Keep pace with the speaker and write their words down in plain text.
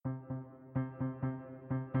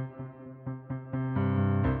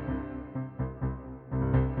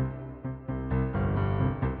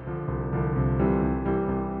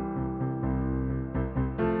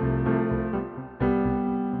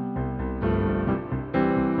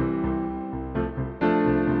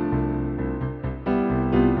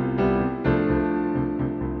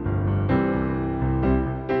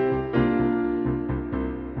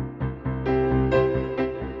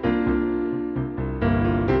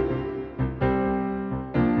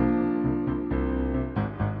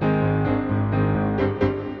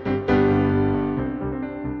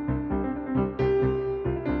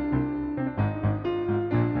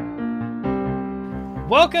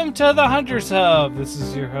Welcome to the Hunter's Hub. This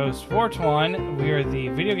is your host, Fortuan. We are the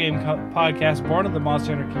video game podcast born of the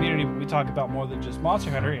Monster Hunter community, but we talk about more than just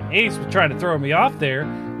Monster Hunter. And Ace was trying to throw me off there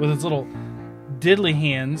with his little diddly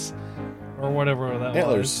hands, or whatever that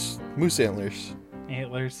antlers. was. Moose antlers.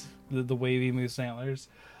 Antlers. The wavy moose antlers.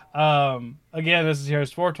 Again, this is your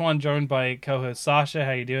host, Fortuan, joined by co-host Sasha.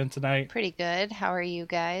 How you doing tonight? Pretty good. How are you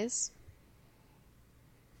guys?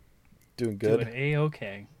 Doing good. Doing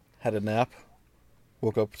A-okay. Had a nap.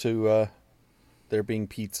 Woke up to there being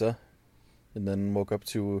pizza, and then woke up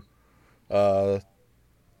to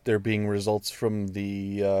there being results from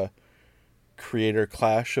the Creator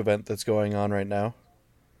Clash event that's going on right now.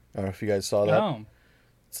 I don't know if you guys saw that. Oh.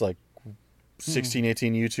 It's like 16,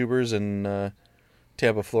 18 YouTubers in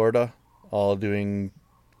Tampa, Florida, all doing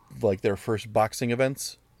like their first boxing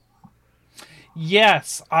events.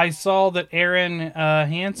 Yes, I saw that Aaron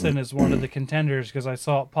Hansen is one of the contenders because I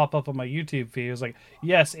saw it pop up on my YouTube feed. It was like,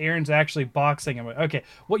 yes, Aaron's actually boxing. I'm like, okay,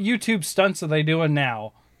 what YouTube stunts are they doing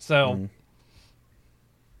now? So,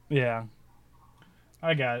 yeah,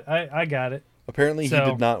 I got it. I got it. Apparently, he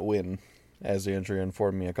did not win, as Andrea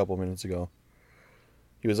informed me a couple minutes ago.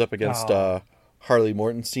 He was up against Harley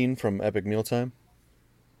Mortenstein from Epic Mealtime.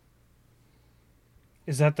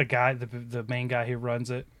 Is that the guy, the main guy who runs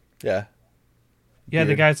it? Yeah. Yeah,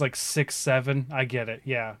 the guy's like 6'7". I get it.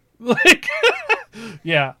 Yeah, like,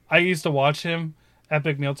 yeah. I used to watch him.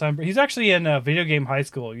 Epic Mealtime. He's actually in Video Game High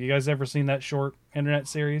School. You guys ever seen that short internet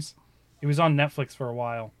series? He was on Netflix for a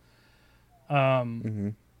while.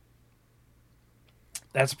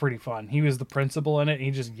 That's pretty fun. He was the principal in it. And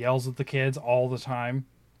he just yells at the kids all the time.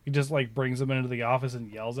 He just like brings them into the office and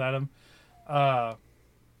yells at them.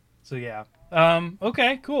 So yeah.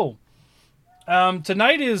 Okay, cool.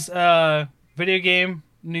 Tonight is video game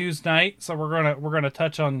news night, so we're gonna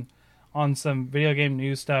touch on some video game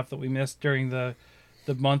news stuff that we missed during the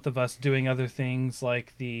month of us doing other things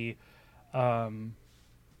like the the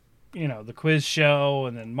quiz show,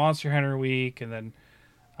 and then Monster Hunter Week, and then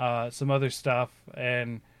some other stuff.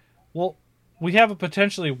 And well, we have a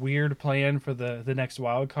potentially weird plan for the next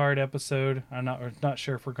Wildcard episode. I'm not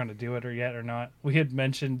sure if we're going to do it or not. We had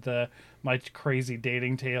mentioned my crazy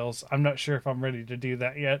dating tales. I'm not sure if I'm ready to do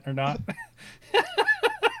that yet or not.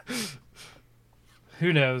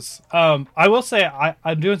 Who knows? I will say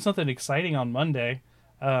I'm doing something exciting on Monday.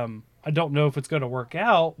 I don't know if it's going to work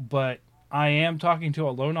out, but I am talking to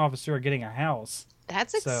a loan officer getting a house.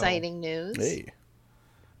 That's exciting news. Hey.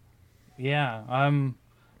 Yeah,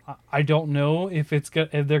 I don't know if if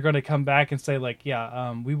they're going to come back and say like,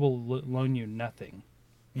 yeah, we will loan you nothing.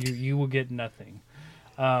 You will get nothing.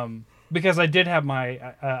 Because I did have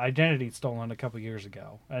my identity stolen a couple years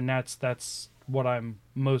ago, and that's what I'm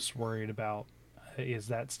most worried about. Is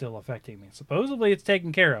that still affecting me? Supposedly it's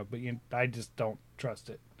taken care of, but I just don't trust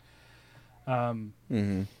it.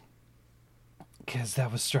 Because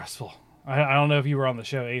that was stressful. I don't know if you were on the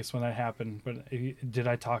show, Ace, when that happened, but did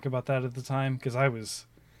I talk about that at the time? Because that was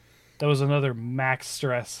another max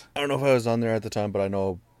stress. I don't know if I was on there at the time, but I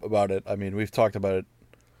know about it. I mean, we've talked about it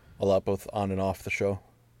a lot, both on and off the show.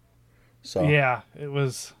 So yeah, it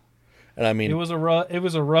was. And I mean, it was a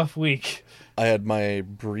rough week. I had my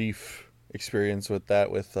brief experience with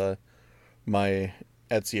that, with my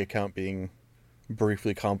Etsy account being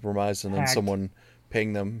briefly compromised, and then hacked. Someone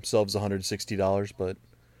paying themselves $160, but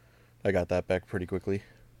I got that back pretty quickly.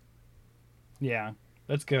 Yeah,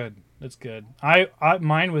 that's good. That's good.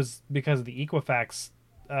 Mine was because of the Equifax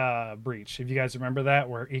breach. If you guys remember that,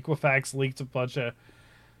 where Equifax leaked a bunch of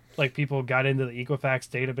like people got into the Equifax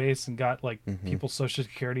database and got like people's social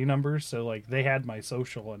security numbers, so like they had my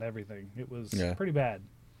social and everything. It was pretty bad.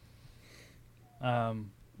 And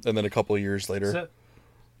then a couple of years later,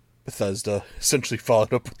 Bethesda essentially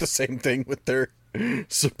followed up with the same thing with their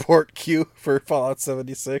support queue for Fallout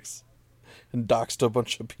 76 and doxed a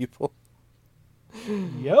bunch of people.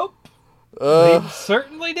 Yep. They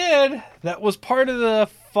certainly did. That was part of the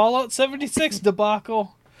Fallout 76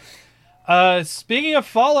 debacle. Speaking of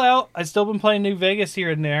Fallout, I've still been playing New Vegas here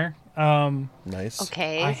and there. Nice.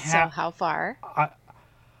 Okay, so how far?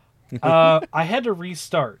 I had to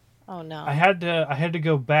restart. Oh no. I had to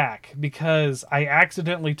go back because I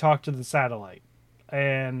accidentally talked to the satellite.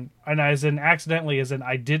 And as in I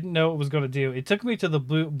didn't know what it was going to do. It took me to the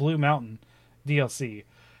Blue Mountain DLC,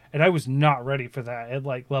 and I was not ready for that at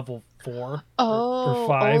like level 4 or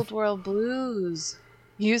 5. Old World Blues.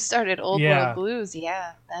 You started Old World Blues.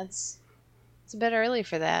 Yeah, it's a bit early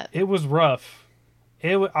for that. It was rough.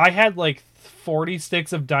 I had like 40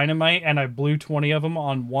 sticks of dynamite, and I blew 20 of them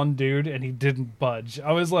on one dude, and he didn't budge.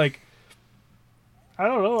 I was like, I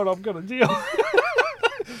don't know what I'm gonna do.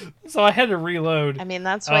 So I had to reload. I mean,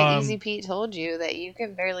 that's why Easy Pete told you that you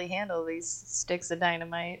can barely handle these sticks of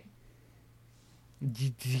dynamite.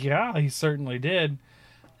 Yeah, he certainly did.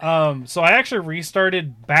 So I actually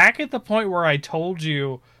restarted back at the point where I told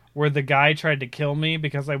you where the guy tried to kill me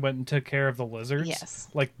because I went and took care of the lizards. Yes.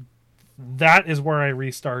 Like, that is where I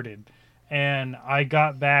restarted. And I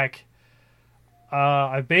got back...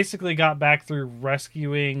 I basically got back through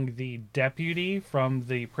rescuing the deputy from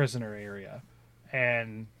the prisoner area.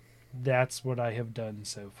 And that's what I have done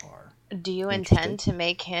so far. Do you intend to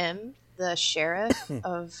make him the sheriff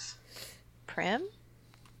of Primm?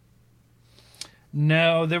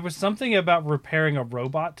 No, there was something about repairing a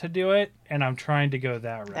robot to do it, and I'm trying to go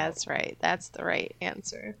that route. That's right. That's the right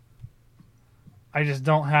answer. I just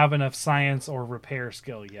don't have enough science or repair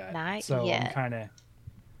skill yet. Not so yet.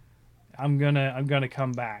 I'm gonna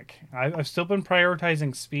come back. I've still been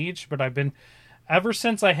prioritizing speech, but I've been ever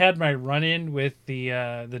since I had my run-in with the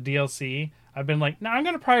DLC. I've been like, no, I'm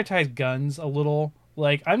gonna prioritize guns a little.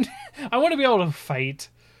 Like I want to be able to fight.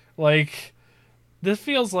 Like this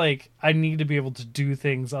feels like I need to be able to do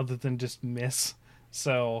things other than just miss.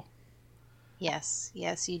 So. Yes,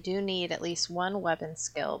 you do need at least one weapon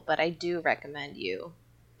skill, but I do recommend you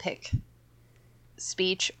pick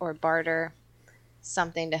speech or barter,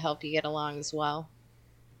 something to help you get along as well.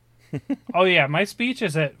 Oh yeah, my speech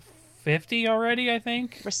is at 50 already, I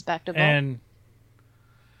think. Respectable. And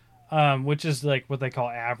which is like what they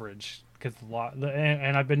call average, because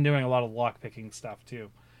and I've been doing a lot of lock picking stuff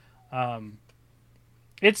too.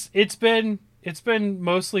 It's been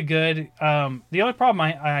mostly good. The only problem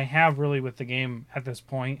I have really with the game at this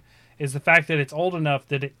point is the fact that it's old enough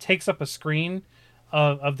that it takes up a screen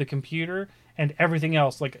of the computer, and everything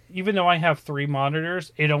else, like even though I have 3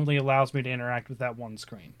 monitors, it only allows me to interact with that one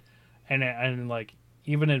screen. And like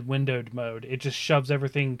even in windowed mode, it just shoves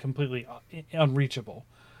everything completely unreachable.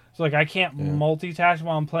 So like I can't multitask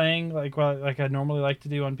while I'm playing like I normally like to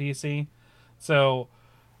do on PC. So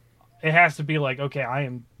it has to be like, okay, I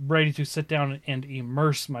am ready to sit down and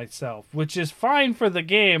immerse myself, which is fine for the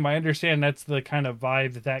game. I understand that's the kind of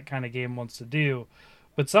vibe that kind of game wants to do.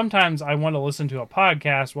 But sometimes I want to listen to a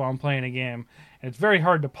podcast while I'm playing a game, and it's very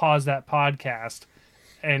hard to pause that podcast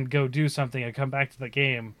and go do something and come back to the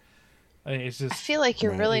game. It's just... I feel like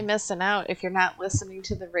you're really missing out if you're not listening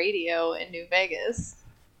to the radio in New Vegas.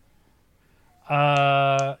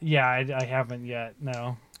 Yeah, I haven't yet,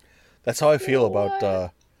 no. That's how I feel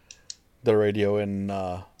about... the radio in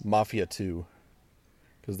Mafia 2,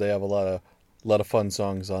 because they have a lot of fun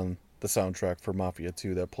songs on the soundtrack for Mafia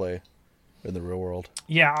 2 that play in the real world.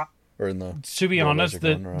 Yeah, or in the. To be honest,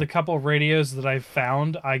 the couple of radios that I've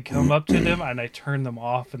found, I come up to them and I turn them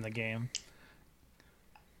off in the game.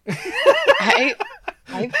 I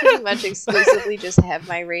pretty much exclusively just have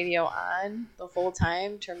my radio on the whole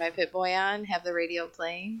time. Turn my Pip-Boy on, have the radio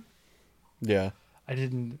playing. Yeah, I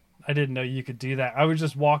didn't know you could do that. I was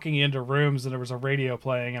just walking into rooms and there was a radio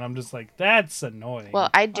playing, and I'm just like, that's annoying. Well,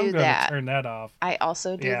 I do I'm gonna that. Turn that off. I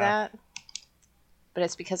also do that, but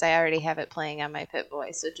it's because I already have it playing on my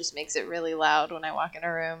Pip-Boy, so it just makes it really loud when I walk in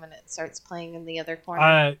a room and it starts playing in the other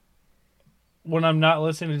corner. When I'm not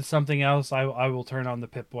listening to something else, I will turn on the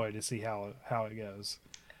Pip-Boy to see how it goes.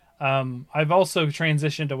 I've also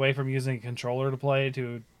transitioned away from using a controller to play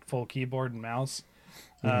to full keyboard and mouse.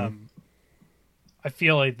 Mm-hmm. I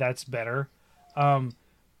feel like that's better,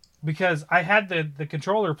 because I had the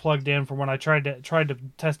controller plugged in for when I tried to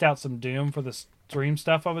test out some Doom for the stream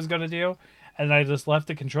stuff I was going to do, and I just left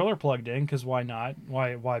the controller plugged in because why not?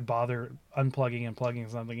 Why bother unplugging and plugging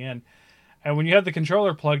something in? And when you have the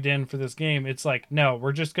controller plugged in for this game, it's like, no,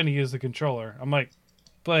 we're just going to use the controller. I'm like,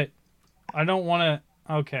 but I don't want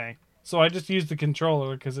to. Okay, so I just used the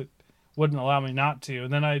controller because it wouldn't allow me not to,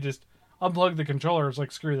 and then I just unplugged the controller. It's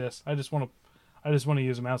like, screw this. I just want to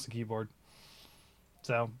use a mouse and keyboard.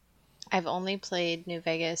 So, I've only played New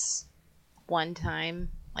Vegas one time,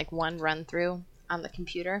 like one run through on the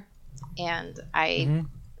computer, and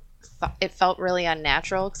it felt really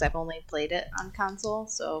unnatural because I've only played it on console,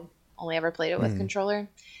 so only ever played it with controller.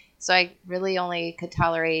 So I really only could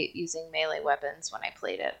tolerate using melee weapons when I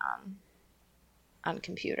played it on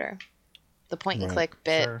computer. The point and click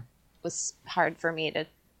bit was hard for me to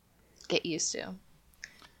get used to.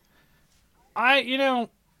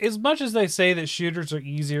 As much as they say that shooters are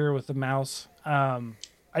easier with the mouse,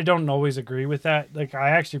 I don't always agree with that. Like, I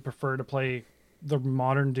actually prefer to play the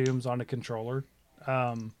modern Dooms on a controller,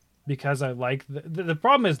 because I like the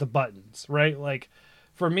problem is the buttons, right? Like,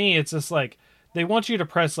 for me, it's just like they want you to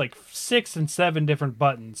press like 6 and 7 different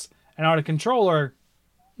buttons, and on a controller,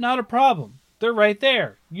 not a problem. They're right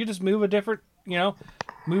there. You just move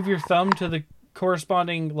move your thumb to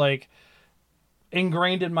corresponding, like,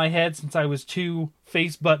 ingrained in my head since I was 2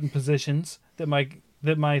 face button positions that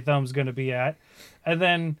my thumb's going to be at. And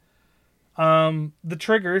then the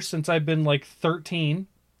triggers, since I've been like 13,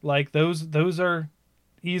 like those are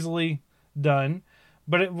easily done.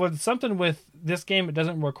 But it was something with this game, it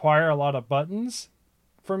doesn't require a lot of buttons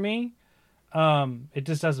for me. It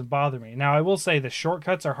just doesn't bother me. Now, I will say the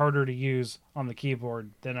shortcuts are harder to use on the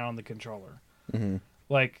keyboard than on the controller. Mm-hmm.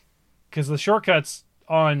 Like, because the shortcuts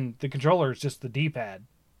on the controller is just the D-pad.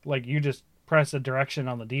 Like, you just press a direction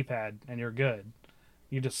on the D-pad and you're good.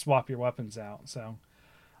 You just swap your weapons out. So,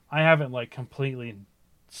 I haven't, like, completely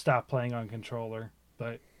stopped playing on controller.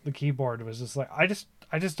 But the keyboard was just like, I just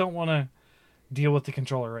don't want to deal with the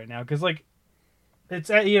controller right now. Because, like, it's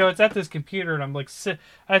at this computer and I'm like,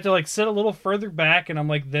 I have to, like, sit a little further back and I'm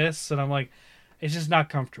like this. And I'm like, it's just not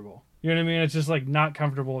comfortable. You know what I mean? It's just, like, not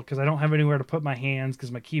comfortable because I don't have anywhere to put my hands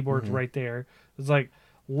because my keyboard's right there. It's like,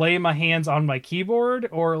 lay my hands on my keyboard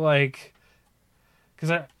or, like,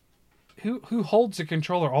 because who holds a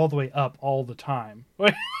controller all the way up all the time?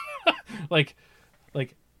 like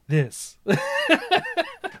this.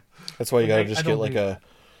 That's why you gotta just get like an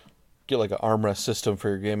armrest system for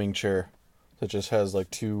your gaming chair that just has like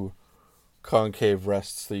 2 concave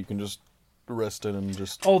rests that you can just rest in and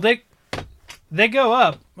just. Oh, they go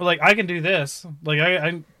up. Like, I can do this. Like,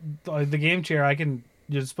 I the game chair, I can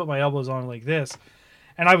just put my elbows on like this.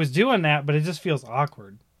 And I was doing that, but it just feels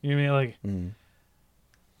awkward. You know what I mean?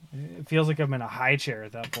 Like, it feels like I'm in a high chair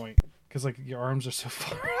at that point. Because, like, your arms are so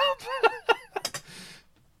far up.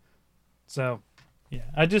 So, yeah.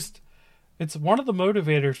 It's one of the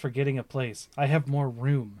motivators for getting a place. I have more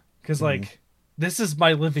room. Because, like, this is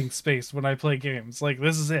my living space when I play games. Like,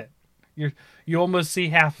 this is it. You almost see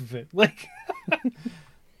half of it. Like,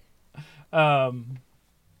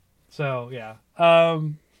 so yeah.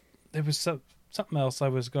 There was something else I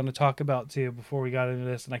was going to talk about too before we got into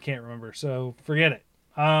this, and I can't remember. So forget it.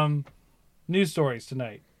 News stories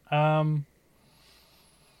tonight. We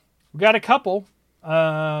got a couple.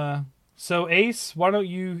 So Ace, why don't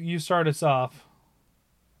you start us off?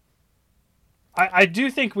 I do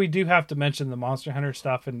think we do have to mention the Monster Hunter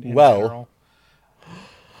stuff in general,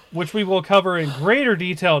 which we will cover in greater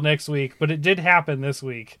detail next week, but it did happen this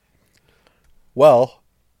week. Well,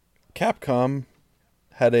 Capcom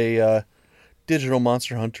had a digital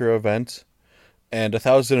Monster Hunter event, and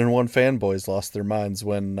 1,001 fanboys lost their minds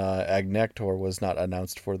when Agnaktor was not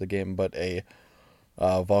announced for the game, but a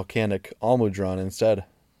volcanic Almudron instead.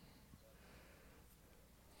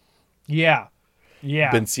 Yeah.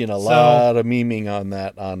 Been seeing a lot of memeing on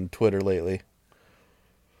that on Twitter lately.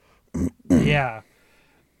 Yeah.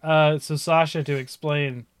 So Sasha, to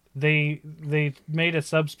explain, they made a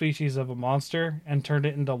subspecies of a monster and turned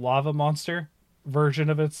it into lava monster version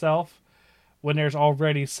of itself when there's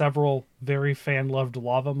already several very fan-loved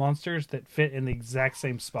lava monsters that fit in the exact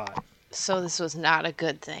same spot. So this was not a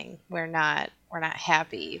good thing. We're not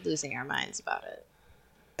happy losing our minds about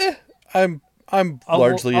it. I'm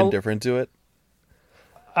largely indifferent to it.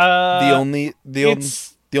 The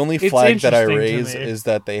only flag that I raise is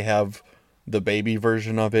that they have the baby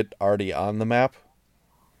version of it already on the map.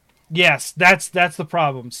 Yes, that's the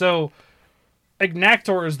problem. So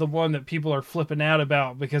Agnaktor is the one that people are flipping out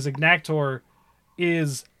about because Agnaktor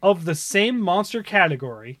is of the same monster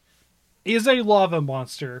category, is a lava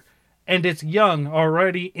monster, and it's young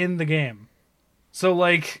already in the game. So,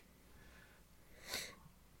 like,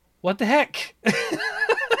 what the heck?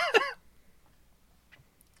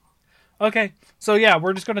 Okay, so yeah,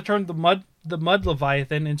 we're just going to turn the mud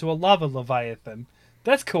Leviathan into a lava Leviathan.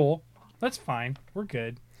 That's cool. That's fine. We're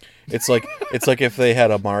good. It's like if they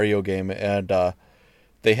had a Mario game and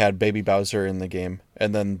they had Baby Bowser in the game,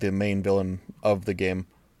 and then the main villain of the game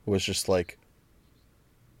was just like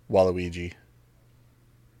Waluigi.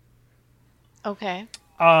 Okay.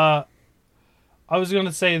 I was going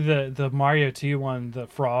to say the Mario 2 one, the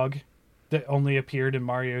frog that only appeared in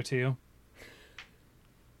Mario 2.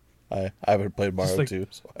 I haven't played Mario 2,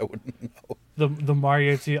 so I wouldn't know. The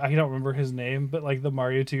Mario 2, I don't remember his name, but like the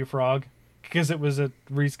Mario 2 frog, because it was a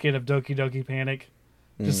reskin of Doki Doki Panic.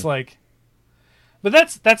 Just like, but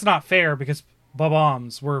that's not fair because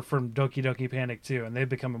Bob-ombs were from Doki Doki Panic too, and they've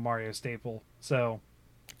become a Mario staple. So,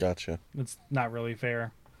 gotcha. It's not really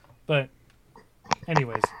fair. But,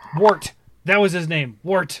 anyways, Wart. That was his name,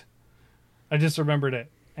 Wart. I just remembered it.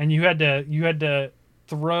 And you had to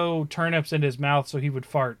throw turnips in his mouth so he would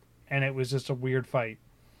fart. And it was just a weird fight.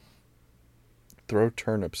 Throw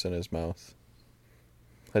turnips in his mouth.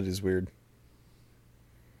 That is weird.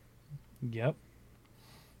 Yep.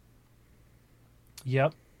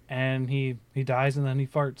 and he dies, and then he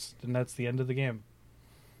farts, and that's the end of the game.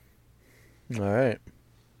 All right.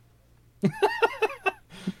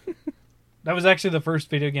 That was actually the first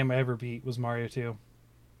video game I ever beat, was Mario 2.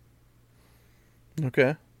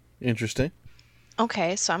 Okay. Interesting.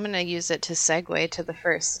 Okay, so I'm going to use it to segue to the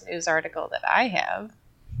first news article that I have,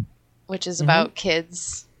 which is about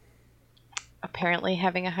kids apparently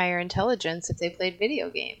having a higher intelligence if they played video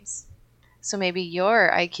games. So maybe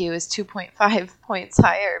your IQ is 2.5 points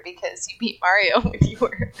higher because you beat Mario when you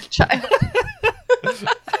were a child.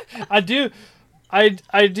 I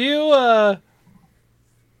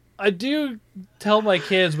do tell my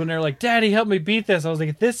kids when they're like, "Daddy, help me beat this." I was like,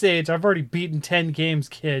 at this age, I've already beaten 10 games,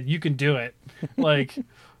 kid. You can do it. Like,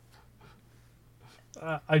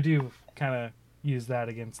 I do kind of use that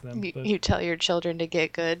against them. You tell your children to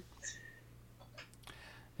get good.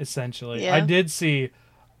 Essentially. Yeah. I did see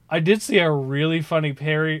a really funny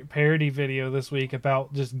parody video this week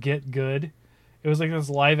about just get good. It was like this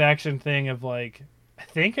live action thing of like, I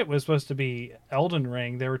think it was supposed to be Elden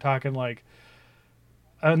Ring. They were talking like,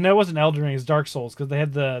 no, it wasn't Elden Ring, it's Dark Souls, because they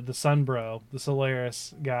had the Sun Bro, the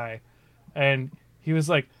Solaris guy. And he was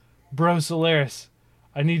like, "Bro Solaris,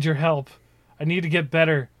 I need your help. I need to get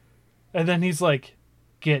better." And then he's like,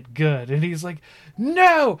 "Get good." And he's like,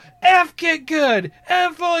 "No! F get good!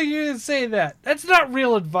 F all you didn't say that. That's not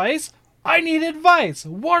real advice. I need advice.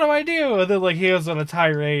 What do I do?" And then like he goes on a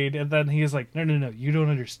tirade, and then he's like, No, you don't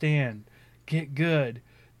understand. Get good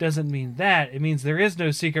doesn't mean that. It means there is no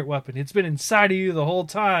secret weapon. It's been inside of you the whole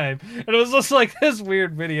time. And it was just like this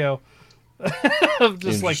weird video of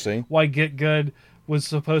just like why get good was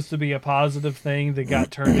supposed to be a positive thing that got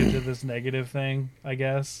turned into this negative thing, I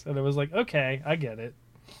guess. And it was like, okay, I get it.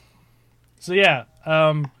 So yeah,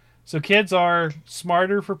 so kids are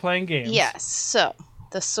smarter for playing games. Yes. So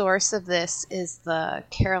the source of this is the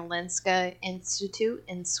Karolinska Institute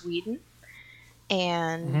in Sweden.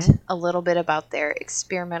 And a little bit about their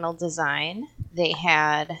experimental design. They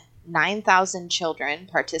had 9,000 children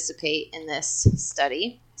participate in this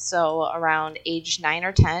study. So around age 9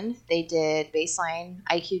 or 10, they did baseline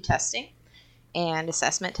IQ testing and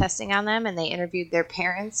assessment testing on them, and they interviewed their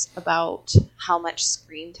parents about how much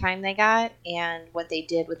screen time they got and what they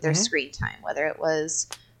did with their screen time, whether it was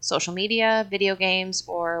social media, video games,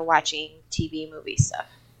 or watching TV movie stuff.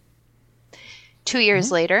 2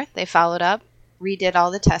 years later, they followed up, redid all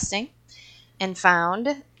the testing, and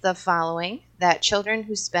found the following: that children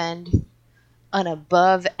who spend an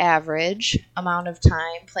above average amount of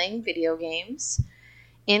time playing video games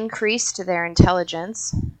increased their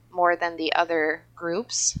intelligence more than the other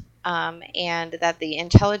groups, and that the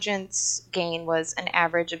intelligence gain was an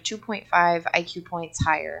average of 2.5 IQ points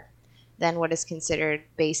higher than what is considered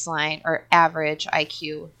baseline or average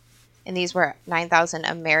IQ. And these were 9,000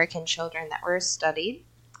 American children that were studied.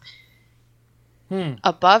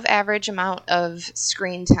 Above average amount of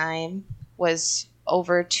screen time was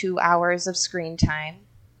over 2 hours of screen time.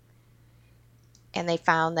 And they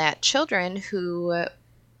found that children who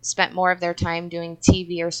spent more of their time doing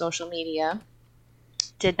TV or social media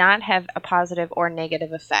did not have a positive or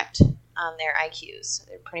negative effect on their IQs.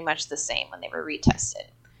 They're pretty much the same when they were retested.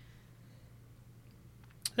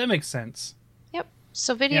 That makes sense. Yep.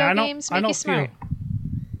 So video games make you smart.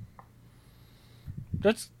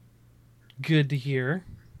 That's good to hear.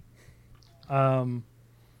 I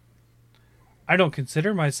don't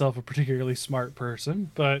consider myself a particularly smart person,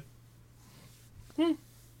 but you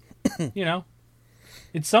know,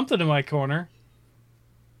 it's something in my corner.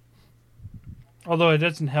 Although it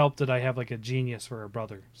doesn't help that I have like a genius for a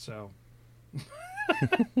brother, so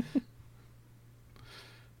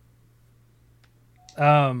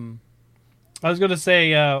I was going to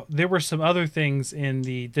say there were some other things in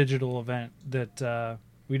the digital event that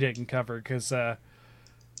we didn't cover because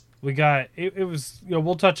we got it was, you know,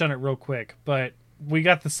 we'll touch on it real quick, but we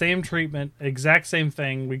got the same treatment, exact same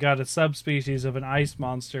thing. We got a subspecies of an ice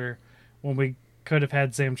monster when we could have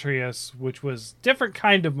had Zamtrios, which was different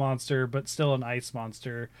kind of monster, but still an ice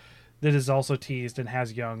monster that is also teased and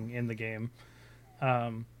has young in the game.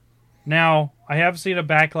 Now, I have seen a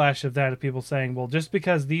backlash of that, of people saying, well, just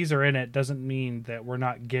because these are in it doesn't mean that we're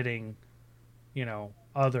not getting, you know,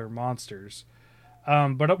 other monsters.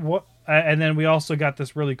 And then we also got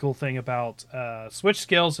this really cool thing about switch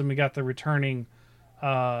skills, and we got the return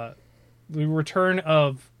of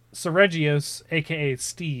Seregios, aka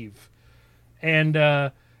Steve.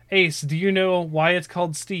 And Ace, do you know why it's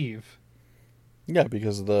called Steve? Yeah,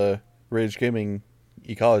 because of the Rage Gaming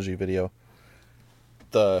ecology video.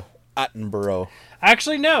 The Attenborough.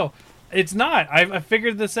 Actually, no, it's not. I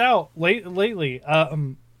figured this out lately.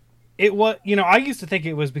 it was, I used to think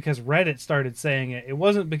it was because Reddit started saying it. It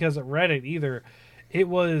wasn't because of Reddit either. It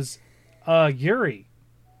was Yuri,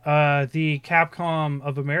 the Capcom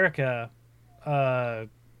of America,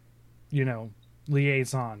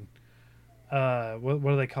 liaison. What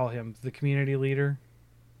do they call him? The community leader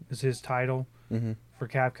is his title for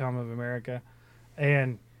Capcom of America.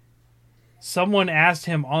 And someone asked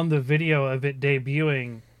him on the video of it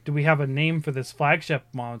debuting, do we have a name for this flagship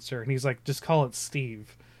monster? And he's like, just call it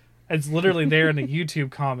Steve. It's literally there in the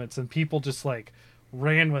YouTube comments, and people just like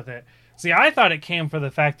ran with it. See, I thought it came for the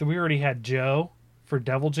fact that we already had Joe for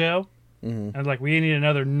Devil Joe. And like, we need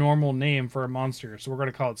another normal name for a monster, so we're going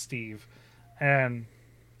to call it Steve. And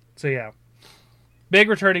so, yeah. Big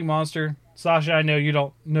returning monster. Sasha, I know you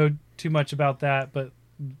don't know too much about that, but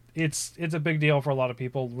it's a big deal for a lot of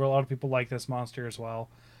people. A lot of people like this monster as well.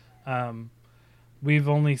 We've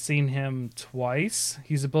only seen him twice.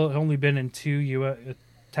 He's only been in 2 U.S.,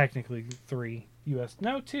 technically 3 U.S.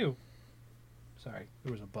 No, 2. Sorry,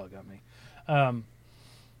 there was a bug on me. I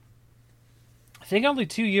think only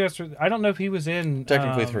 2 U.S. I don't know if he was in...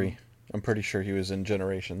 Technically 3. I'm pretty sure he was in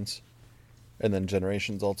Generations. And then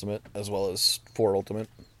Generations Ultimate, as well as 4 Ultimate.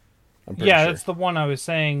 I'm pretty sure. That's the one I was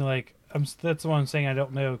saying, like... that's the one I'm saying I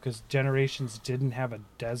don't know, because Generations didn't have a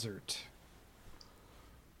desert.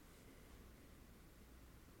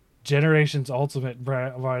 Generations Ultimate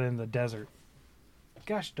right in the desert.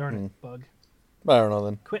 Gosh darn it, bug. I don't know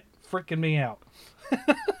then. Quit freaking me out.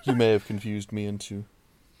 You may have confused me into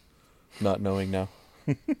not knowing now.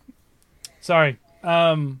 Sorry.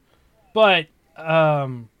 But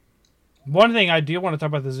one thing I do want to talk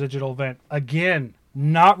about this digital event, again,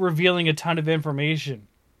 not revealing a ton of information.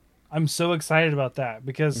 I'm so excited about that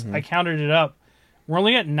because I counted it up. We're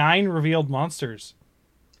only at 9 revealed monsters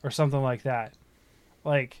or something like that.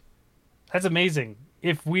 Like, that's amazing.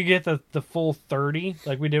 If we get the full 30,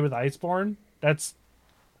 like we did with Iceborne, that's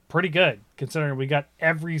pretty good, considering we got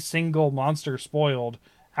every single monster spoiled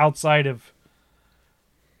outside of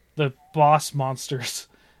the boss monsters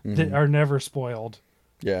that are never spoiled.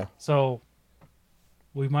 Yeah. So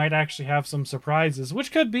we might actually have some surprises,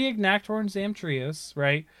 which could be Ignactor and Zamtrius,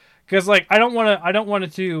 right? Because like I don't want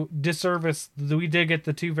it to disservice. We did get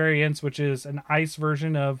the 2 variants, which is an ice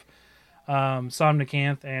version of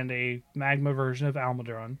Somnicanth and a magma version of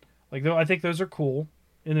Almudron. Like, though I think those are cool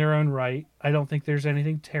in their own right. I don't think there's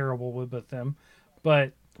anything terrible with them,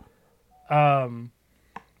 but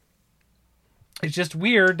it's just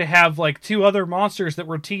weird to have like 2 other monsters that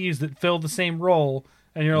were teased that fill the same role,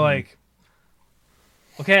 and you're like,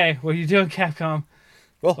 okay, what are you doing, Capcom?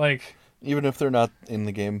 Well, like, even if they're not in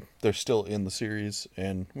the game, they're still in the series,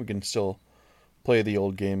 and we can still play the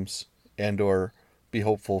old games and or be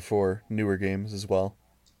hopeful for newer games as well.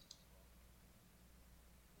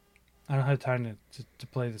 I don't have time to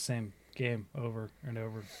play the same game over and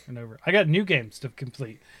over and over. I got new games to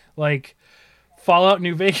complete, like Fallout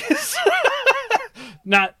New Vegas.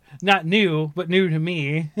 not new, but new to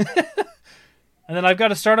me. And then I've got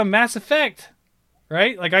to start on Mass Effect,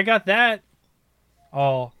 right? Like I got that.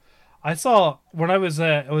 Oh, I saw when I was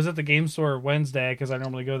at the game store Wednesday, because I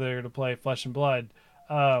normally go there to play Flesh and Blood.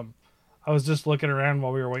 I was just looking around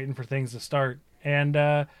while we were waiting for things to start, and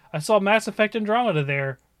I saw Mass Effect Andromeda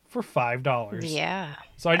there for $5. Yeah,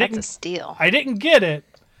 so that's a steal. I didn't get it,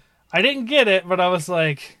 but I was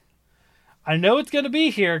like, I know it's going to be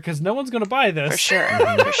here because no one's going to buy this. For sure,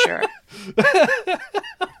 for sure.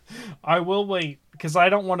 I will wait because I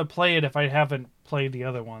don't want to play it if I haven't played the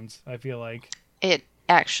other ones. I feel like it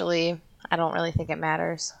actually, I don't really think it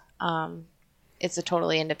matters. It's a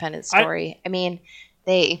totally independent story. I mean,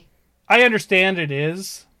 I understand it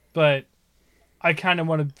is, but I kind of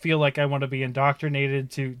want to feel like I want to be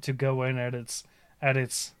indoctrinated to go in at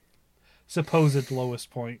its supposed lowest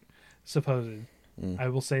point. I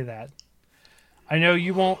will say that. I know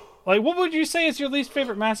you won't like. What would you say is your least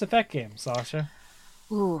favorite Mass Effect game, Sasha?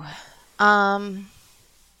 Ooh, So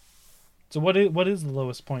what is the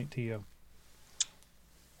lowest point to you?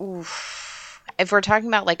 Oof. If we're talking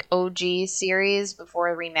about like OG series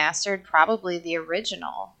before remastered, probably the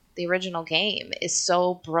original. The original game is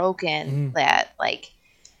so broken that, like,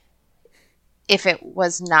 if it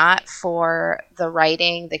was not for the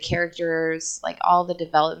writing, the characters, like all the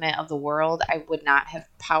development of the world, I would not have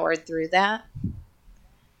powered through that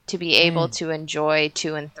to be able to enjoy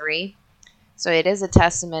 2 and 3. So it is a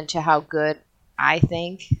testament to how good I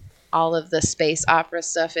think all of the space opera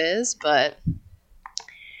stuff is, but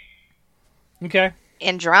okay.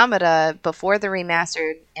 Andromeda, before the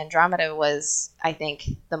remastered, Andromeda was, I think,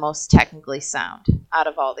 the most technically sound out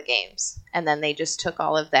of all the games. And then they just took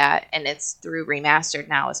all of that, and it's through remastered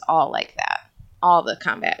now, it's all like that. all the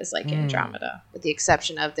combat is like Andromeda, with the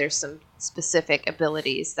exception of there's some specific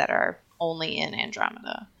abilities that are only in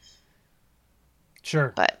Andromeda.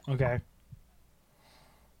 Sure. But okay.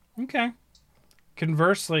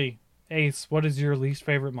 Conversely, Ace, what is your least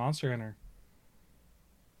favorite Monster Hunter?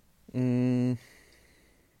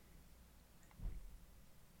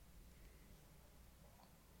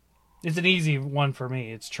 It's an easy one for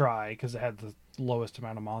me. It's Try, because it had the lowest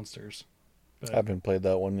amount of monsters. But I haven't played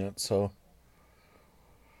that one yet, so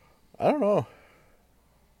I don't know.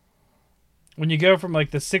 When you go from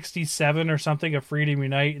like the 67 or something of Freedom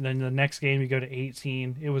Unite, and then the next game you go to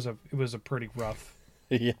 18, it was a pretty rough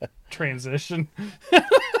transition.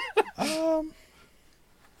 I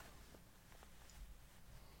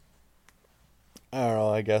don't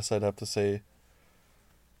know. I guess I'd have to say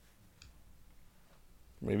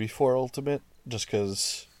maybe 4 Ultimate, just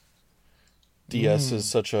because DS is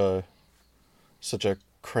such a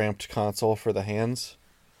cramped console for the hands.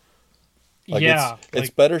 Like it's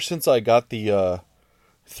better since I got the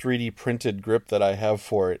 3D printed grip that I have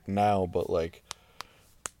for it now, but like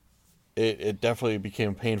it definitely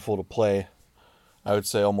became painful to play. I would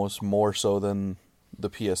say almost more so than the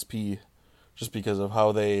PSP, just because of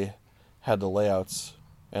how they had the layouts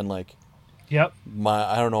and like. Yep.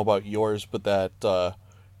 I don't know about yours, but that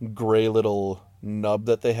gray little nub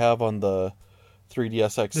that they have on the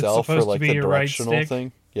 3DS XL for like the directional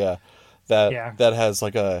thing. Yeah. That has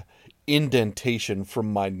like a indentation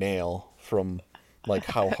from my nail from like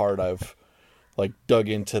how hard I've like dug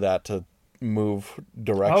into that to move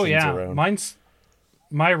directions around.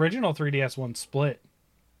 My original 3DS one split.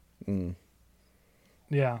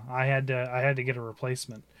 Yeah, I had to get a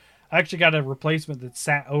replacement. I actually got a replacement that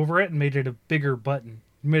sat over it and made it a bigger button.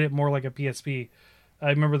 Made it more like a PSP. I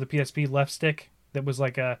remember the PSP left stick that was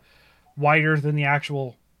like a wider than the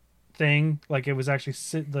actual thing. Like it was actually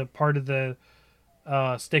the part of the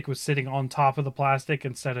stick was sitting on top of the plastic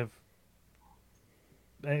instead of.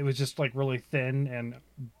 It was just like really thin and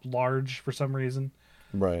large for some reason.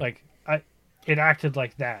 Right. Like it acted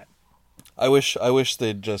like that. I wish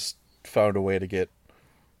they'd just found a way to get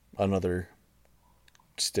another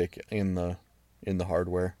stick in the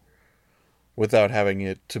hardware without having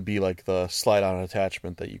it to be like the slide-on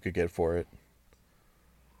attachment that you could get for it.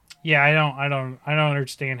 Yeah, I don't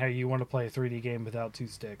understand how you want to play a 3D game without 2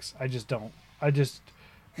 sticks. I just don't.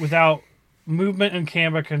 Without movement and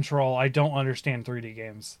camera control, I don't understand 3D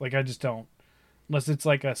games. Like I just don't. Unless it's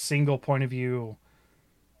like a single point of view,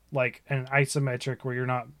 like an isometric where you're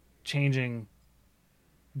not changing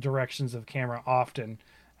directions of camera often,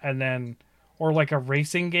 and then or like a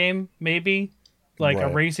racing game maybe. Like a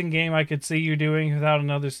racing game I could see you doing without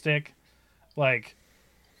another stick. Like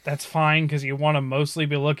that's fine because you want to mostly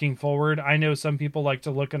be looking forward. I know some people like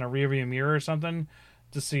to look in a rearview mirror or something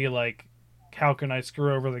to see like how can I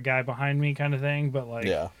screw over the guy behind me kind of thing, but like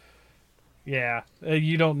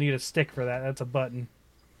you don't need a stick for that. That's a button.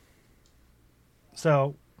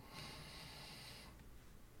 So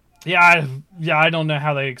I don't know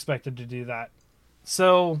how they expected to do that.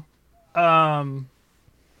 So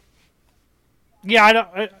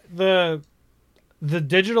the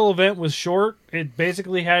digital event was short. It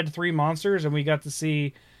basically had 3 monsters, and we got to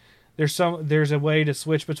see there's a way to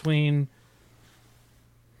switch between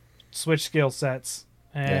skill sets,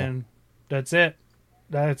 and that's it.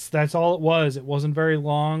 That's all it was. It wasn't very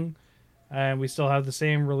long, and we still have the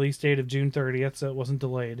same release date of June 30th, so it wasn't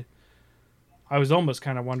delayed. I was almost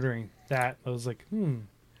kind of wondering that. I was like, are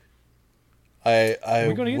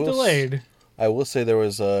we going to get delayed? I will say there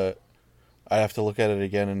was I have to look at it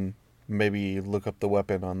again and maybe look up the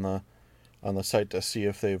weapon on the site to see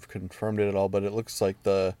if they've confirmed it at all. But it looks like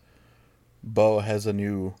the bow has a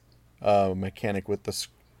new mechanic with the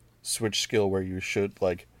switch skill where you shoot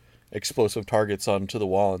like explosive targets onto the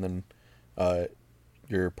wall, and then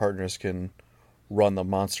your partners can run the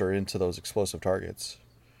monster into those explosive targets.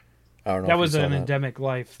 I don't know. That was an Endemic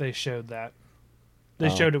Life. They showed that. They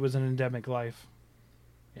showed it was an Endemic Life.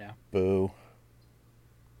 Yeah. Boo.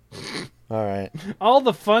 All right. All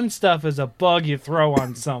the fun stuff is a bug you throw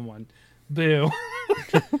on someone. Boo.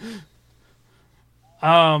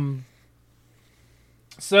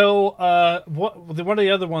 So, one of the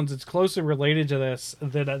other ones that's closely related to this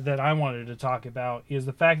that I wanted to talk about is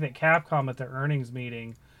the fact that Capcom at their earnings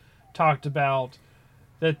meeting talked about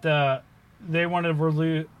that they want to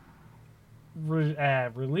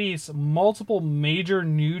release multiple major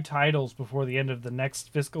new titles before the end of the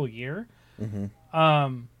next fiscal year.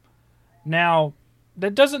 Mm-hmm. Now,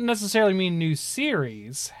 that doesn't necessarily mean new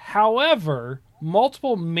series. However,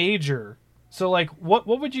 multiple major. So, like, what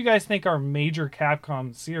would you guys think are major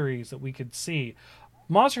Capcom series that we could see?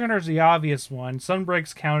 Monster Hunter is the obvious one.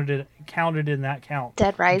 Sunbreak's counted in that count.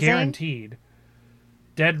 Dead Rising? Guaranteed.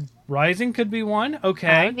 Dead Rising could be one. Okay.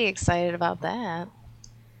 I'd be excited about that.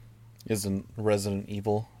 Isn't Resident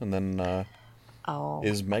Evil, and then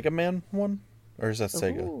is Mega Man one? Or is that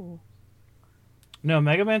Sega? Ooh. No,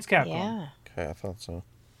 Mega Man's Capcom. Yeah. Okay, I thought so.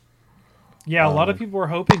 Yeah, a lot of people were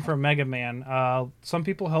hoping for Mega Man. Some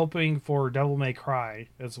people hoping for Devil May Cry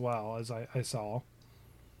as well, as I saw.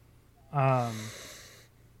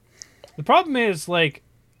 The problem is, like,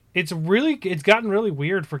 it's gotten really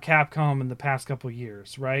weird for Capcom in the past couple of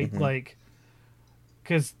years, right? Mm-hmm. Like,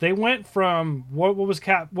 because they went from what was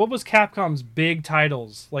Capcom's big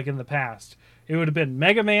titles like in the past? It would have been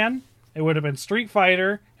Mega Man, it would have been Street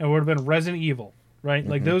Fighter, and it would have been Resident Evil, right?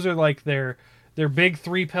 Mm-hmm. Like those are like their big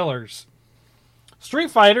three pillars.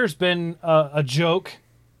 Street Fighter's been a joke,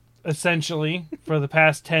 essentially, for the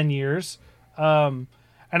past 10 years.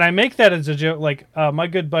 And I make that as a joke. Like, my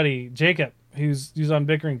good buddy, Jacob, who's on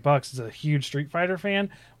Bickering Bucks, is a huge Street Fighter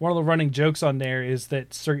fan. One of the running jokes on there is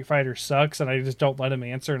that Street Fighter sucks, and I just don't let him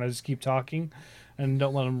answer, and I just keep talking and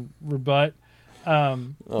don't let him rebut. But,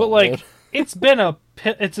 like, man. it's been a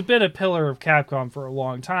pillar of Capcom for a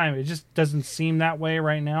long time. It just doesn't seem that way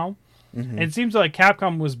right now. Mm-hmm. It seems like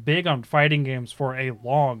Capcom was big on fighting games for a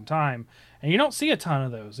long time, and you don't see a ton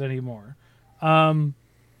of those anymore.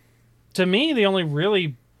 To me, the only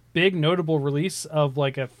really big notable release of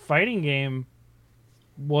like a fighting game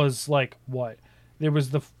was like what? There was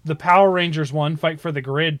the Power Rangers one, Fight for the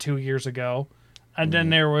Grid, 2 years ago, and then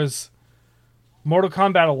there was Mortal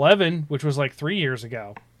Kombat 11, which was like 3 years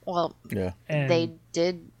ago. Well, yeah, and they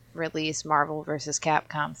did release Marvel vs.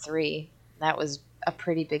 Capcom 3. That was a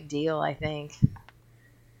pretty big deal, I think.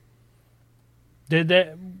 Did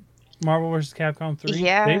that Marvel vs. Capcom 3?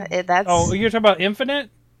 Yeah, that's... Oh, you're talking about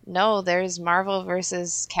Infinite? No, there's Marvel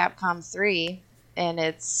vs. Capcom 3, and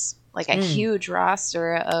it's like a huge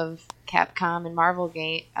roster of Capcom and Marvel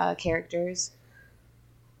game characters.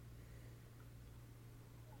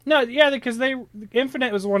 No, yeah, because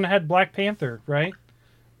Infinite was the one that had Black Panther, right?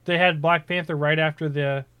 They had Black Panther right after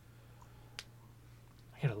the...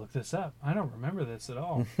 I gotta look this up. I don't remember this at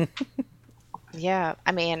all. Yeah,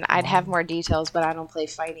 I mean, I'd have more details, but I don't play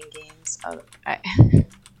fighting games. I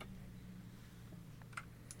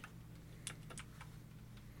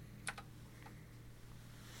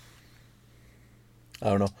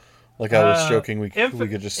don't know. Like I was joking, we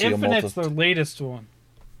could just see Infinite's the latest one.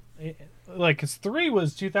 Like, because 3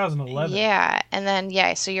 was 2011. Yeah, and then,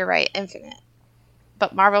 so you're right, Infinite.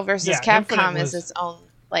 But Marvel vs. Capcom is its own,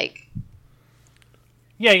 like...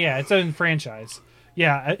 Yeah, its own franchise.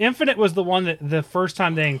 Yeah, Infinite was the one that the first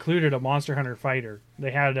time they included a Monster Hunter fighter.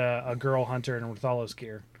 They had a girl hunter in Rathalos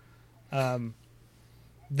gear.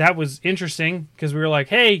 That was interesting because we were like,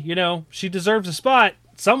 hey, she deserves a spot.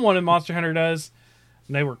 Someone in Monster Hunter does.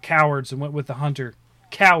 And they were cowards and went with the hunter.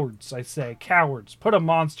 Cowards, I say. Cowards. Put a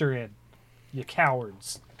monster in. You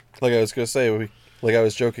cowards. Like I was going to say, like I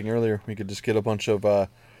was joking earlier, we could just get a bunch of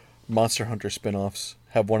Monster Hunter spin-offs.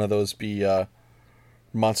 Have one of those be...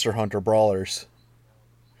 Monster Hunter Brawlers,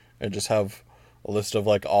 and just have a list of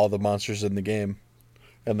like all the monsters in the game,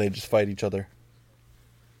 and they just fight each other.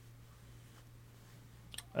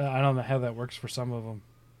 I don't know how that works for some of them.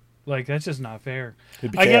 Like, that's just not fair.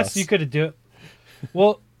 I guess you could do it.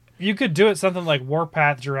 Well, you could do it something like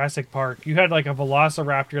Warpath Jurassic Park. You had like a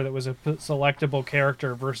Velociraptor that was a selectable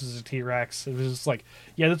character versus a T-Rex. It was just like,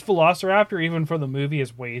 yeah, this Velociraptor, even for the movie,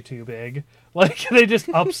 is way too big. Like, they just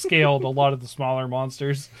upscaled a lot of the smaller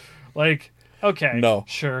monsters. Like, okay, no,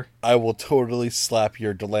 sure. I will totally slap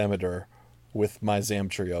your Delameter with my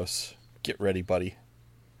Zamtrios. Get ready, buddy.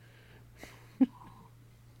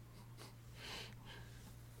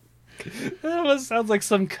 That almost sounds like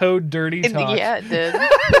some code dirty talk. Yeah, it did.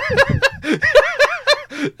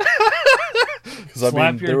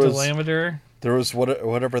 Slap your Delameter. There was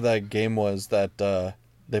whatever that game was that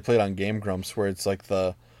they played on Game Grumps, where it's like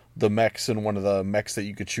the mechs, and one of the mechs that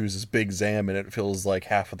you could choose is Big Zam, and it fills like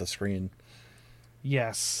half of the screen.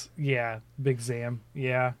 Yes. Yeah. Big Zam.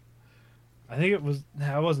 Yeah. I think it was...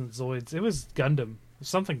 No, it wasn't Zoids. It was Gundam. It was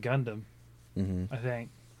something Gundam. Mm-hmm. I think.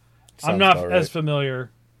 Sounds I'm not right. as familiar.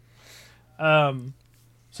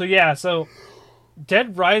 So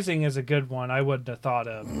Dead Rising is a good one. I wouldn't have thought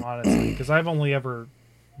of, honestly, because I've only ever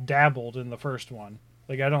dabbled in the first one.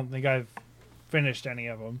 Like, I don't think I've finished any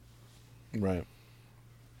of them. Right.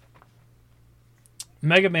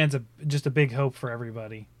 Mega Man's just a big hope for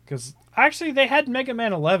everybody. Because actually, they had Mega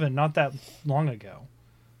Man 11 not that long ago.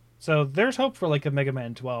 So there's hope for like a Mega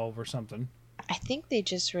Man 12 or something. I think they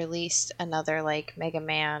just released another like Mega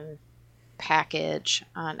Man package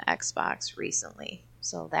on Xbox recently.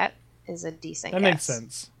 So that is a decent That guess. makes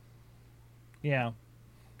sense. Yeah.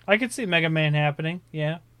 I could see Mega Man happening,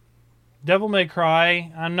 yeah. Devil May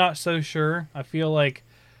Cry, I'm not so sure. I feel like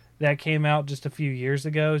that came out just a few years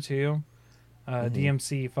ago, too.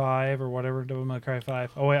 DMC 5 or whatever, Devil May Cry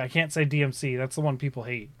 5. Oh, wait, I can't say DMC. That's the one people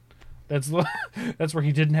hate. That's where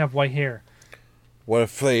he didn't have white hair. What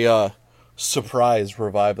if they surprise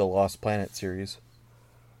revive the Lost Planet series?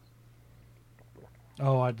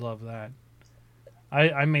 Oh, I'd love that.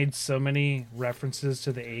 I made so many references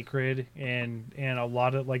to the Acrid and a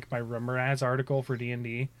lot of like my Remorhaz article for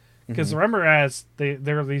D&D, because the Remorhaz,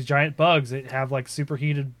 they're these giant bugs that have like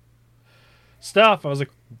superheated stuff. I was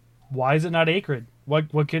like, why is it not Acrid?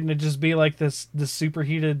 What couldn't it just be like this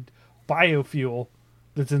superheated biofuel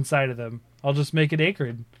that's inside of them? I'll just make it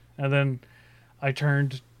Acrid, and then I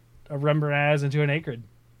turned a Remorhaz into an Acrid,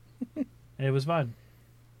 and it was fun.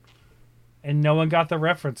 And no one got the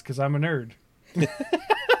reference because I'm a nerd.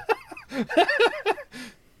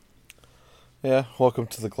 Yeah, welcome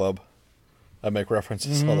to the club. I make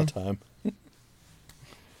references all the time.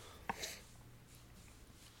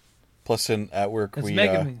 Plus, at work, we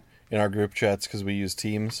in our group chats, because we use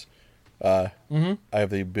Teams. We have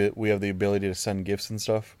the ability to send gifts and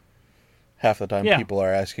stuff. Half the time, people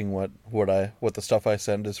are asking what the stuff I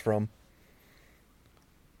send is from.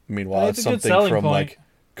 Meanwhile, it's something from like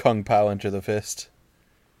Kung Pao Enter the Fist.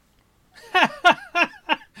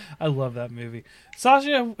 I love that movie.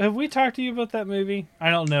 Sasha, have we talked to you about that movie?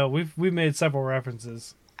 I don't know. We've made several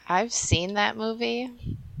references. I've seen that movie,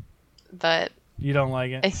 but you don't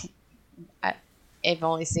like it. I've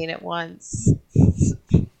only seen it once.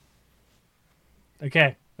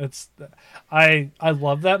 Okay, I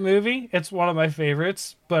love that movie. It's one of my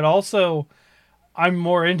favorites, but also I'm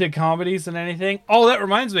more into comedies than anything. Oh, that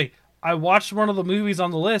reminds me. I watched one of the movies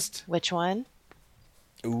on the list. Which one?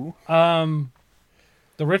 Ooh.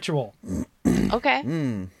 The Ritual.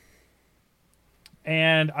 Okay.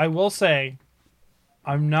 And I will say,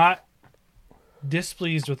 I'm not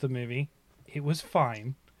displeased with the movie. It was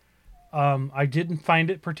fine. I didn't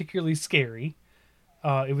find it particularly scary.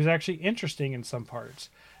 It was actually interesting in some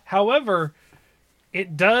parts. However,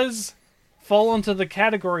 it does fall into the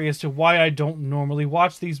category as to why I don't normally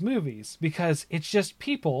watch these movies, because it's just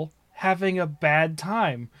people having a bad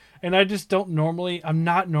time. And I just I'm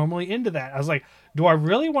not normally into that. I was like, do I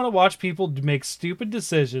really want to watch people make stupid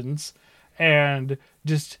decisions and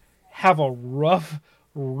just have a rough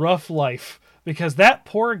life? Because that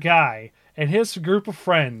poor guy and his group of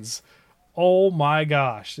friends, oh my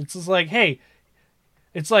gosh. It's just like, hey,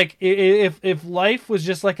 it's like if life was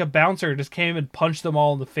just like a bouncer, just came and punched them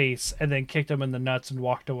all in the face and then kicked them in the nuts and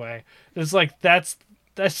walked away. It's like, that's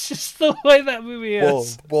just the way that movie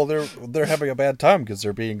is. Well, they're having a bad time because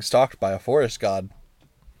they're being stalked by a forest god.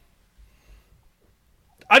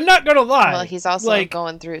 I'm not gonna lie. Well, he's also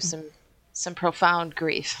going through some profound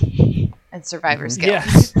grief and survivor's guilt.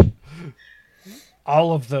 Yes.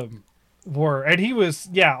 All of them were, and he was,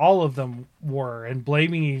 all of them were, and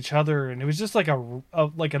blaming each other, and it was just like an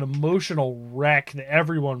emotional wreck that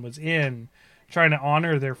everyone was in, trying to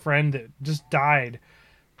honor their friend that just died,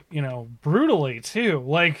 brutally too.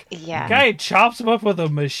 Like, guy chops him up with a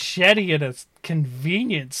machete at a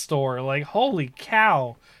convenience store. Like, holy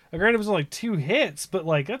cow! Granted, it was only 2 hits, but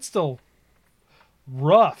like that's still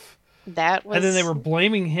rough. And then they were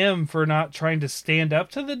blaming him for not trying to stand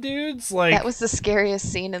up to the dudes. Like, that was the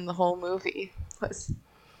scariest scene in the whole movie. Was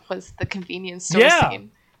the convenience store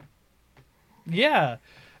scene? Yeah,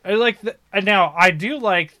 I like now I do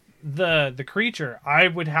like the creature. I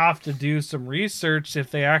would have to do some research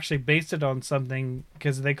if they actually based it on something,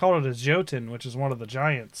 because they called it a Jotun, which is one of the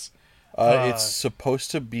giants. It's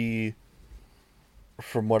supposed to be,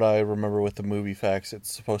 from what I remember with the movie facts,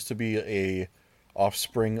 it's supposed to be a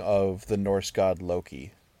offspring of the Norse god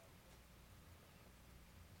Loki.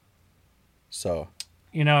 So,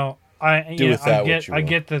 I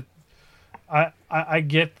get that.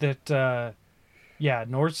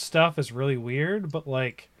 Norse stuff is really weird, but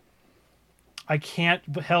like, I can't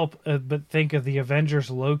help but think of the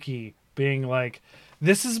Avengers Loki being like,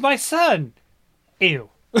 "This is my son." Ew.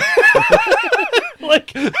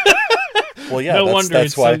 Like, well, yeah. No wonder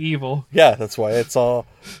it's why, so evil. Yeah, that's why it's all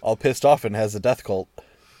pissed off and has a death cult.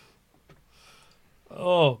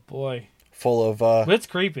 Oh boy. Full of. It's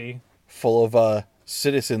creepy. Full of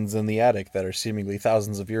citizens in the attic that are seemingly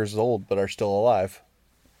thousands of years old but are still alive.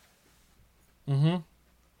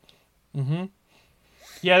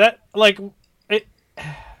 Yeah, that like it.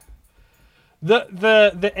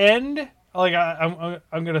 The end. Like,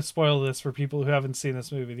 I'm gonna spoil this for people who haven't seen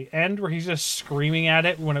this movie. The end where he's just screaming at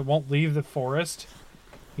it when it won't leave the forest.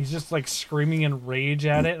 He's just like screaming in rage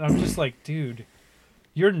at it, and I'm just like, dude,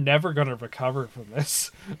 you're never gonna recover from this.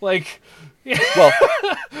 Like, well,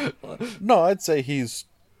 no, I'd say he's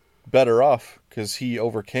better off because he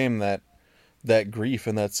overcame that grief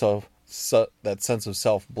and that sense of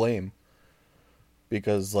self-blame.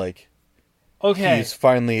 Because like, okay, he's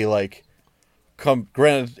finally like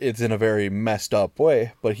granted it's in a very messed up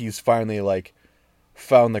way, but he's finally like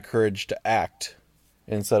found the courage to act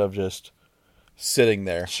instead of just sitting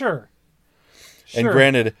there. Sure. And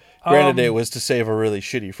granted it was to save a really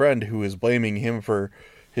shitty friend who is blaming him for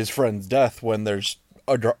his friend's death when there's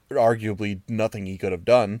arguably nothing he could have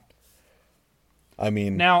done. I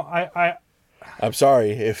mean, now I'm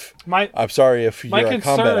sorry if you're a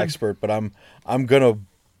combat expert, but I'm gonna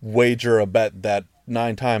wager a bet that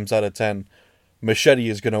 9 times out of 10, Machete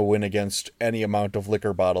is gonna win against any amount of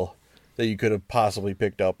liquor bottle that you could have possibly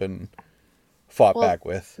picked up and fought back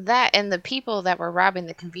with. That and the people that were robbing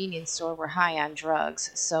the convenience store were high on drugs.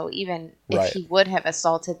 So even if he would have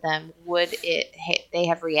assaulted them, would they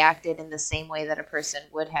have reacted in the same way that a person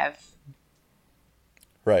would have?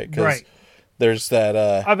 Right, because there's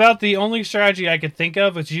that. About the only strategy I could think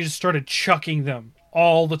of is you just started chucking them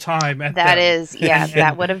all the time. At that them. Is, yeah,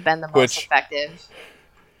 that would have been the most effective.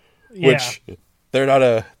 Which they're not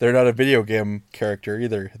a video game character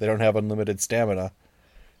either. They don't have unlimited stamina,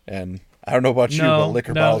 and I don't know about you, but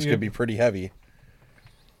liquor bottles could be pretty heavy.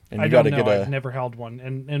 And I don't know. I've never held one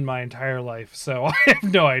in my entire life, so I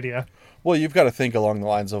have no idea. Well, you've got to think along the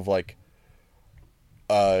lines of like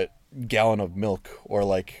a gallon of milk or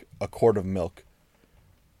like a quart of milk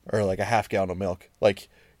or like a half gallon of milk. Like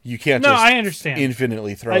you can't I understand.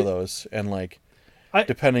 Infinitely throw those, and like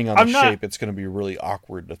depending on the shape, it's going to be really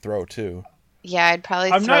awkward to throw too. Yeah, I'd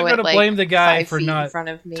probably. I'm not going to blame the guy for not in front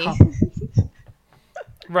of me.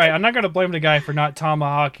 Right, I'm not going to blame the guy for not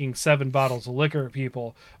tomahawking 7 bottles of liquor at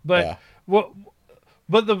people, but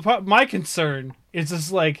my concern is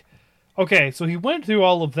just like, okay, so he went through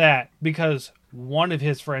all of that because one of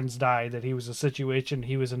his friends died that he was a situation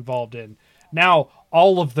he was involved in. Now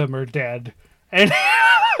all of them are dead, and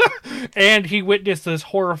and he witnessed this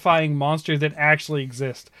horrifying monster that actually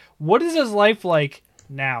exists. What is his life like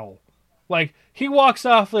now? Like, he walks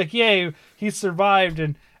off like, yay, he survived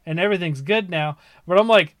and everything's good now. But I'm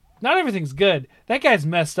like, not everything's good. That guy's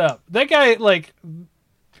messed up. That guy, like,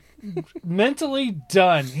 mentally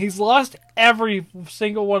done. He's lost every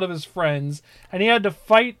single one of his friends, and he had to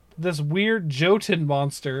fight this weird Jotun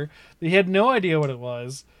monster that he had no idea what it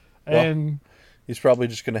was. And he's probably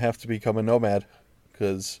just going to have to become a nomad,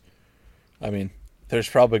 because, I mean, there's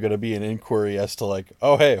probably going to be an inquiry as to, like,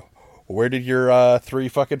 oh, hey, where did your 3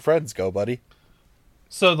 fucking friends go, buddy?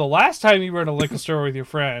 So the last time you were at a liquor store with your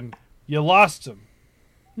friend, you lost him.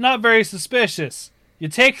 Not very suspicious. You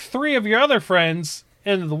take 3 of your other friends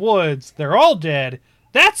into the woods. They're all dead.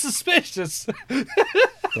 That's suspicious.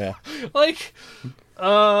 Yeah. Like,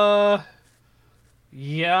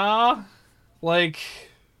 yeah. Like,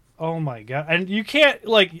 oh my god. And you can't,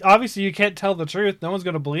 like, obviously you can't tell the truth. No one's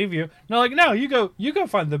going to believe you. No, like, no, you go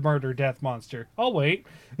find the murder death monster. I'll wait.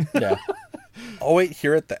 Yeah. I'll wait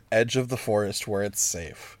here at the edge of the forest where it's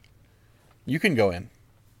safe. You can go in.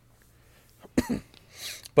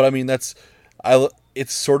 But I mean, it's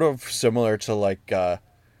sort of similar to like the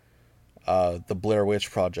Blair Witch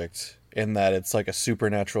Project in that it's like a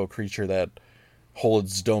supernatural creature that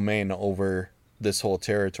holds domain over this whole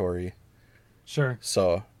territory. Sure.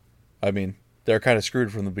 So, I mean, they're kind of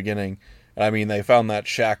screwed from the beginning. I mean, they found that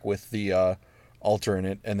shack with the altar in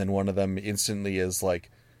it, and then one of them instantly is like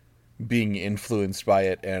being influenced by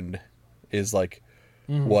it and is like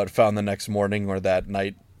found the next morning or that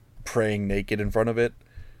night praying naked in front of it.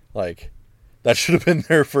 Like, that should have been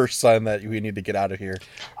their first sign that we need to get out of here.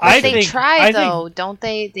 They try, don't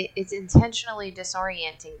they? It's intentionally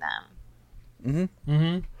disorienting them.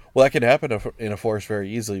 Mm-hmm. Well, that can happen in a forest very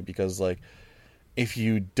easily because, like, if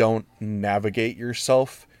you don't navigate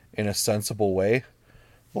yourself in a sensible way,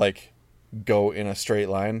 like, go in a straight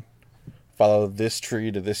line, follow this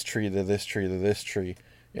tree to this tree to this tree to this tree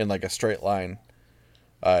in, like, a straight line,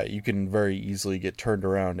 you can very easily get turned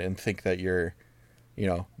around and think that you're,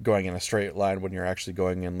 going in a straight line when you're actually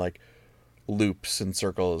going in, like, loops and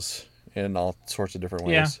circles in all sorts of different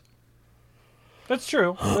ways. Yeah. That's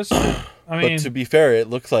true. I mean, but to be fair, it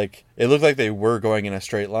looked like they were going in a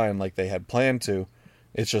straight line like they had planned to.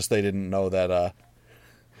 It's just they didn't know that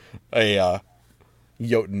a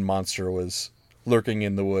Jotun monster was lurking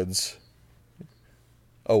in the woods.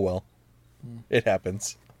 Oh well. It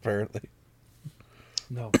happens, apparently.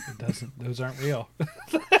 No, it doesn't. Those aren't real.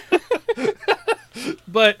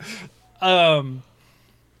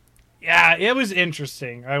 Yeah, it was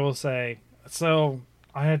interesting, I will say. So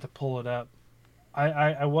I had to pull it up.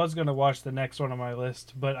 I was going to watch the next one on my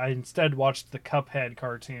list, but I instead watched the Cuphead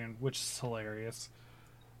cartoon, which is hilarious.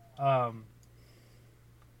 I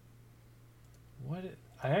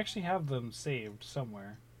actually have them saved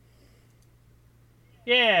somewhere.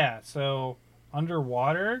 Yeah, so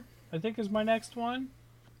Underwater, I think, is my next one.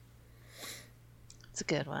 It's a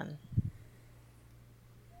good one.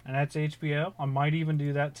 And that's HBO. I might even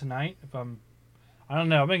do that tonight if I don't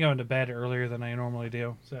know. I've been going to bed earlier than I normally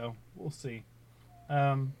do, so we'll see.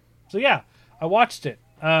 So yeah, I watched it.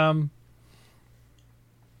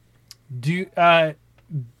 Do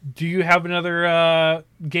you have another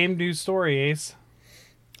game news story, Ace?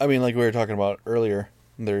 I mean, like we were talking about earlier,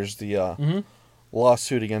 there's the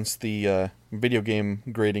lawsuit against the video game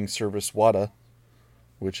grading service WADA,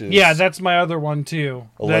 which is that's my other one too.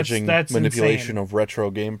 Alleging that's manipulation insane. of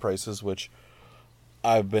retro game prices, which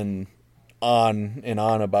I've been on and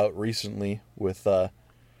on about recently with the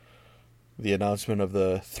announcement of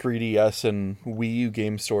the 3DS and Wii U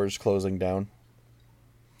game stores closing down.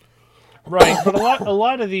 Right, but a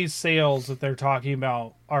lot of these sales that they're talking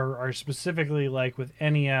about are specifically like with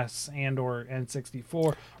NES and or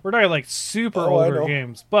N64. We're talking like super older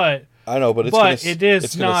games, but I know, but it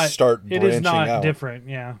is not start it is not out. different.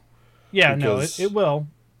 Yeah, because... no, it will.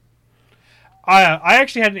 I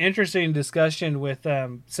actually had an interesting discussion with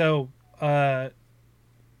one of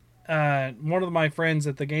my friends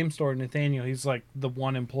at the game store, Nathaniel. He's like the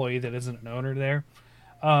one employee that isn't an owner there.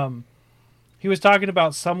 He was talking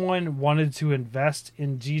about someone wanted to invest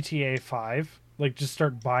in GTA 5, like just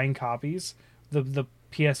start buying copies, the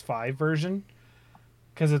PS5 version,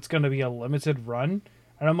 because it's going to be a limited run.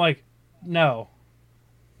 And I'm like, no.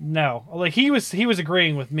 Like he was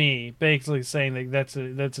agreeing with me, basically saying that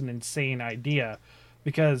that's an insane idea,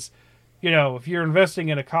 because if you're investing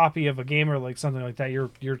in a copy of a game or like something like that,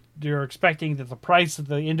 you're expecting that the price of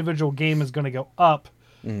the individual game is going to go up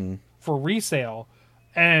for resale.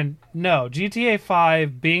 And no, GTA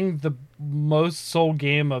 5 being the most sold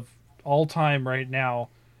game of all time right now,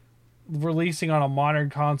 releasing on a modern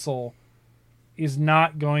console is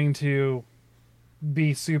not going to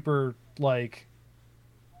be super, like,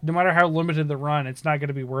 no matter how limited the run, it's not going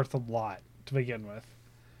to be worth a lot to begin with.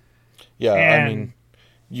 Yeah, I mean,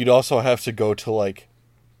 you'd also have to go to, like,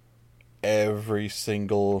 every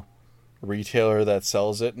single retailer that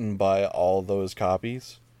sells it and buy all those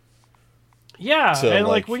copies. Yeah, and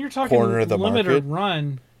like when you're talking limited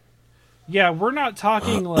run, we're not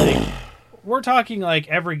talking we're talking like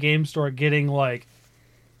every game store getting like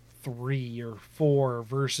 3 or 4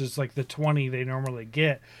 versus like the 20 they normally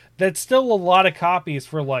get. That's still a lot of copies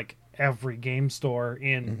for like every game store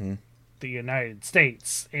in the United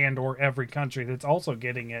States and or every country that's also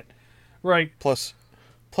getting it. Right. Plus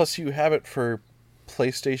you have it for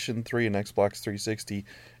PlayStation 3 and Xbox 360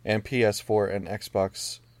 and PS4 and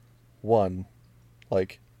Xbox One.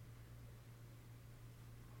 Like,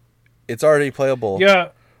 it's already playable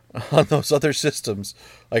on those other systems.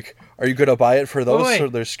 Like, are you going to buy it for those or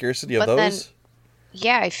there's scarcity of those?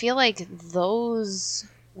 Then, I feel like those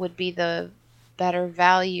would be the better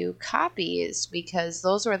value copies because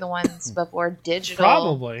those were the ones before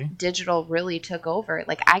digital really took over.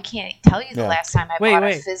 Like, I can't tell you the last time I bought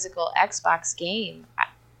a physical Xbox game.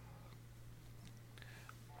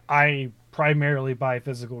 I primarily buy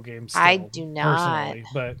physical games still, I do not. Personally,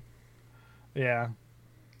 but yeah.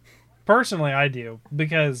 Personally, I do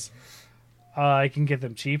because I can get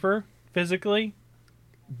them cheaper physically,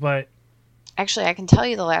 but actually, I can tell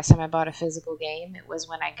you the last time I bought a physical game. It was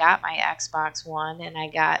when I got my Xbox One and I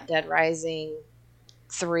got Dead Rising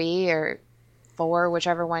 3 or 4,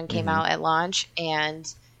 whichever one came out at launch,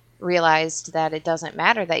 and realized that it doesn't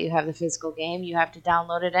matter that you have the physical game. You have to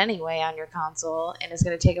download it anyway on your console, and it's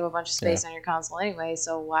going to take up a bunch of space on your console anyway,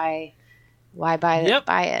 so why buy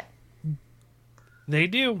it? They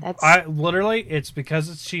do. It's because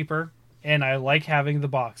it's cheaper, and I like having the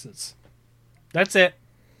boxes. That's it.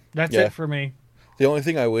 That's it for me. The only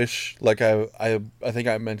thing I wish, like I think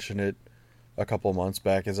I mentioned it a couple months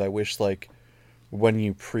back, is I wish like when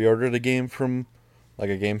you pre-ordered a game from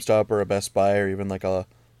like a GameStop or a Best Buy or even like a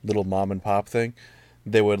little mom and pop thing,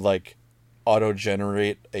 they would like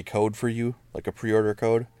auto-generate a code for you, like a pre-order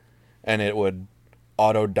code, and it would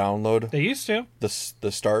auto-download. They used to the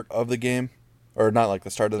start of the game, or not like the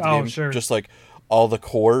start of the game, sure. Just like all the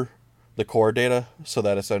core data, so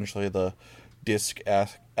that essentially the disc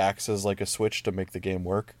acts as like a switch to make the game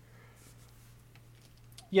work.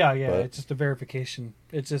 Yeah, it's just a verification.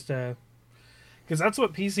 It's just because that's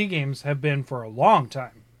what PC games have been for a long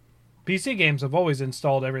time. PC games have always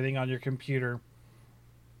installed everything on your computer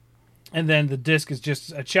and then the disc is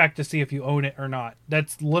just a check to see if you own it or not.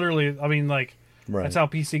 That's literally, I mean, like, Right. that's how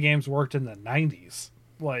PC games worked in the 90s.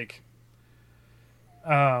 Like,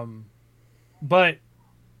 but,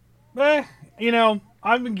 you know,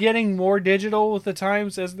 I'm getting more digital with the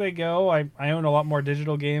times as they go. I own a lot more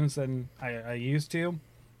digital games than I used to.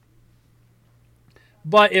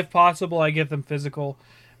 But if possible, I get them physical.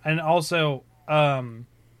 And also,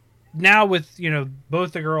 now with, you know,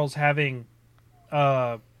 both the girls having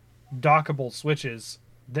dockable Switches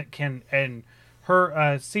that can, and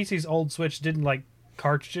her Cece's old Switch didn't like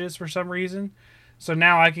cartridges for some reason, so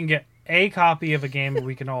now I can get a copy of a game and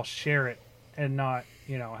we can all share it and not,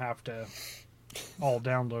 you know, have to all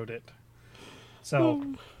download it.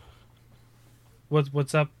 So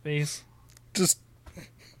what's up, Ace?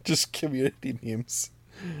 Just community memes.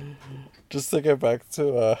 Just thinking back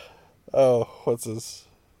to what's his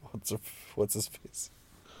face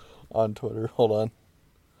on Twitter. Hold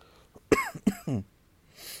on.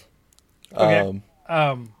 Okay.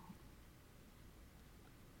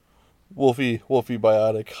 Wolfie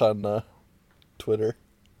Biotic on Twitter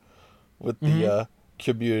with the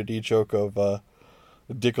community joke of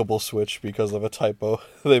dickable Switch because of a typo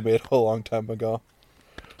they made a long time ago.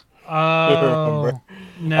 Oh,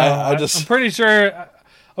 no, I'm pretty sure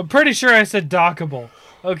I said dockable.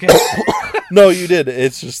 Okay. No, you did.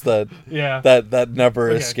 It's just that that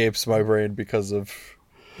never Okay. escapes my brain because of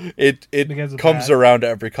it Because of comes that. around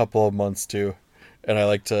every couple of months too, and I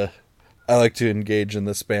like to engage in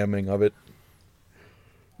the spamming of it.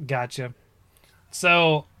 Gotcha.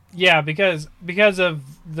 So yeah, because of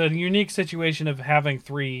the unique situation of having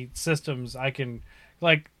 3 systems, I can,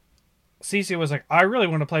 like, Cece was like, I really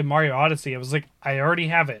want to play Mario Odyssey. I was like, I already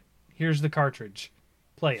have it. Here's the cartridge.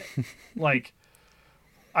 Play it. Like,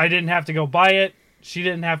 I didn't have to go buy it. She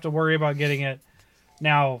didn't have to worry about getting it.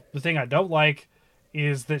 Now, the thing I don't like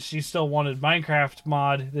is that she still wanted Minecraft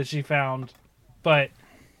mod that she found, but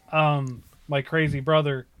my crazy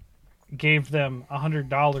brother gave them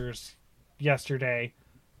 $100 yesterday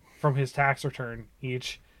from his tax return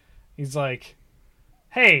each. He's like,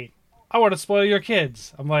 hey, I want to spoil your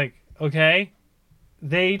kids. I'm like, okay.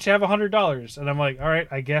 They each have $100. And I'm like, all right,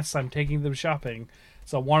 I guess I'm taking them shopping.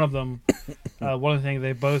 So one of them, one of the things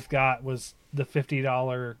they both got was the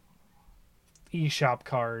 $50 eShop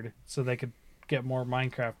card so they could get more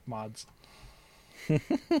Minecraft mods.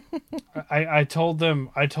 I told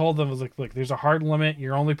them, I was like, look, there's a hard limit.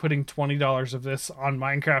 You're only putting $20 of this on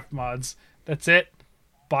Minecraft mods. That's it.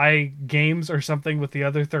 Buy games or something with the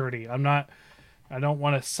other 30. I don't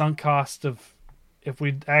want a sunk cost of if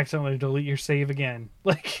we accidentally delete your save again.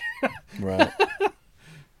 Like, Right.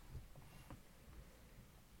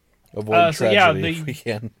 Avoid tragedy if we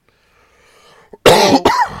can.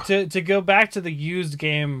 So, to go back to the used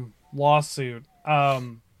game lawsuit,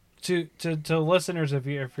 to listeners, if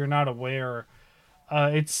you're not aware,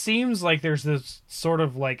 it seems like there's this sort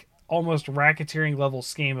of like almost racketeering level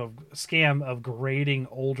scam of grading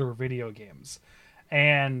older video games,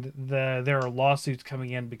 and there are lawsuits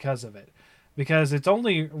coming in because of it, because it's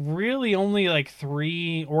only like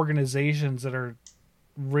 3 organizations that are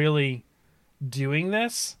really doing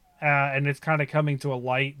this, and it's kind of coming to a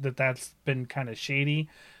light that's been kind of shady.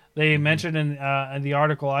 They mentioned in the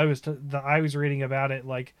article I was reading about it,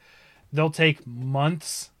 like, they'll take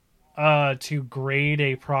months to grade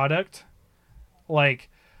a product. Like,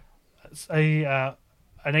 one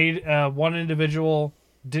individual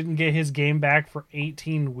didn't get his game back for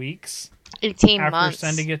 18 weeks. 18 after months.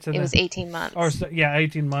 Sending it to it was 18 months.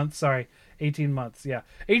 18 months. Sorry, 18 months. Yeah,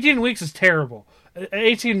 18 weeks is terrible.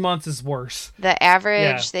 18 months is worse. The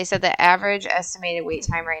average, They said the average estimated wait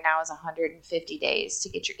time right now is 150 days to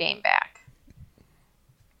get your game back.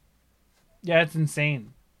 Yeah, it's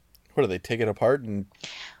insane. What do they take it apart and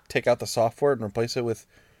take out the software and replace it with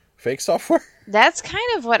fake software? That's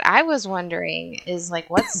kind of what I was wondering, is like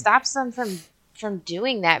what stops them from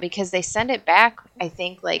doing that, because they send it back, I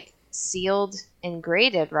think, like sealed and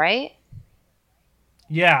graded, right?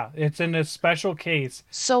 Yeah, it's in a special case.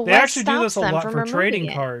 So they what actually do this a stops them lot from for trading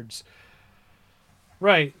removing it? cards.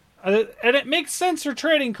 Right. And it makes sense for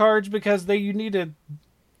trading cards because you need to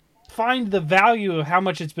find the value of how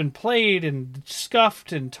much it's been played and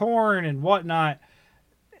scuffed and torn and whatnot.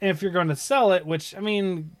 If you're going to sell it, which, I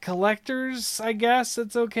mean, collectors, I guess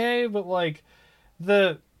it's okay, but like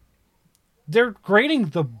they're grading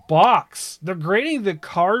the box. They're grading the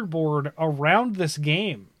cardboard around this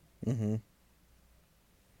game. Mm-hmm.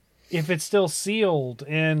 If it's still sealed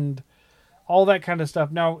and all that kind of stuff.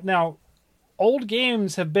 Now, old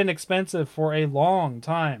games have been expensive for a long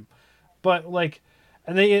time, but like,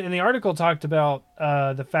 and the article talked about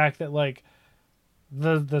the fact that like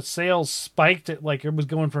the sales spiked it like it was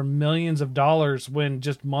going for millions of dollars when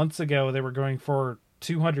just months ago they were going for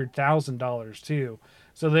 $200,000 too.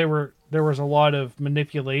 So there was a lot of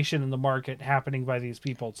manipulation in the market happening by these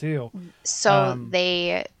people too. So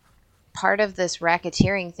part of this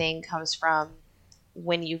racketeering thing comes from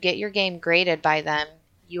when you get your game graded by them,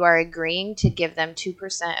 you are agreeing to give them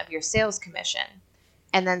 2% of your sales commission.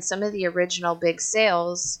 And then some of the original big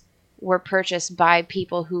sales were purchased by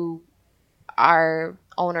people who are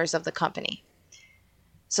owners of the company.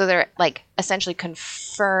 So they're like essentially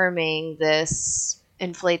confirming this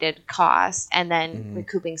inflated cost and then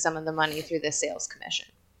recouping some of the money through the sales commission.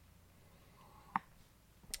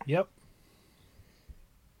 Yep.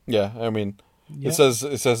 Yeah, I mean, it says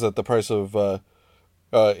that the price of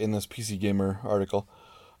in this PC Gamer article,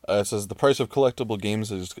 it says the price of collectible games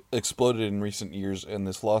has exploded in recent years, and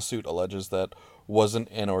this lawsuit alleges that wasn't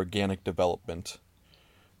an organic development.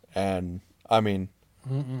 And I mean,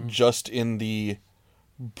 just in the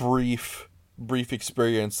brief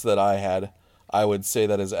experience that I had, I would say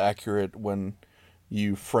that is accurate when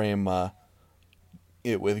you frame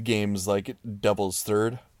it with games like Devil's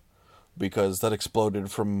Third, because that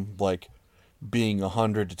exploded from like being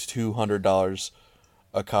 $100 to $200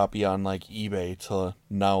 a copy on like eBay to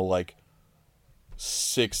now like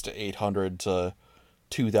 $600 to $800 to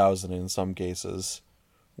 $2,000 in some cases,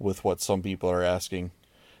 with what some people are asking.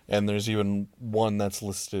 And there's even one that's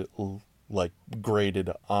listed, like graded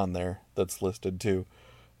on there, that's listed too.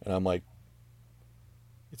 And I'm like,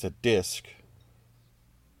 it's a disc.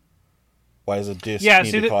 Why does a disc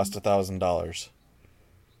need to cost $1,000?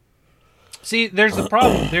 See, there's the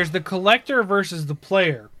problem. There's the collector versus the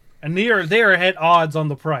player, and they are at odds on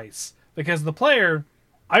the price, because the player,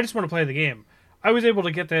 I just want to play the game. I was able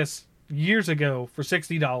to get this years ago for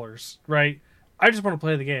 $60, right? I just want to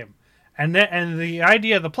play the game, and the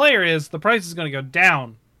idea of the player is the price is going to go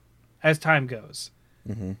down as time goes.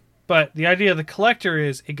 Mm-hmm. But the idea of the collector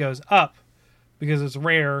is it goes up because it's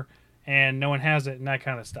rare and no one has it and that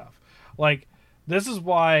kind of stuff. Like, this is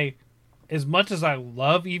why, as much as I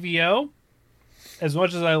love EVO, as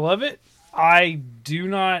much as I love it, I do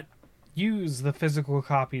not use the physical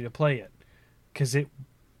copy to play it, because it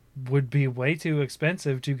would be way too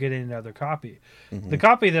expensive to get another copy. Mm-hmm. The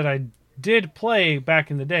copy that I did play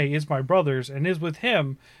back in the day is my brother's and is with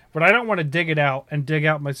him, but I don't want to dig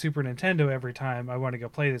out my Super Nintendo every time I want to go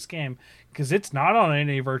play this game, because it's not on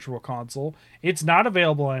any virtual console. It's not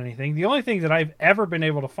available on anything. The only thing that I've ever been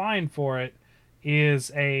able to find for it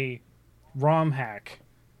is a ROM hack.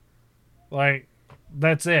 Like,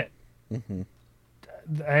 that's it. Mm-hmm.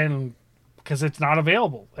 And because it's not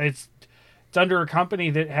available. It's under a company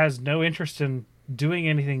that has no interest in doing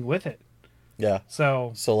anything with it. Yeah.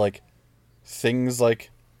 So like things like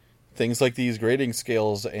these grading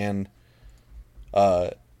scales and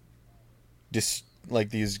like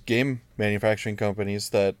these game manufacturing companies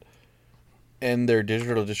that, and their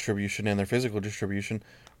digital distribution and their physical distribution,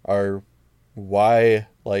 are why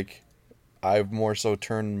like I've more so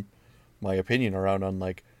turned my opinion around on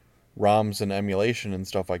like ROMs and emulation and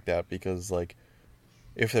stuff like that, because like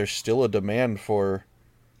if there's still a demand for,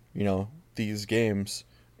 you know, these games,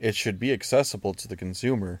 it should be accessible to the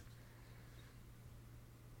consumer.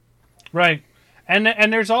 Right.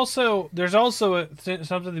 And there's also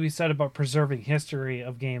something to be said about preserving history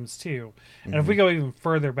of games too. And if we go even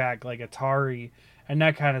further back, like Atari and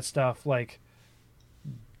that kind of stuff, like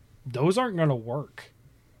those aren't going to work.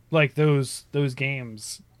 Like those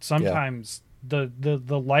games, sometimes the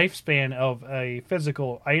lifespan of a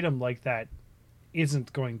physical item like that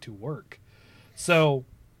isn't going to work. So,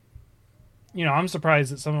 you know, I'm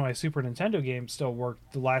surprised that some of my Super Nintendo games still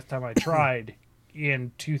worked the last time I tried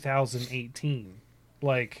in 2018.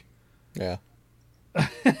 Like, yeah.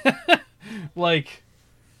 Like,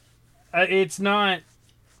 it's not,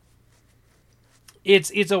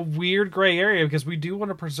 it's a weird gray area, because we do want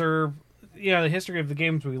to preserve, you know, the history of the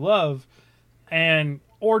games we love,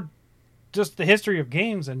 or just the history of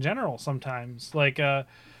games in general sometimes. Like,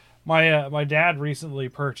 my dad recently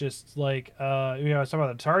purchased, like, you know, I was talking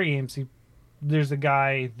about the Atari games. There's a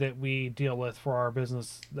guy that we deal with for our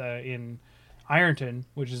business in Ironton,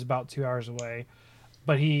 which is about 2 hours away,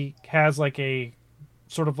 but he has like a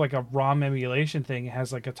sort of like a ROM emulation thing. It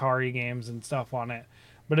has like Atari games and stuff on it,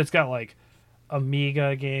 but it's got like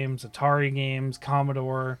Amiga games, Atari games,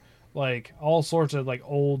 Commodore, like all sorts of like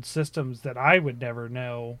old systems that I would never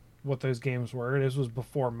know what those games were. This was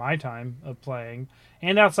before my time of playing,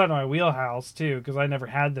 and outside of my wheelhouse too, because I never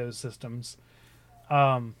had those systems.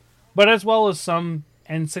 But as well as some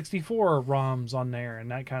N64 ROMs on there and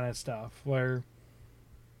that kind of stuff, where,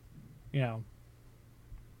 you know,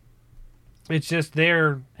 It's just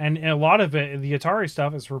there, and a lot of it, the Atari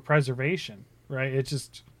stuff, is for preservation, right? It's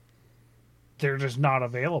just they're just not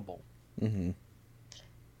available. I mean,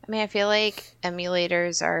 I feel like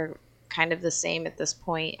emulators are kind of the same at this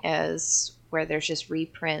point as where there's just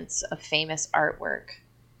reprints of famous artwork.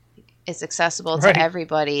 It's accessible to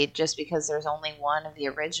everybody. Just because there's only one of the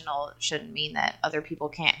original shouldn't mean that other people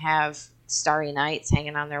can't have Starry Nights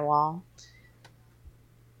hanging on their wall.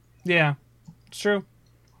 Yeah, it's true.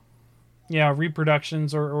 Yeah,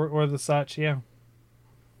 reproductions or the such. Yeah.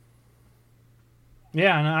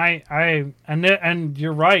 Yeah, and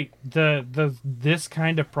you're right. This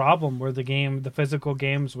kind of problem where the physical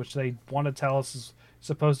games, which they want to tell us is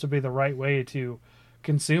supposed to be the right way to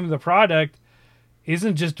consume the product,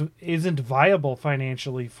 isn't viable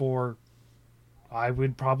financially for, I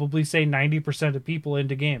would probably say, 90% of people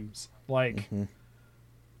into games. Like,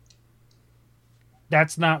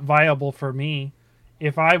 that's not viable for me.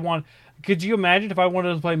 If I want, could you imagine if I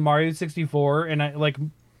wanted to play Mario 64 and I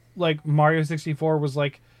like Mario 64 was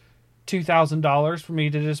like $2,000 for me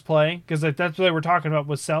to just play, because that's what they were talking about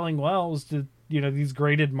was selling well, was to, these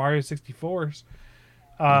graded Mario 64s.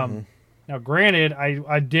 Now granted,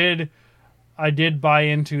 I did buy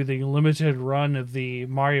into the limited run of the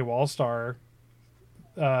Mario All-Star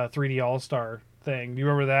 3D All-Star thing. Do you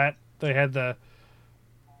remember that? They had the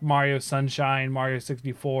Mario Sunshine, Mario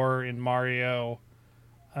 64, and Mario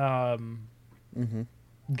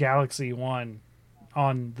Galaxy 1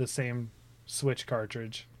 on the same Switch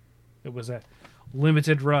cartridge. It was a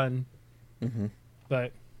limited run,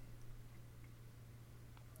 but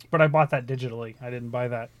I bought that digitally. I didn't buy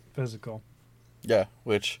that physical. Yeah,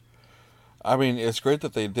 which, I mean, it's great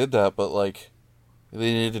that they did that, but like,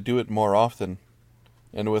 they need to do it more often,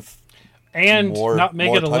 and not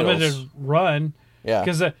make it a limited run. Yeah,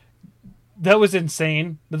 because that was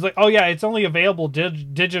insane. It's like, oh yeah, it's only available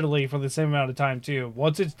digitally for the same amount of time too.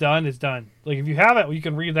 Once it's done, it's done. Like, if you have it, you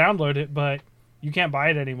can re-download it, but you can't buy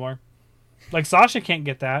it anymore. Like, Sasha can't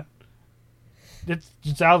get that.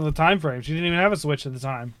 It's out of the time frame. She didn't even have a Switch at the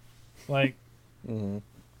time. Like,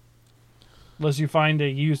 unless you find a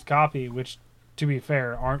used copy, which, to be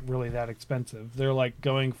fair, aren't really that expensive. They're like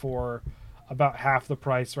going for about half the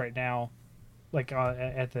price right now. Like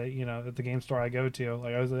at the game store I go to,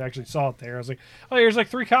 like I actually saw it there. I was like, oh, here's like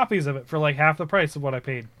 3 copies of it for like half the price of what I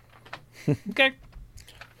paid. Okay.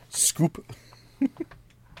 Scoop.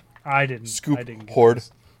 I didn't. Scoop. I didn't hoard.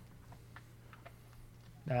 This.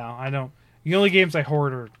 No, I don't. The only games I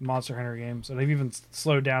hoard are Monster Hunter games, and they've even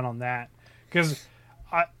slowed down on that because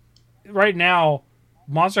right now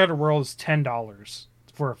Monster Hunter World is $10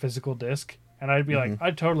 for a physical disc, and I'd be like,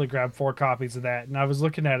 I'd totally grab 4 copies of that. And I was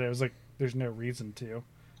looking at it, I was like, there's no reason to.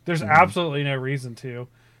 There's absolutely no reason to.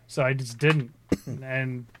 So I just didn't.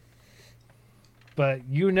 But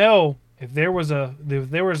if there was a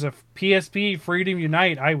PSP Freedom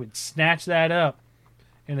Unite, I would snatch that up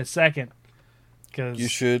in a second. Cause you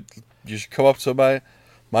should come up to my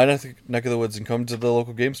neck of the woods and come to the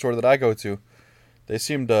local game store that I go to. They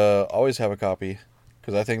seem to always have a copy,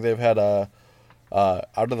 because I think they've had a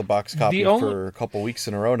out of the box copy for a couple weeks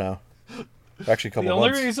in a row now. Actually, a couple months.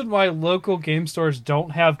 The only reason why local game stores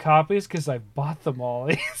don't have copies because I bought them all.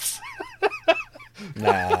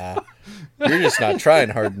 Nah, you're just not trying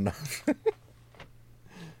hard enough.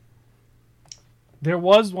 There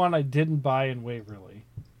was one I didn't buy in Waverly.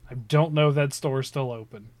 I don't know if that store's still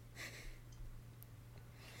open.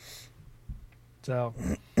 So,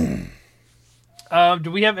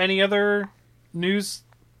 do we have any other news?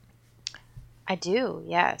 I do,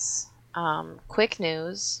 yes. Quick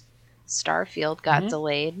news. Starfield got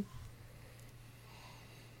delayed.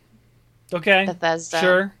 Okay. Bethesda.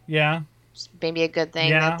 Sure, yeah. Maybe a good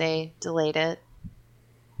thing that they delayed it.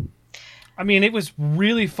 I mean, it was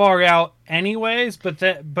really far out anyways, but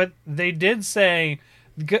they did say,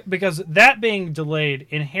 because that being delayed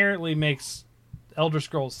inherently makes Elder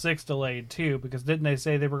Scrolls 6 delayed too, because didn't they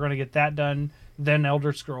say they were going to get that done, then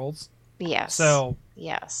Elder Scrolls? Yes. So,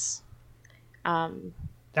 yes.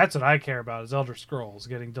 That's what I care about, is Elder Scrolls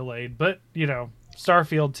getting delayed. But,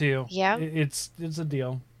 Starfield too. Yeah. It's a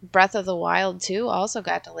deal. Breath of the Wild 2 also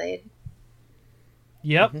got delayed.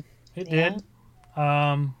 Yep, it did.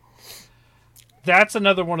 That's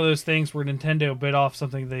another one of those things where Nintendo bit off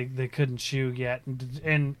something they couldn't chew yet,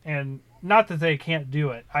 and not that they can't do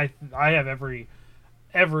it. I have every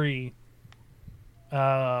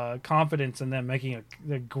confidence in them making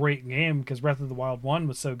a great game, because Breath of the Wild 1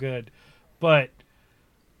 was so good, but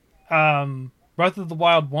Breath of the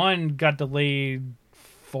Wild 1 got delayed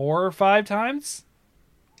 4 or 5 times.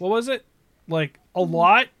 What was it? Like a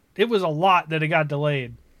lot. It was a lot that it got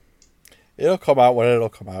delayed. It'll come out when it'll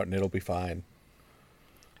come out, and it'll be fine.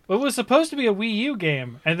 It was supposed to be a Wii U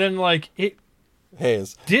game, and then it. Hey,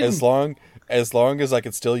 as long as I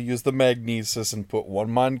could still use the magnesis and put one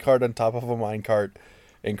minecart on top of a minecart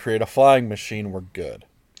and create a flying machine, we're good.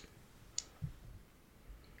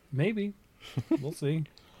 Maybe. We'll see.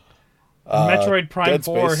 Metroid Prime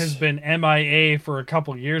 4 has been MIA for a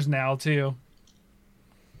couple years now, too.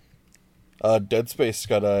 Dead Space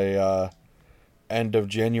got a end of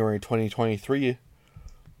January 2023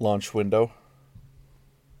 launch window.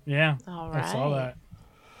 Yeah, all right. I saw that.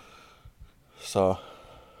 So,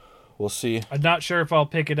 we'll see. I'm not sure if I'll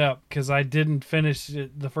pick it up, because I didn't finish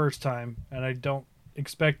it the first time, and I don't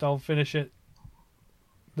expect I'll finish it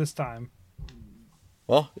this time.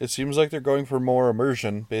 Well, it seems like they're going for more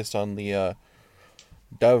immersion based on the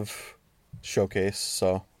dev showcase,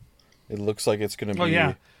 so it looks like it's going to be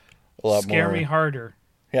a lot Scare more... me harder.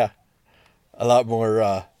 Yeah. A lot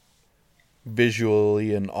more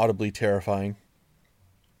visually and audibly terrifying.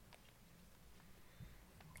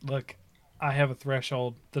 Look, I have a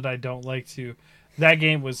threshold that I don't like to. That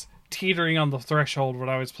game was teetering on the threshold when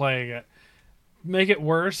I was playing it. Make it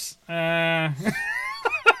worse? I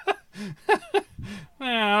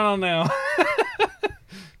don't know.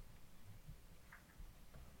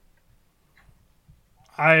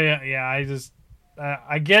 I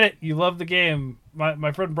get it. You love the game.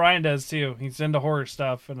 My friend Brian does too. He's into horror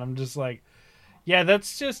stuff, and I'm just like, yeah,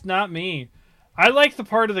 that's just not me. I like the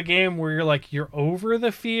part of the game where you're over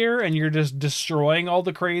the fear and you're just destroying all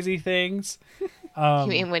the crazy things. You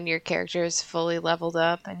mean when your character is fully leveled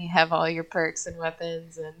up and you have all your perks and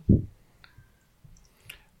weapons and...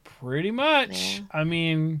 Pretty much. Yeah. I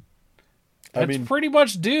mean, that's pretty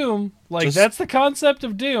much Doom. That's the concept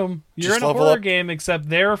of Doom. You're in a horror game, except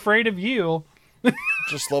they're afraid of you.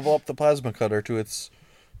 Just level up the plasma cutter to its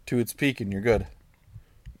peak, and you're good.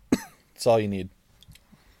 That's all you need.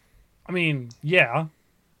 I mean, yeah.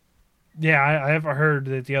 Yeah, I have heard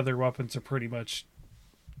that the other weapons are pretty much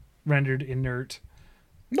rendered inert.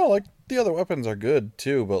 No, the other weapons are good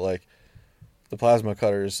too, but the plasma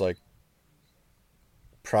cutter is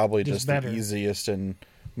probably just the easiest and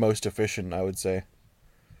most efficient, I would say.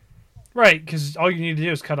 Right, because all you need to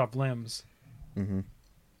do is cut off limbs. Mm-hmm.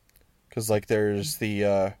 Because there's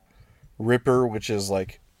the Ripper, which is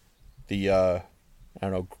the I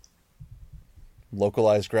don't know,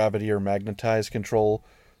 localized gravity or magnetized control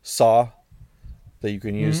saw that you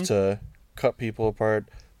can use to cut people apart.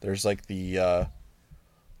 There's the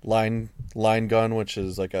line gun, which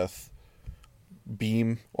is a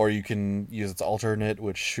beam, or you can use its alternate,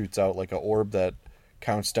 which shoots out a orb that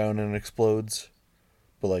counts down and explodes,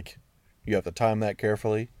 but you have to time that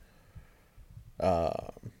carefully.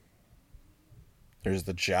 There's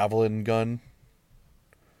the javelin gun.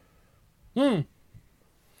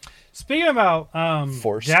 Speaking about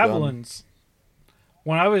Force javelins,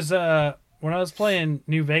 when I was playing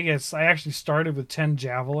New Vegas, I actually started with 10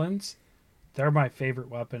 javelins. They're my favorite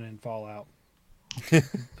weapon in Fallout.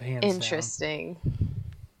 Interesting.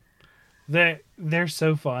 They're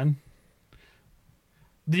so fun.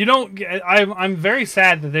 You don't. I'm very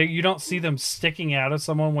sad that you don't see them sticking out of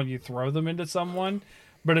someone when you throw them into someone.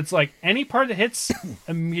 But it's any part that hits,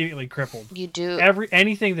 immediately crippled. You do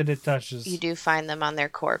anything that it touches. You do find them on their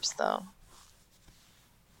corpse, though.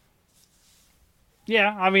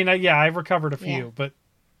 Yeah, I mean, I've recovered a few, but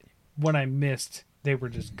when I missed, they were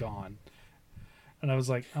just gone, and I was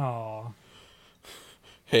like, "Oh."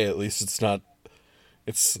 Hey, at least it's not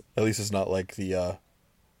like the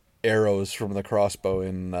arrows from the crossbow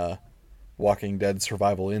in Walking Dead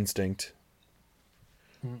Survival Instinct.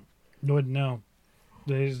 Wouldn't know.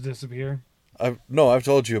 They just disappear. I've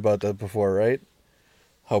told you about that before, right?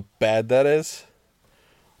 How bad that is.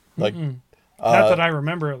 Not that I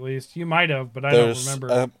remember, at least. You might have, but I don't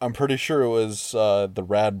remember. I'm pretty sure it was the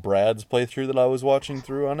Rad Brad's playthrough that I was watching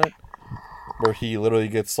through on it, where he literally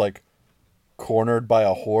gets cornered by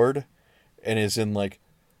a horde and is in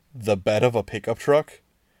the bed of a pickup truck,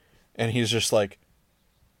 and he's just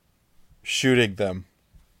shooting them.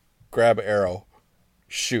 Grab arrow,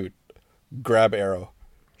 shoot. Grab arrow,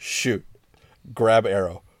 shoot. Grab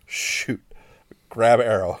arrow, shoot. Grab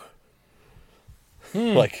arrow.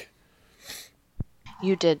 You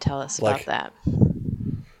did tell us about that.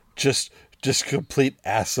 Just complete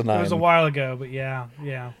asinine. It was a while ago, but yeah.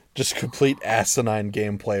 Just complete asinine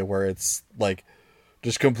gameplay where it's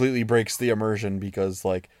just completely breaks the immersion because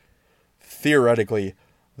theoretically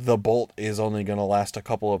the bolt is only going to last a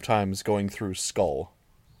couple of times going through skull.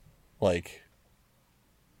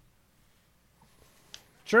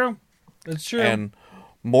 True. It's true. And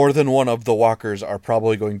more than one of the walkers are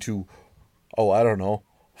probably going to, I don't know,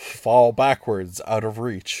 fall backwards out of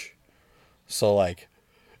reach. So, like,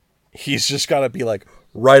 he's just got to be, like,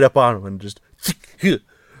 right up on him and just...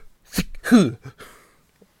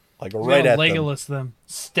 like, right at Legolas them.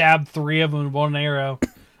 Stab 3 of them in one arrow.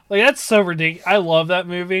 Like, that's so ridiculous. I love that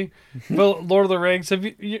movie. But Lord of the Rings, have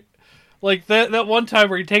you like, that one time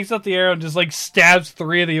where he takes out the arrow and just, like, stabs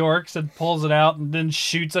 3 of the orcs and pulls it out and then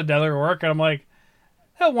shoots another orc, and I'm like,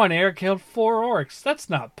 that one arrow killed 4 orcs. That's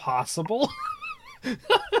not possible.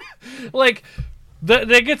 Like,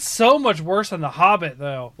 they get so much worse on The Hobbit,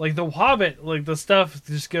 though. Like, The Hobbit, like, the stuff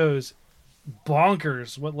just goes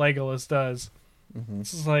bonkers, what Legolas does. Mm-hmm.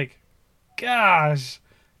 It's just like, gosh,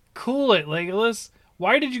 cool it, Legolas.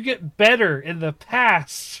 Why did you get better in the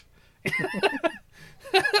past?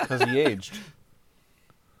 Because he aged.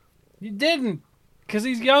 You didn't. Because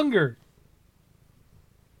he's younger.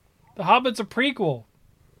 The Hobbit's a prequel.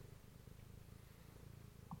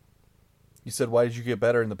 You said, why did you get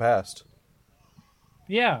better in the past?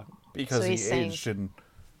 Yeah. Because he aged and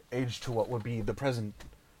aged to what would be the present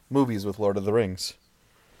movies with Lord of the Rings.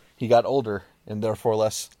 He got older and therefore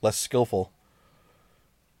less skillful.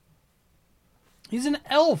 He's an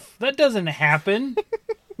elf. That doesn't happen.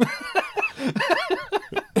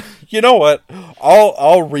 You know what?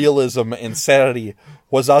 All realism and sanity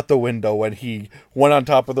was out the window when he went on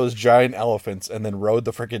top of those giant elephants and then rode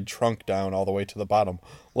the freaking trunk down all the way to the bottom,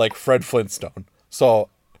 like Fred Flintstone. So,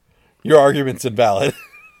 your argument's invalid.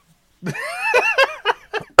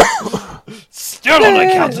 Still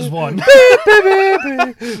only counts as one.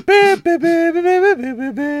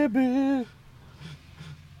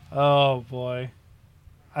 Oh boy,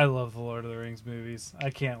 I love the Lord of the Rings movies. I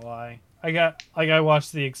can't lie. I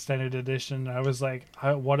watched the extended edition. And I was like,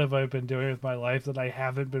 what have I been doing with my life that I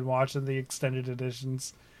haven't been watching the extended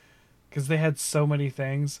editions? Because they had so many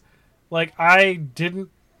things. Like, I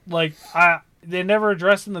didn't like. They never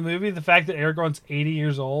addressed in the movie the fact that Aragorn's 80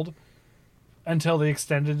 years old until the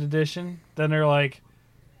extended edition. Then they're like,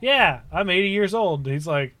 yeah, I'm 80 years old. He's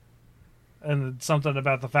like, and something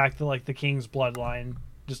about the fact that, like, the king's bloodline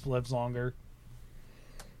just lives longer.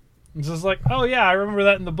 It's just like, oh yeah, I remember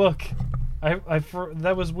that in the book.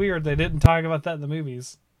 That was weird. They didn't talk about that in the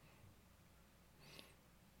movies.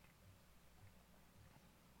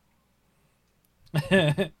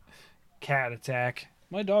 Cat attack.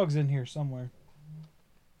 My dog's in here somewhere.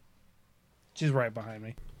 She's right behind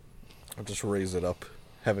me. I'll just raise it up.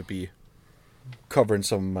 Have it be covering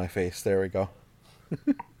some of my face. There we go.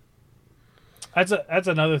 That's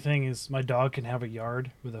another thing is my dog can have a yard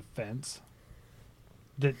with a fence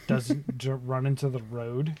that doesn't run into the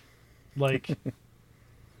road. Like,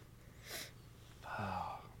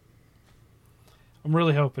 I'm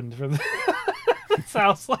really hoping for this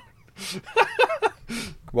house.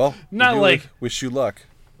 Well, not like wish you luck.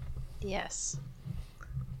 Yes.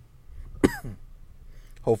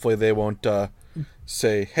 Hopefully they won't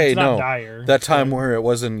say, "Hey, no, dire, that time where it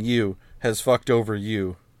wasn't you has fucked over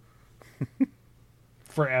you."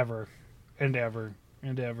 Forever and ever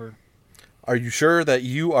and ever. Are you sure that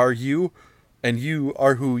you are you, and you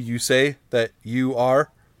are who you say that you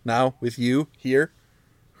are now with you here?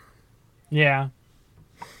 Yeah.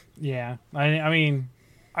 Yeah. I mean,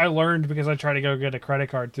 I learned because I tried to go get a credit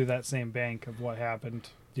card through that same bank of what happened,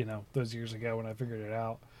 those years ago when I figured it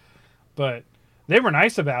out. But they were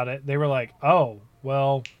nice about it. They were like, oh,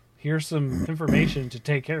 well, here's some information to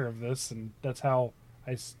take care of this. And that's how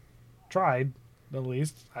I tried, at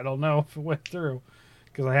least. I don't know if it went through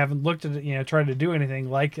because I haven't looked at it, tried to do anything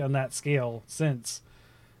like on that scale since.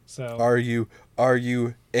 So Are you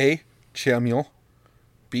A, Chamuel,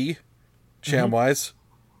 B, Chamwise,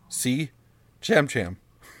 C, Cham?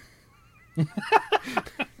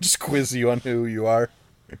 Just quiz you on who you are.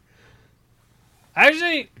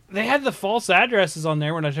 Actually, they had the false addresses on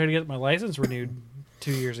there when I tried to get my license renewed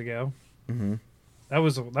 2 years ago. Mm-hmm. That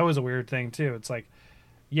was a weird thing too. It's like,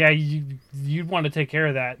 yeah, you'd want to take care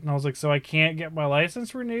of that, and I was like, so I can't get my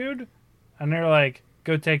license renewed, and they're like,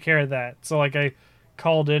 go take care of that. So like I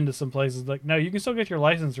called into some places like, no, you can still get your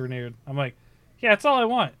license renewed. I'm like, yeah, that's all I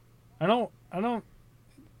want. I don't.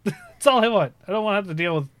 That's all I want. I don't want to have to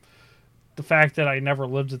deal with the fact that I never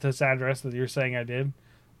lived at this address that you're saying I did.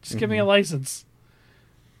 Just give me a license.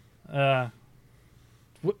 That's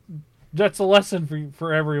a lesson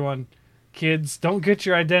for everyone. Kids, don't get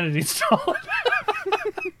your identity stolen.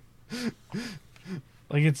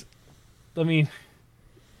 Like, it's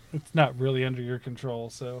not really under your control,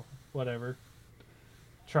 so whatever.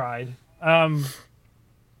 Tried.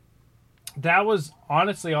 That was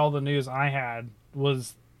honestly all the news I had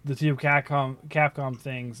was the two Capcom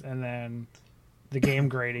things and then the game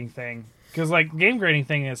grading thing. Because, like, game grading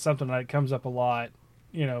thing is something that comes up a lot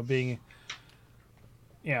being,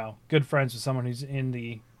 good friends with someone who's in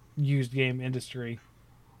the used game industry,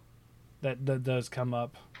 that does come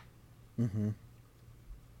up. Mm-hmm.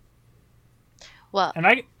 Well,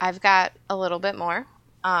 and I've got a little bit more.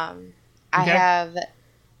 I have,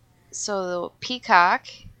 so Peacock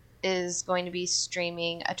is going to be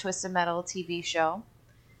streaming a Twisted Metal TV show,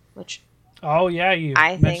 which you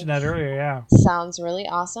mentioned that earlier. Yeah, sounds really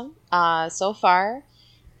awesome. So far,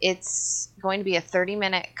 it's going to be a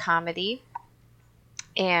 30-minute comedy,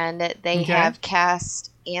 and they have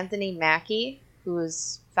cast Anthony Mackie, who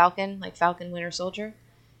is Falcon, like Falcon Winter Soldier,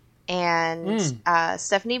 and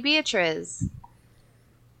Stephanie Beatriz,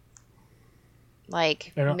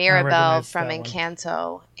 like Mirabelle from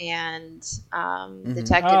Encanto, and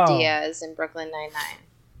Detective Diaz in Brooklyn Nine-Nine.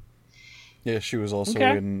 Yeah, she was also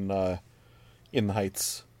in the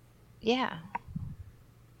Heights. Yeah.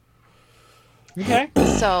 Okay.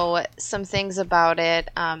 So some things about it.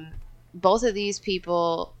 Both of these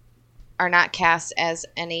people are not cast as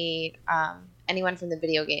anyone from the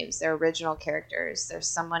video games. They're original characters. There's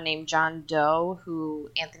someone named John Doe who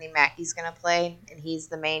Anthony Mackie's going to play, and he's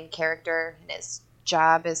the main character, and his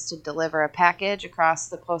job is to deliver a package across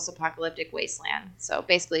the post-apocalyptic wasteland. So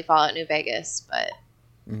basically Fallout New Vegas, but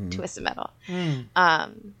Twisted Metal.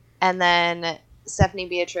 And then Stephanie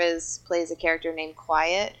Beatriz plays a character named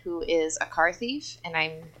Quiet, who is a car thief, and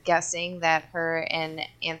I'm guessing that her and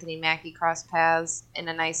Anthony Mackie cross paths in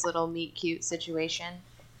a nice little meet-cute situation.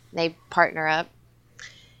 They partner up.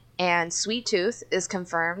 And Sweet Tooth is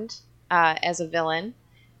confirmed as a villain,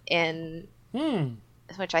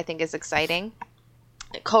 which I think is exciting.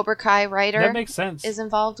 Cobra Kai writer that makes sense. Is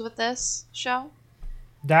involved with this show.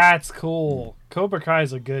 That's cool. Cobra Kai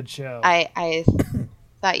is a good show. I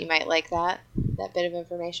thought you might like that bit of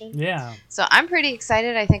information. Yeah. So I'm pretty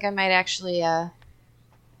excited. I think I might actually I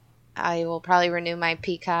will probably renew my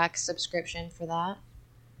Peacock subscription for that.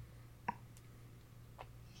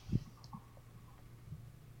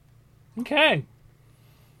 Okay.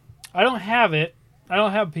 I don't have it. I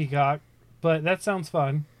don't have Peacock, but that sounds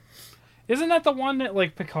fun. Isn't that the one that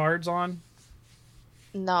like Picard's on?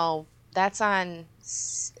 No, that's on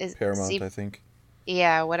Paramount, I think.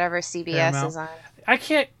 Yeah, whatever CBS Paramount is on. I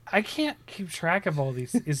can't keep track of all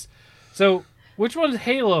these. So which one's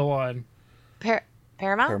Halo on? Paramount?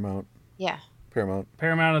 Paramount. Yeah.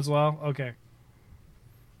 Paramount as well? Okay.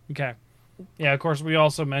 Yeah, of course we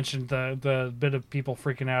also mentioned the bit of people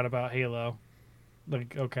freaking out about Halo.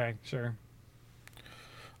 Like, okay, sure.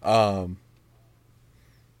 As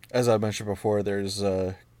I mentioned before, there's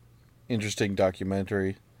a interesting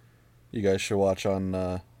documentary you guys should watch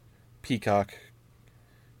on Peacock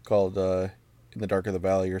called In the Dark of the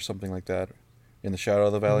Valley or something like that. In the Shadow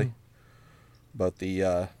of the Valley. About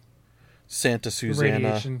the Santa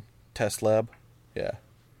Susana test lab. Yeah.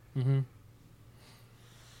 Mm-hmm.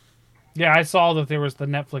 Yeah, I saw that there was the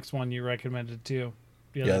Netflix one you recommended too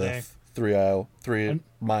the other day. 3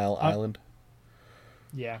 Mile Island.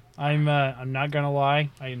 Yeah, I'm not gonna lie.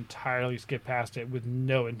 I entirely skipped past it with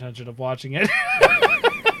no intention of watching it.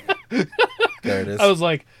 There it is. I was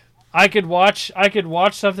like, I could watch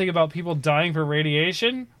something about people dying from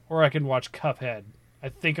radiation, or I can watch Cuphead. I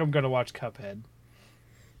think I'm gonna watch Cuphead.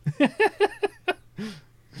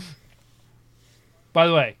 By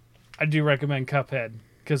the way, I do recommend Cuphead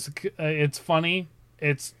because it's funny.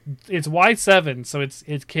 It's Y7, so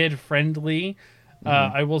it's kid friendly.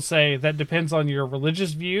 I will say that depends on your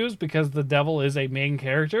religious views because the devil is a main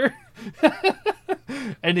character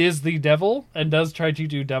and is the devil and does try to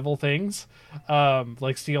do devil things,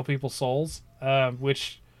 like steal people's souls,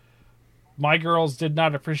 which my girls did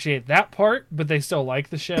not appreciate that part, but they still like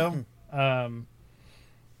the show.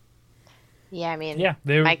 Yeah, I mean,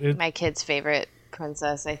 my kid's favorite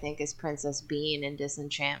princess, I think, is Princess Bean in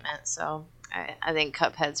Disenchantment, so I think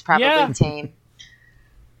Cuphead's probably tame.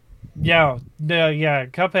 Yeah,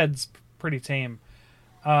 Cuphead's pretty tame.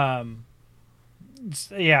 I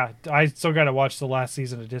still got to watch the last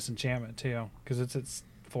season of Disenchantment too, because it's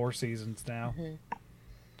 4 seasons now.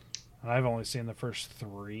 Mm-hmm. I've only seen the first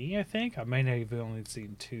 3. I think I may have only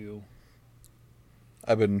seen 2.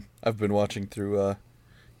 I've been watching through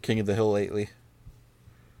King of the Hill lately,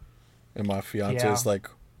 and my fiance is like,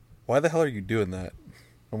 "Why the hell are you doing that?"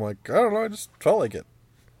 I'm like, "I don't know. I just felt like it."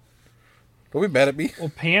 Don't be mad at me.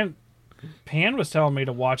 Well, Pan was telling me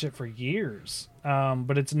to watch it for years,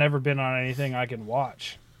 but it's never been on anything I can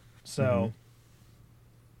watch. So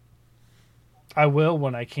I will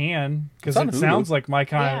when I can, because it sounds like my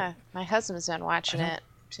kind. Yeah, my husband's been watching it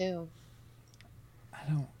too. I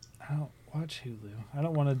don't watch Hulu. I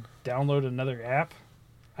don't want to download another app.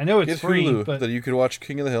 I know it's free, Hulu, but then you could watch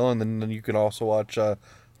King of the Hill, and then you could also watch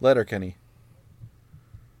Letterkenny.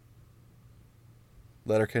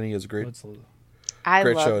 Letterkenny is great. Great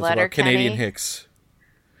show. It's about Canadian Hicks.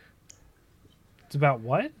 It's about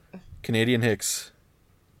what? Canadian Hicks.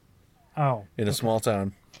 Oh. In a small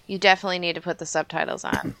town. You definitely need to put the subtitles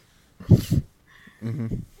on.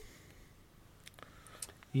 Mm-hmm.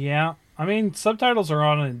 Yeah. I mean, subtitles are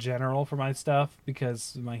on in general for my stuff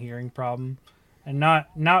because of my hearing problem. And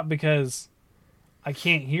not because I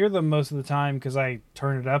can't hear them most of the time because I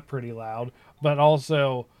turn it up pretty loud. But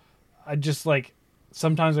also, I just like...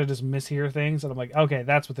 Sometimes I just mishear things, and I'm like, okay,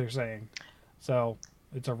 that's what they're saying. So,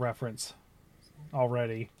 it's a reference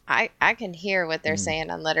already. I can hear what they're saying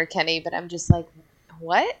on Letterkenny, but I'm just like,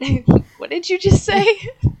 what? What did you just say?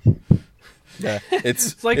 Yeah,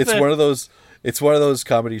 it's one of those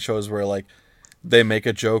comedy shows where like they make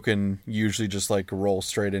a joke and usually just like roll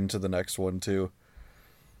straight into the next one too.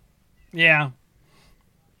 Yeah.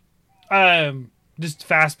 Just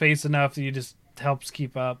fast paced enough that you just helps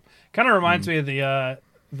keep up. Kind of reminds me of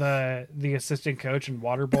the assistant coach in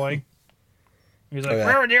Waterboy. He's like,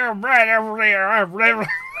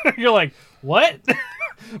 you're like, what?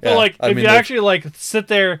 But like, if you actually like sit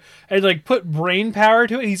there and like put brain power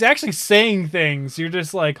to it, he's actually saying things. You're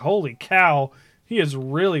just like, holy cow, he is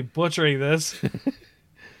really butchering this.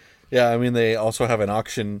 Yeah, I mean, they also have an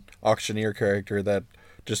auctioneer character that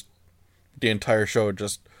just the entire show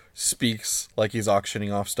just speaks like he's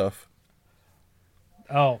auctioning off stuff.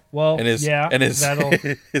 Oh, well, and his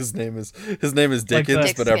name is Dickens,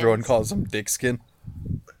 like but everyone calls him Dickskin.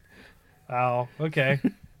 Oh, okay.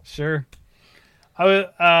 Sure.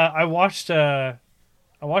 I watched a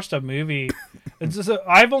movie.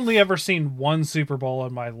 I've only ever seen one Super Bowl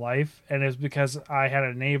in my life, and it's because I had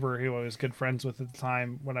a neighbor who I was good friends with at the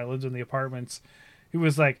time when I lived in the apartments, who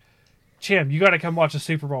was like, "Chim, you got to come watch a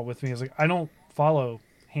Super Bowl with me." I was like, "I don't follow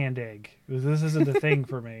hand egg. This isn't a thing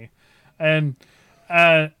for me," and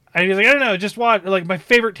he's like, "I don't know, just watch." Like my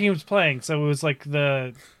favorite team's playing, so it was like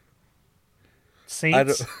the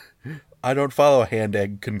Saints. I don't follow hand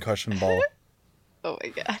egg concussion ball. Oh my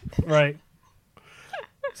god! Right.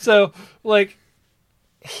 So like,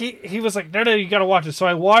 he was like, no, you got to watch it. So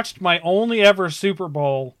I watched my only ever Super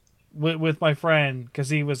Bowl with my friend because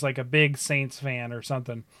he was like a big Saints fan or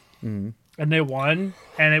something. Mm-hmm. And they won,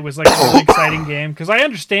 and it was like a really exciting game because I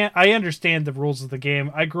understand the rules of the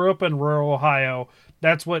game. I grew up in rural Ohio.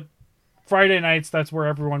 That's what Friday nights. That's where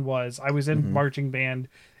everyone was. I was in marching band.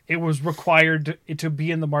 It was required to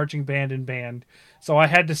be in the marching band and band, so I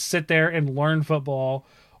had to sit there and learn football,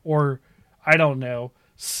 or I don't know,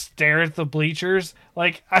 stare at the bleachers.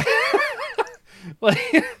 Like,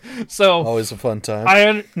 so always a fun time.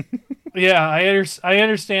 I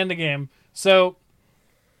understand the game. So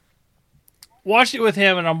watched it with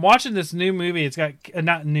him, and I'm watching this new movie. It's got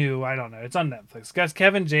not new. I don't know. It's on Netflix. It's got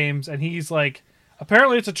Kevin James, and he's like,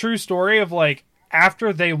 apparently it's a true story of like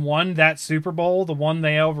after they won that Super Bowl, the one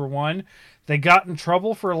they ever won, they got in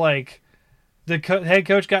trouble for like the head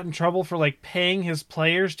coach got in trouble for like paying his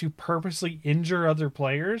players to purposely injure other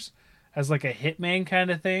players as like a hitman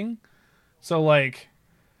kind of thing. So like,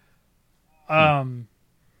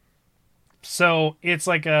 so it's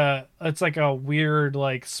like a weird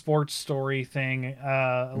like sports story thing,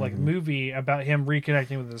 like movie about him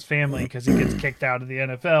reconnecting with his family because he gets kicked out of the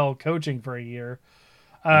NFL coaching for a year,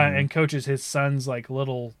 and coaches his son's like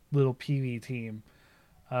little peewee team,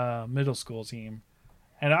 middle school team,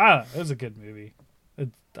 and it was a good movie.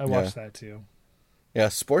 I watched that too. Yeah,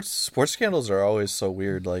 sports scandals are always so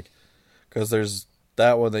weird, like because there's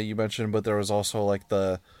that one that you mentioned, but there was also like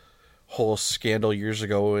the whole scandal years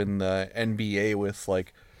ago in the NBA with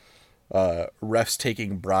like refs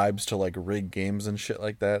taking bribes to like rig games and shit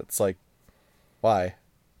like that. It's like, why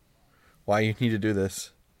you need to do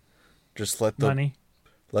this? Just let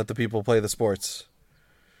the people play the sports.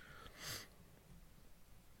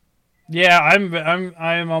 Yeah,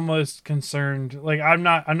 I'm almost concerned. Like I'm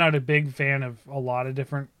not a big fan of a lot of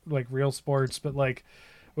different like real sports, but like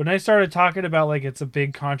when I started talking about like it's a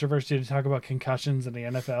big controversy to talk about concussions in the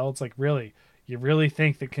NFL, it's like, really? You really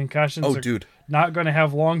think that concussions are not going to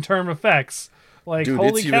have long-term effects? Like,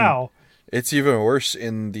 holy cow. It's even worse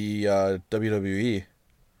in the WWE.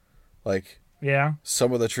 Like, yeah,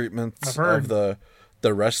 some of the treatments of the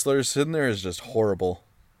wrestlers in there is just horrible.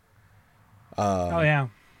 Oh yeah.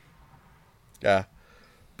 Yeah.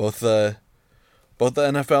 Both the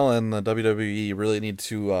NFL and the WWE really need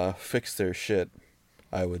to fix their shit,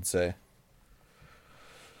 I would say.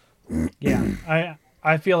 Yeah,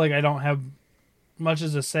 I feel like I don't have much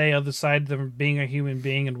as to say other side of them being a human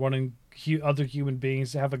being and wanting other human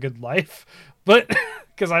beings to have a good life, but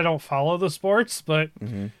because I don't follow the sports, but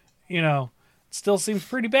you know, it still seems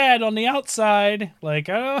pretty bad on the outside. Like,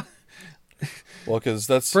 well, because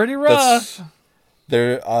that's pretty rough.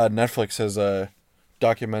 Netflix has a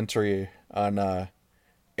documentary on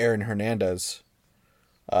Aaron Hernandez,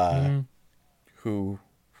 who,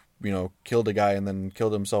 killed a guy and then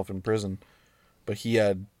killed himself in prison. But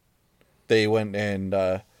they went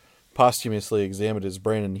and posthumously examined his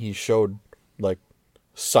brain, and he showed like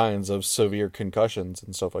signs of severe concussions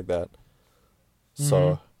and stuff like that.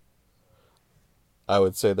 So I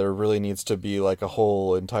would say there really needs to be like a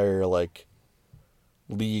whole entire like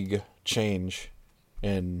league change,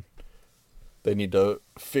 and they need to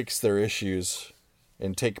fix their issues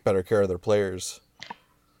and take better care of their players,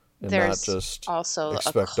 and there's not just also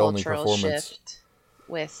expect a cultural shift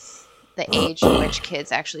with the age in which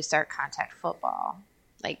kids actually start contact football.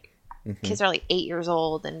 Like kids are like 8 years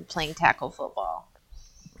old and playing tackle football.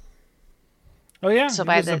 Oh yeah, so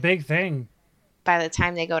it's a big thing. By the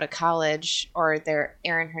time they go to college or they're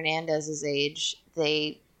Aaron Hernandez's age,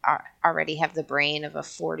 they already have the brain of a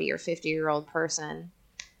 40 or 50-year-old person.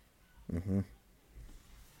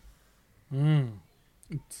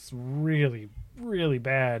 It's really, really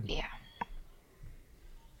bad. Yeah.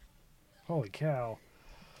 Holy cow.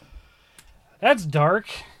 That's dark.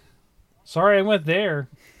 Sorry I went there.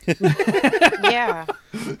 Yeah.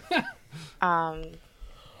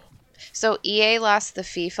 So EA lost the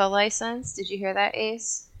FIFA license. Did you hear that,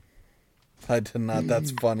 Ace? I did not.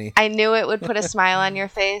 That's funny. I knew it would put a smile on your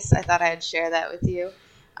face. I thought I'd share that with you.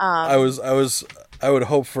 I would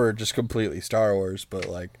hope for just completely Star Wars, but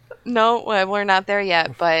like. No, we're not there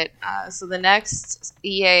yet. But so the next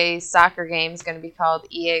EA soccer game is going to be called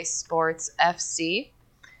EA Sports FC.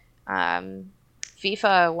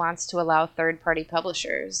 FIFA wants to allow third-party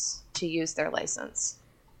publishers to use their license.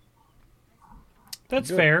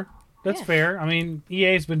 That's fair. That's fair. I mean,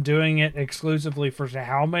 EA's been doing it exclusively for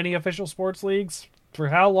how many official sports leagues? For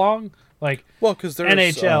how long? Like, because there's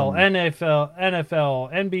NHL,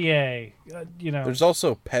 NFL, NBA. There's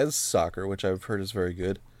also PES soccer, which I've heard is very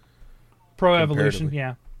good. Pro Evolution,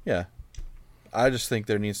 yeah. Yeah. I just think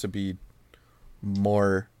there needs to be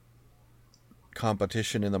more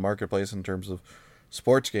competition in the marketplace in terms of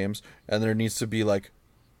sports games, and there needs to be like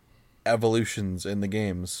evolutions in the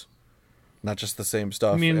games. Not just the same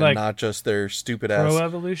stuff, mean, and like not just their stupid ass. Pro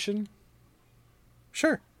Evolution?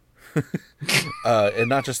 Sure. And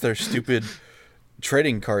not just their stupid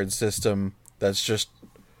trading card system that's just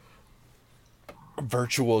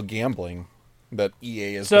virtual gambling that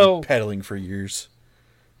EA has been peddling for years.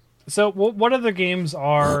 So what other games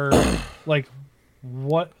are like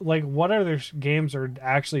what other games are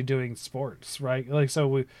actually doing sports, right? Like, so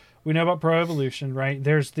we know about Pro Evolution, right?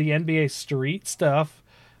 There's the NBA Street stuff.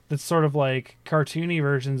 That's sort of like cartoony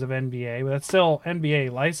versions of NBA, but that's still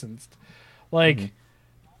NBA licensed. Like,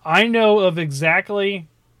 I know of exactly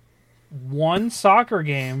one soccer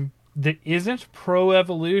game that isn't Pro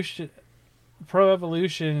Evolution,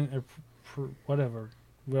 or whatever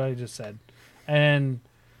what I just said, and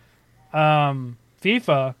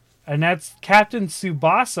FIFA, and that's Captain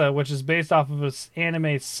Tsubasa, which is based off of an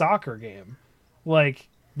anime soccer game. Like,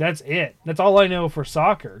 that's it. That's all I know for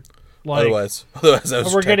soccer. Like, otherwise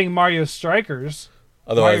we're getting Mario Strikers.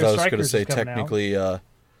 Otherwise, I was going to say technically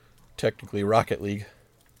Rocket League.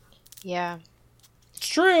 Yeah, it's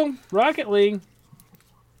true, Rocket League.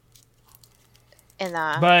 And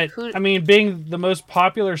but I mean, being the most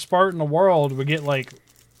popular sport in the world, we get like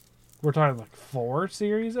we're talking like 4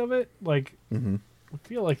 series of it. Like, I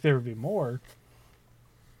feel like there would be more.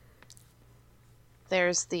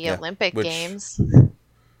 There's the Olympic Games.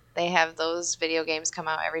 They have those video games come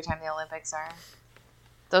out every time the Olympics are.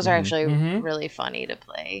 Those are actually really funny to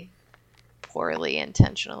play poorly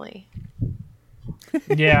intentionally.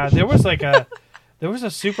 Yeah, there was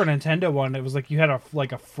a Super Nintendo one. It was like you had a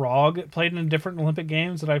frog played in different Olympic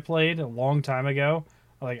games that I played a long time ago.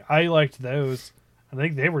 Like, I liked those. I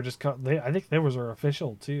think they were just I think those were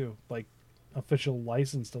official too, like official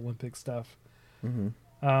licensed Olympic stuff. I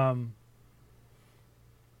don't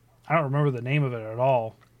remember the name of it at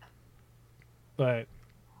all. But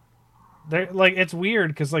they're like, it's weird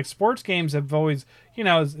because like sports games have always,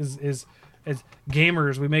 as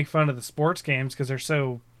gamers, we make fun of the sports games because they're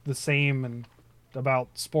so the same and about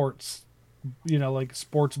sports. Like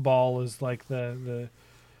sports ball is like the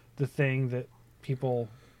thing that people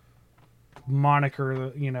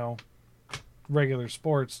moniker regular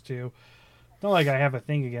sports to. Not like I have a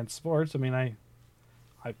thing against sports. I mean, I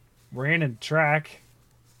ran in track,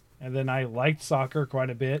 and then I liked soccer quite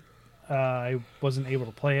a bit. I wasn't able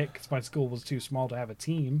to play it because my school was too small to have a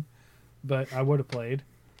team, but I would have played.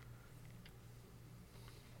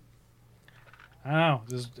 I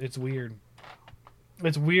don't know. It's weird.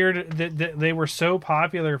 It's weird that they were so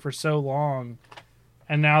popular for so long,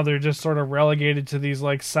 and now they're just sort of relegated to these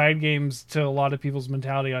like side games to a lot of people's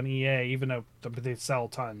mentality on EA, even though they sell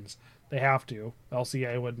tons. They have to. Else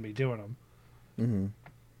EA wouldn't be doing them. Mm-hmm.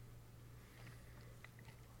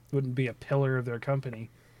 Wouldn't be a pillar of their company.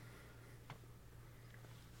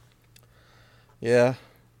 Yeah.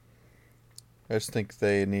 I just think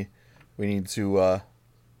we need to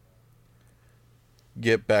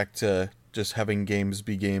get back to just having games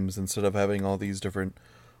be games instead of having all these different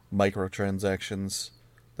microtransactions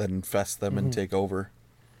that infest them and take over.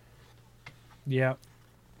 Yeah.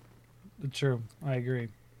 True. I agree.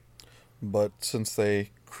 But since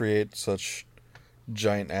they create such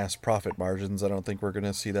giant ass profit margins, I don't think we're going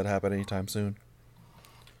to see that happen anytime soon.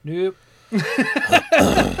 Nope.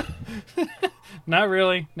 Not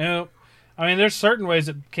really. Nope. I mean, there's certain ways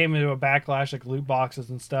it came into a backlash, like loot boxes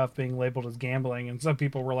and stuff being labeled as gambling, and some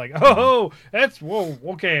people were like, "Oh, whoa,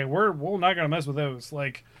 okay, we're not gonna mess with those."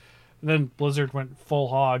 Like, then Blizzard went full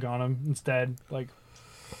hog on them instead. Like,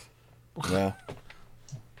 yeah,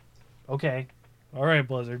 okay, all right,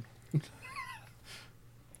 Blizzard.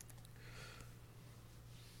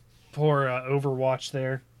 Poor Overwatch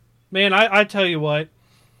there, man. I tell you what,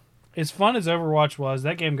 as fun as Overwatch was,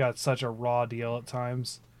 that game got such a raw deal at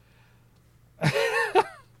times.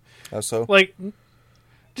 How so? Like,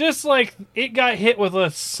 just like it got hit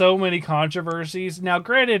with so many controversies. Now,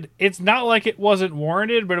 granted, it's not like it wasn't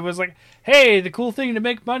warranted, but it was like, hey, the cool thing to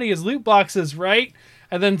make money is loot boxes, right?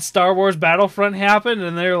 And then Star Wars Battlefront happened,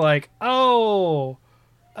 and they're like, oh,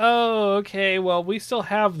 okay, well, we still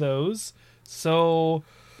have those, so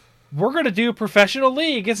we're gonna do a professional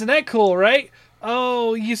league. Isn't that cool, right?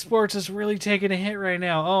 Oh, esports is really taking a hit right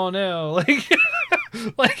now. Oh no, like,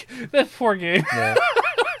 like that poor game. Yeah.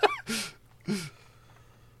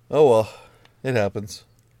 Oh well, it happens.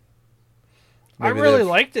 Maybe I really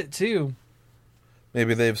liked it too.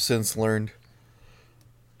 Maybe they've since learned.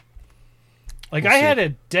 Like, I had a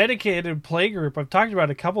dedicated play group. I've talked about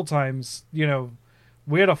it a couple times. You know,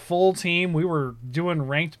 we had a full team. We were doing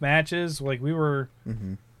ranked matches. Like, we were,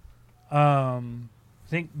 I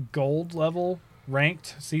think gold level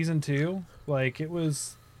ranked season 2. Like, it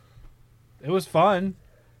was fun.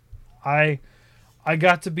 I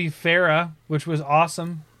got to be Farah, which was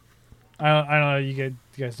awesome. I don't know. You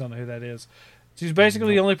guys don't know who that is. She's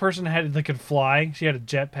basically the only person that could fly. She had a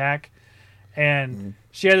jetpack, and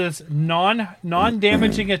she had this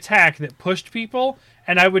non-damaging attack that pushed people.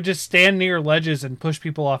 And I would just stand near ledges and push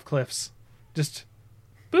people off cliffs. Just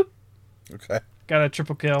boop. Okay. Got a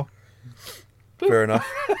triple kill. Boop. Fair enough.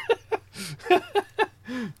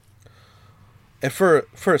 And for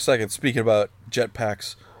a second, speaking about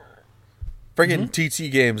jetpacks, friggin'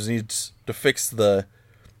 TT Games needs to fix the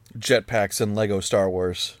jetpacks in Lego Star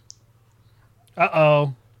Wars.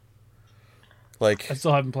 Uh-oh. Like, I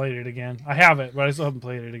still haven't played it again. I have it, but I still haven't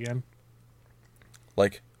played it again.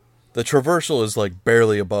 Like, the traversal is like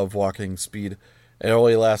barely above walking speed. It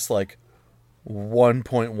only lasts like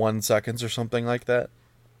 1.1 seconds or something like that.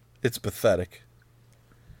 It's pathetic.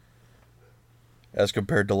 As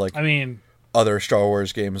compared to like, I mean, other Star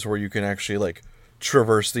Wars games where you can actually like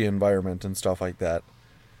traverse the environment and stuff like that.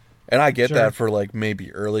 And I get that for like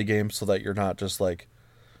maybe early games so that you're not just like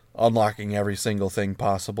unlocking every single thing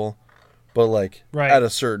possible. But like at a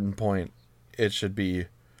certain point, it should be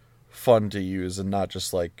fun to use and not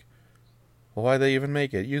just like, well, why they even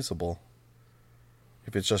make it usable?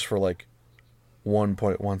 If it's just for like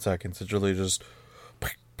 1.1 seconds, it's really just.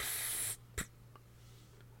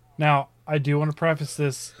 Now, I do want to preface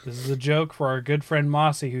this. This is a joke for our good friend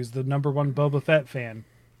Mossy, who's the #1 Boba Fett fan.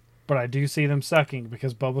 But I do see them sucking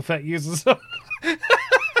because Boba Fett uses them.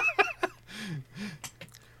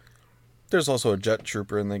 There's also a Jet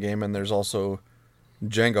Trooper in the game, and there's also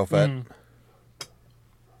Jango Fett.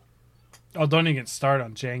 Oh, don't even get started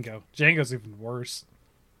on Jango. Jango's even worse.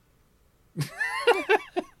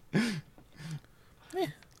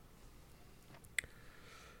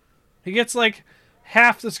 He gets like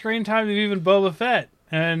half the screen time of even Boba Fett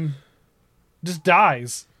and just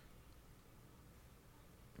dies.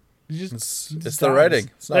 It's the writing.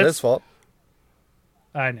 It's not his fault.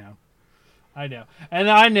 I know. And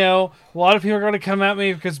I know a lot of people are going to come at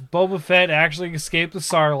me because Boba Fett actually escaped the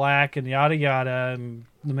Sarlacc and yada yada and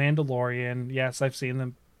the Mandalorian. Yes, I've seen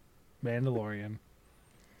the Mandalorian.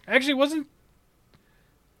 Actually,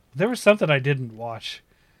 there was something I didn't watch.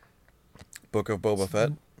 Book of Boba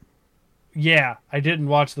Fett? Yeah, I didn't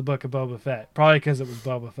watch the Book of Boba Fett. Probably because it was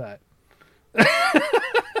Boba Fett.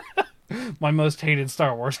 My most hated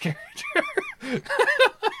Star Wars character.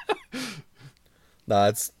 Nah,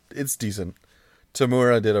 it's decent.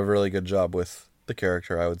 Tamura did a really good job with the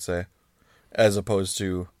character, I would say, as opposed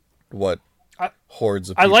to what hordes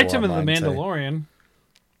of people I liked him in The online say. Mandalorian.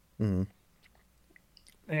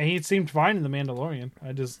 Mm-hmm. He seemed fine in The Mandalorian.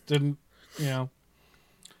 I just didn't,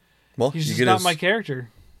 Well, he's just not my character.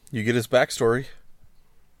 You get his backstory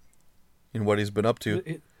and what he's been up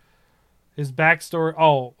to. His backstory.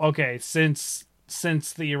 Oh, okay. Since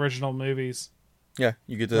the original movies. Yeah,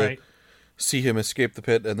 you get to see him escape the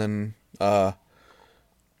pit and then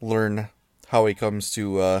learn how he comes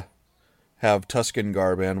to have Tusken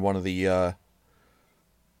garb and one of the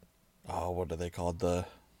what are they called?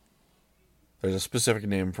 There's a specific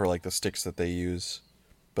name for like the sticks that they use,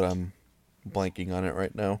 but I'm blanking on it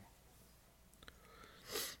right now.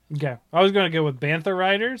 Okay, I was going to go with Bantha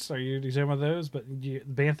Riders. Are you talking about those? But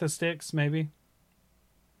Bantha sticks, maybe.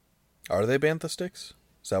 Are they Bantha sticks?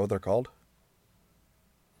 Is that what they're called?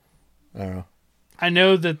 I don't know. I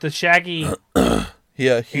know that the shaggy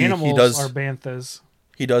animals are Banthas.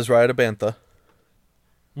 He does ride a Bantha.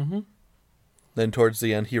 Mm-hmm. Then towards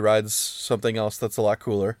the end, he rides something else that's a lot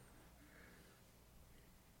cooler.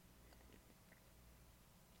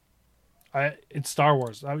 It's Star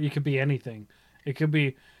Wars. It could be anything. It could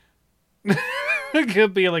be... it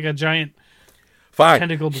could be like a giant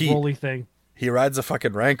tentacled woolly thing. He rides a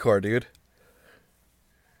fucking Rancor, dude.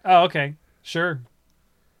 Oh, okay. Sure.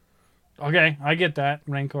 Okay, I get that.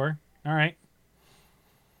 Rancor. All right.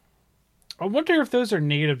 I wonder if those are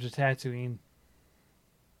native to Tatooine.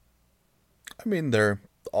 I mean, they're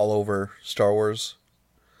all over Star Wars.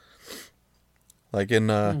 Like in,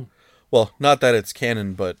 well, not that it's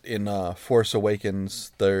canon, but in Force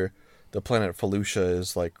Awakens, the planet Felucia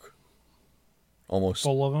is like almost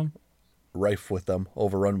full of them, rife with them,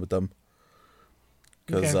 overrun with them.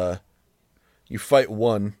 Because you fight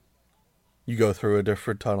one, you go through a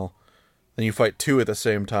different tunnel. Then you fight two at the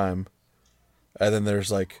same time. And then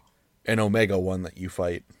there's like an Omega one that you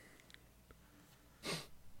fight.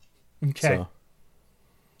 Okay. So.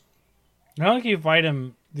 I don't think you fight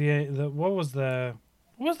him. What was the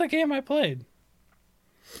game I played?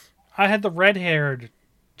 I had the red-haired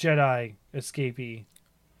Jedi escapee.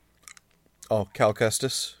 Oh, Cal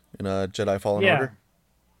Kestis in Jedi Fallen Order?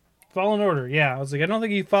 Fallen Order, yeah. I was like, I don't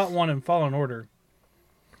think you fought one in Fallen Order.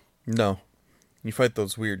 No. You fight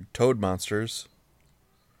those weird toad monsters.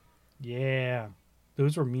 Yeah.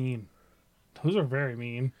 Those were mean. Those are very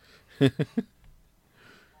mean.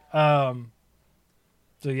 So,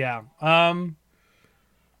 yeah.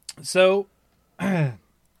 So,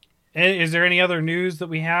 is there any other news that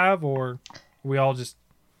we have, or are we all just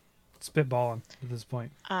spitballing at this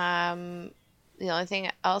point? The only thing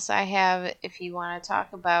else I have, if you want to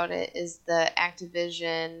talk about it, is the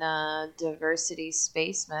Activision diversity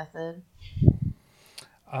space method.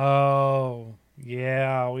 Oh,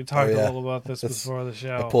 yeah. We talked a little about this before the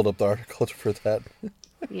show. I pulled up the article for that.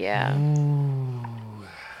 Yeah. Ooh,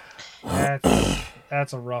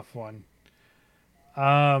 that's a rough one.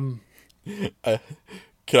 Can I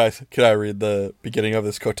read the beginning of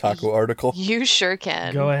this Kotaku article? You sure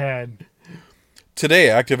can. Go ahead. Today,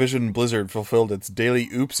 Activision Blizzard fulfilled its daily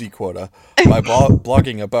oopsie quota by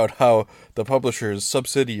blogging about how the publisher's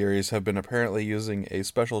subsidiaries have been apparently using a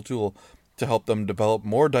special tool to help them develop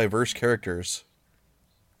more diverse characters.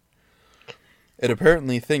 It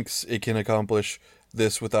apparently thinks it can accomplish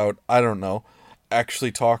this without, I don't know,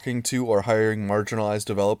 actually talking to or hiring marginalized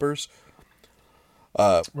developers.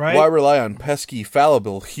 Right? Why rely on pesky,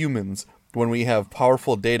 fallible humans when we have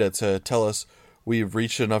powerful data to tell us we've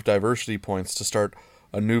reached enough diversity points to start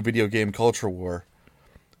a new video game culture war?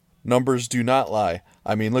 Numbers do not lie.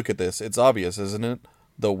 I mean, look at this. It's obvious, isn't it?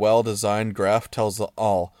 The well-designed graph tells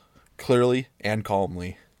all, clearly and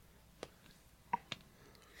calmly.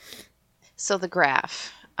 So the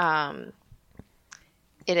graph, it's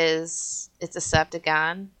a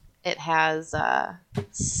septagon. It has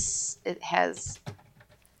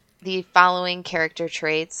the following character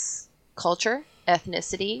traits: culture,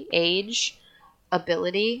 ethnicity, age,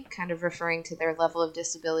 ability, kind of referring to their level of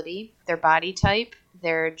disability, their body type,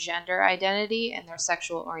 their gender identity, and their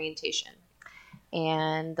sexual orientation.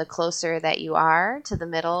 And the closer that you are to the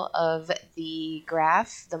middle of the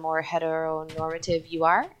graph, the more heteronormative you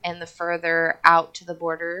are, and the further out to the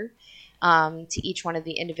border to each one of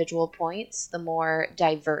the individual points, the more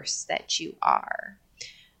diverse that you are.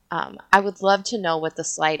 I would love to know what the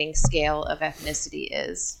sliding scale of ethnicity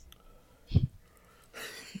is.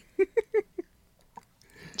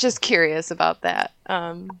 Just curious about that.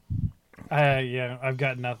 Yeah, I've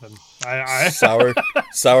got nothing.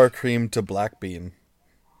 Sour cream to black bean.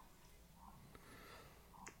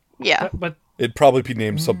 Yeah, but it'd probably be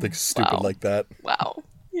named something stupid like that. Wow.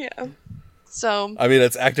 Yeah. So I mean,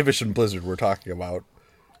 it's Activision Blizzard we're talking about.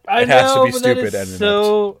 I know, but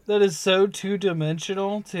that is so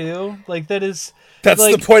two-dimensional too. Like that's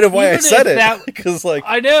like, the point of why I said it. Because like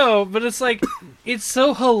I know, but it's like it's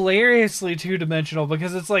so hilariously two-dimensional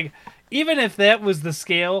because it's like even if that was the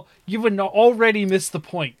scale, you would already miss the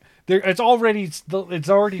point. It's already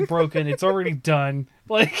broken. It's already done.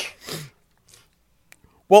 Like,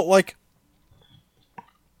 well, like,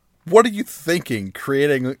 what are you thinking?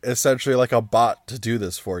 Creating essentially like a bot to do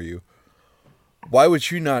this for you? Why would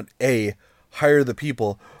you not hire the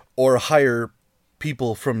people or hire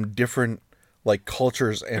people from different like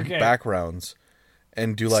cultures and backgrounds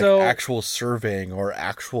and do like actual surveying or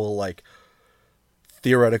actual like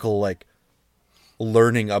theoretical like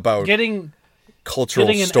learning about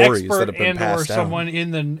cultural stories that have been passed down, or someone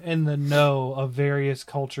in the know of various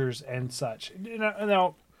cultures and such.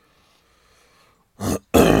 Now,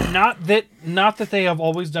 not that they have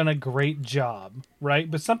always done a great job,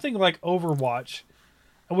 right? But something like Overwatch,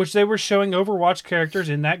 which they were showing Overwatch characters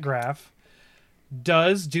in that graph,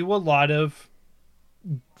 does do a lot of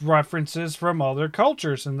references from other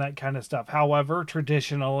cultures and that kind of stuff. However,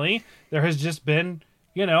 traditionally, there has just been,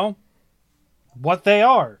 what they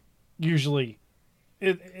are usually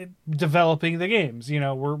developing the games.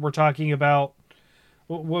 We're talking about,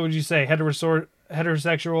 what would you say,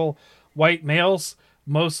 heterosexual white males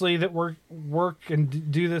mostly that work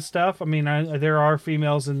and do this stuff. I mean, there are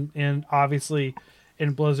females in obviously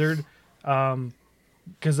in Blizzard,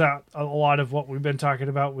 because a lot of what we've been talking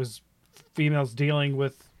about was females dealing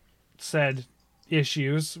with said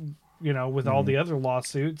issues, with all the other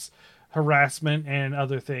lawsuits, harassment, and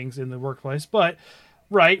other things in the workplace. But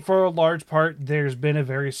right, for a large part, there's been a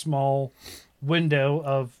very small window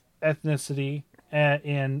of ethnicity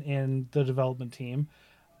in the development team,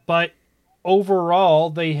 but overall,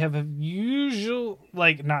 they have not usually.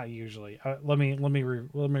 Let me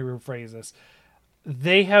rephrase this.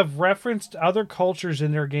 They have referenced other cultures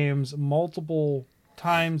in their games multiple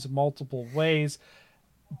times, multiple ways,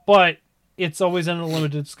 but it's always in a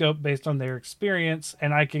limited scope based on their experience.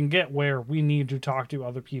 And I can get where we need to talk to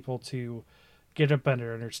other people to get a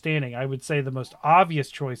better understanding. I would say the most obvious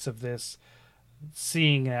choice of this,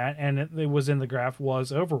 seeing that, and it was in the graph,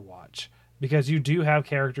 was Overwatch. Because you do have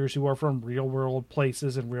characters who are from real-world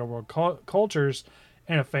places and real-world cultures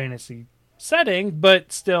in a fantasy setting,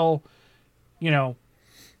 but still,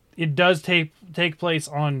 it does take place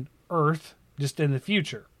on Earth, just in the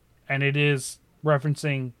future. And it is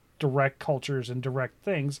referencing direct cultures and direct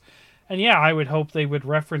things. And yeah, I would hope they would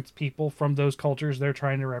reference people from those cultures they're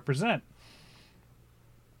trying to represent.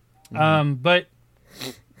 But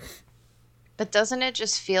doesn't it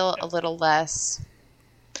just feel a little less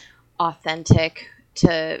authentic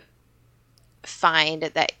to find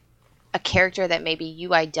that a character that maybe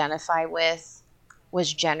you identify with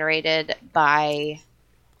was generated by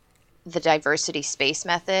the diversity space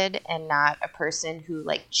method and not a person who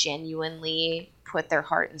like genuinely put their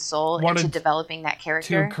heart and soul into developing that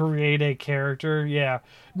character to create a character? Yeah,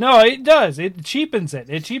 no, it does. It cheapens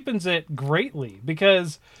it greatly,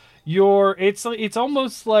 because it's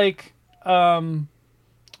almost like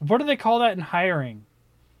what do they call that in hiring,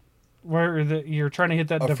 where you're trying to hit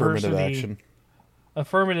that affirmative diversity action.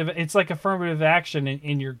 It's like affirmative action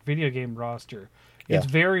in your video game roster. Yeah. It's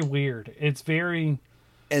very weird. It's very...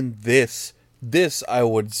 And this I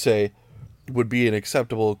would say would be an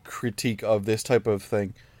acceptable critique of this type of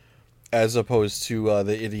thing, as opposed to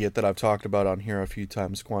the idiot that I've talked about on here a few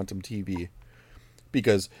times, Quantum TV.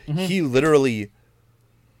 Because he literally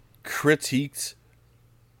critiqued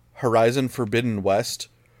Horizon Forbidden West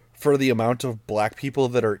for the amount of black people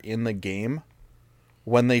that are in the game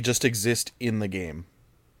when they just exist in the game,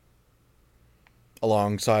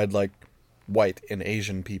 alongside like white and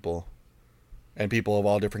Asian people and people of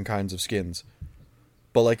all different kinds of skins.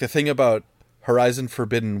 But like the thing about Horizon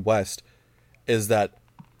Forbidden West is that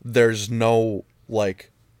there's no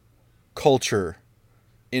like culture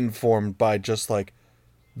informed by just like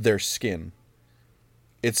their skin.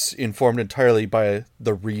 It's informed entirely by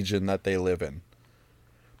the region that they live in.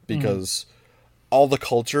 Because all the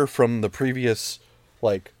culture from the previous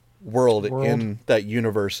like world in that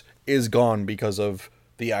universe is gone because of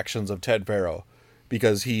the actions of Ted Faro,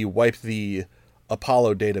 because he wiped the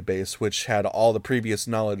Apollo database, which had all the previous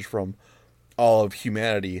knowledge from all of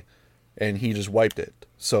humanity, and he just wiped it.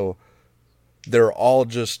 So they're all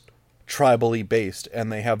just tribally based,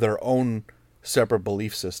 and they have their own separate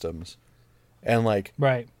belief systems. And like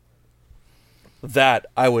right. That,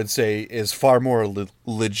 I would say, is far more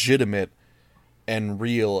legitimate and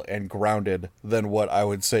real and grounded than what I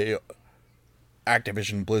would say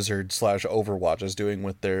Activision Blizzard / Overwatch is doing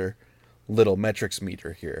with their little metrics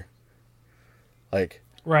meter here. Like,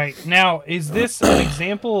 right now, is this an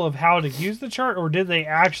example of how to use the chart, or did they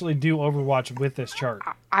actually do Overwatch with this chart?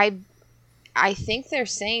 I think they're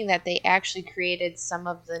saying that they actually created some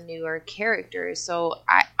of the newer characters. So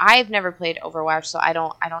I've never played Overwatch, so I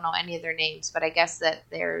don't know any of their names, but I guess that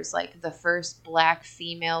there's like the first black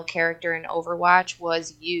female character in Overwatch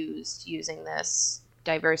was using this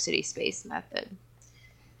diversity space method.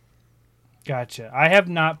 Gotcha. I have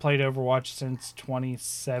not played Overwatch since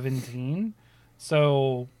 2017.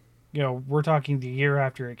 So, we're talking the year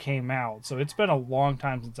after it came out. So it's been a long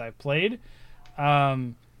time since I played.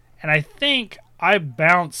 And I think I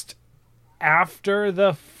bounced after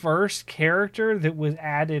the first character that was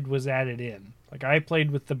added in. Like, I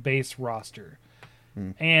played with the base roster.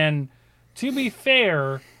 And to be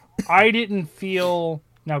fair, I didn't feel...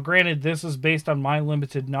 Now, granted, this is based on my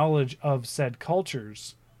limited knowledge of said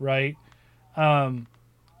cultures, right?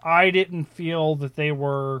 I didn't feel that they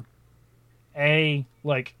were,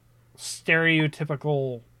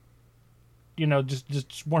 stereotypical...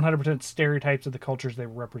 just 100% stereotypes of the cultures they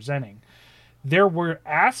were representing. There were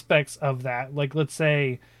aspects of that, like, let's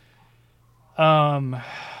say,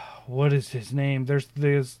 what is his name? There's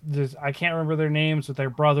I can't remember their names, but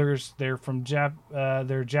they're brothers. They're from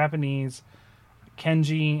they're Japanese,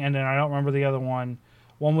 Kenji, and then I don't remember the other one.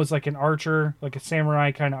 One was like an archer, like a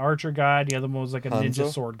samurai kind of archer guy. The other one was like a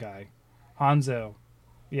ninja sword guy. Hanzo.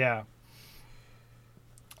 Yeah.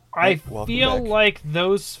 I feel like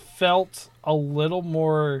those felt a little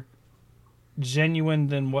more genuine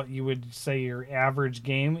than what you would say your average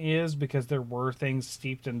game is, because there were things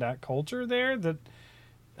steeped in that culture there that,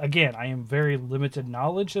 again, I am very limited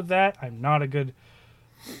knowledge of that. I'm not a good,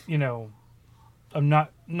 I'm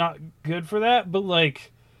not good for that, but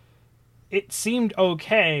like, it seemed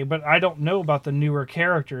okay, but I don't know about the newer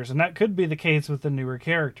characters, and that could be the case with the newer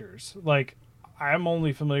characters. Like, I'm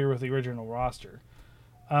only familiar with the original roster.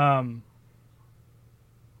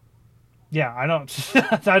 Yeah, I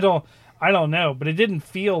don't know, but it didn't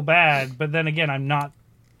feel bad. But then again, I'm not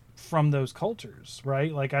from those cultures,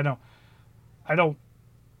 right? Like, I don't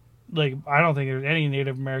think there's any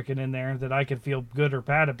Native American in there that I could feel good or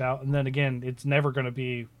bad about. And then again, it's never going to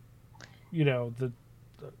be, the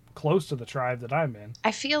close to the tribe that I'm in.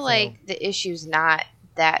 I feel like the issue's not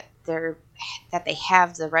that they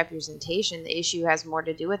have the representation. The issue has more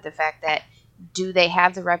to do with the fact that, do they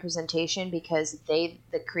have the representation because the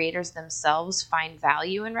creators themselves find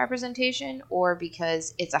value in representation, or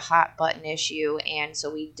because it's a hot button issue and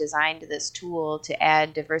so we designed this tool to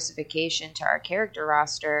add diversification to our character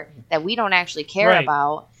roster that we don't actually care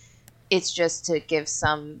about? It's just to give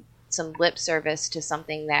some lip service to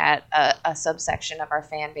something that a subsection of our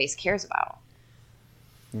fan base cares about.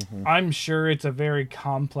 Mm-hmm. I'm sure it's a very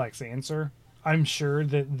complex answer. I'm sure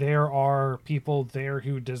that there are people there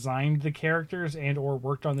who designed the characters and or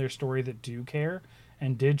worked on their story that do care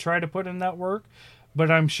and did try to put in that work.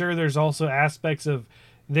 But I'm sure there's also aspects of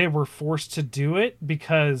they were forced to do it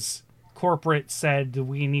because corporate said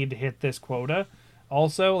we need to hit this quota.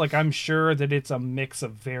 Also, like, I'm sure that it's a mix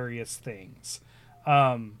of various things.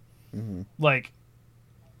 Like,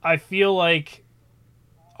 I feel like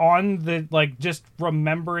on the, like, just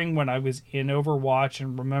remembering when I was in Overwatch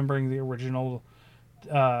and remembering the original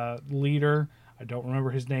leader, I don't remember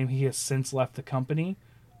his name. He has since left the company.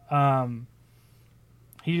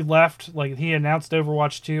 He left, like, he announced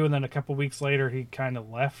Overwatch 2, and then a couple weeks later he kind of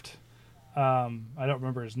left. I don't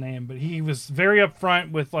remember his name, but he was very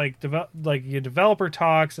upfront with, like, developer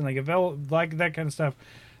talks and, like that kind of stuff.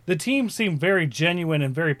 The team seemed very genuine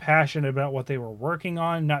and very passionate about what they were working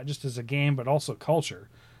on, not just as a game, but also culture.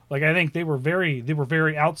 Like, I think they were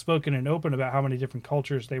very outspoken and open about how many different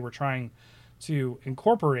cultures they were trying to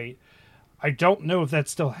incorporate. I don't know if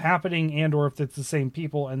that's still happening and or if it's the same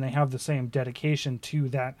people and they have the same dedication to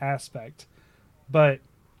that aspect. But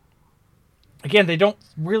again, they don't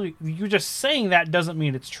really, you just saying that doesn't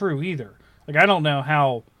mean it's true either. Like, I don't know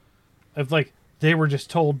how, if like they were just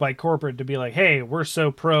told by corporate to be like, hey, we're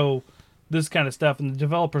so pro this kind of stuff, and the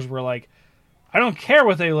developers were like, I don't care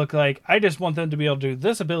what they look like. I just want them to be able to do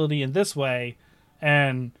this ability in this way.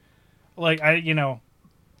 And like,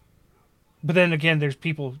 but then again, there's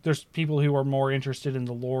people who are more interested in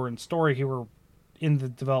the lore and story who are in the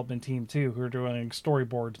development team too, who are doing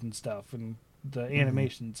storyboards and stuff and the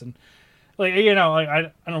animations and like,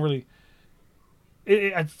 I don't really,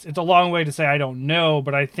 it's a long way to say I don't know,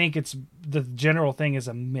 but I think it's the general thing is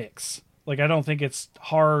a mix. Like, I don't think it's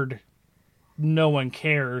hard. No one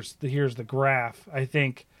cares. Here's the graph. I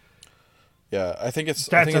think. Yeah, I think that's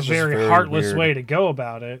a very heartless way to go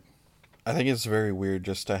about it. I think it's very weird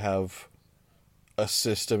just to have a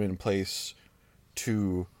system in place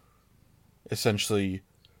to essentially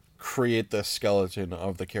create the skeleton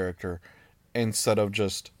of the character instead of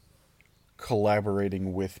just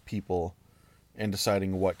collaborating with people and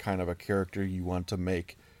deciding what kind of a character you want to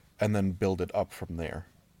make and then build it up from there.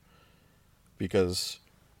 Because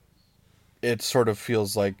it sort of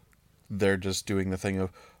feels like they're just doing the thing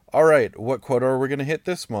of, all right, what quota are we going to hit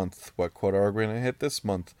this month? What quota are we going to hit this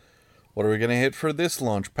month? What are we going to hit for this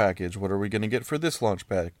launch package? What are we going to get for this launch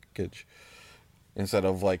package? Instead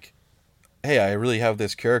of like, hey, I really have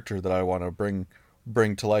this character that I want to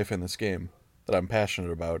bring to life in this game that I'm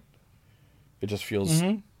passionate about. It just feels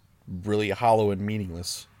really hollow and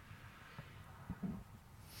meaningless.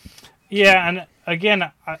 Yeah, and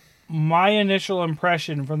again, my initial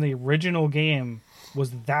impression from the original game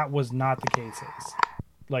was that was not the case.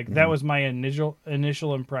 Like, that was my initial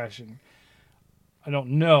impression. I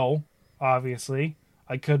don't know, obviously.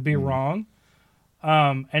 I could be wrong.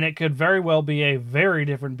 And it could very well be a very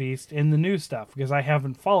different beast in the new stuff, because I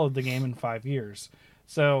haven't followed the game in 5 years.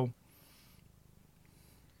 So,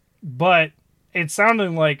 but it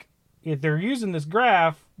sounded like if they're using this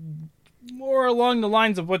graph more along the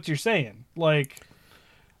lines of what you're saying. Like,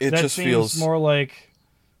 it just feels more like...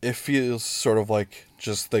 It feels sort of like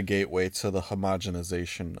just the gateway to the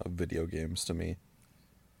homogenization of video games to me.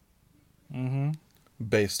 Mm-hmm.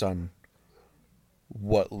 Based on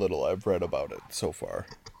what little I've read about it so far.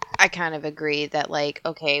 I kind of agree that, like,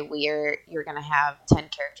 okay, you're going to have 10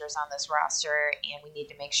 characters on this roster, and we need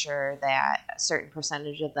to make sure that a certain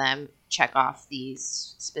percentage of them check off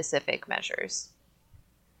these specific measures.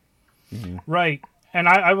 Mm-hmm. Right. And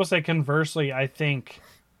I will say, conversely, I think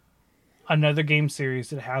another game series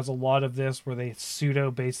that has a lot of this, where they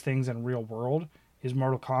pseudo-base things in real world, is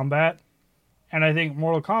Mortal Kombat. And I think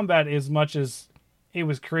Mortal Kombat, as much as it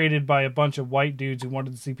was created by a bunch of white dudes who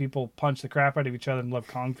wanted to see people punch the crap out of each other and love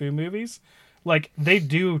kung fu movies, like, they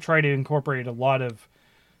do try to incorporate a lot of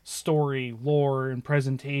story, lore, and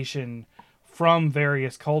presentation from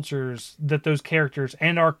various cultures that those characters,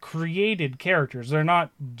 and are created characters. They're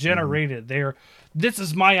not generated. They're, this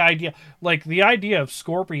is my idea. Like, the idea of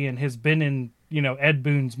Scorpion has been in, Ed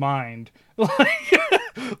Boon's mind,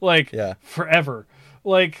 forever.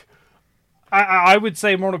 Like, I would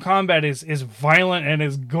say Mortal Kombat is violent and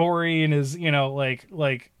is gory and is,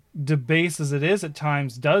 like debased as it is at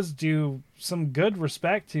times, does do some good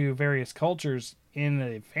respect to various cultures in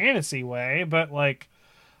a fantasy way, but like,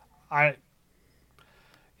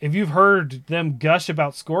 if you've heard them gush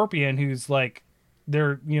about Scorpion, who's like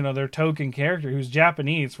their token character, who's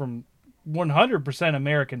Japanese from 100%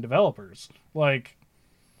 American developers, like,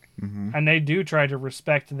 and they do try to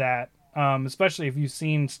respect that. Especially if you've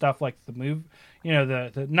seen stuff like the move,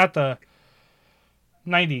 the not the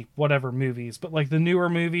 90 whatever movies, but like the newer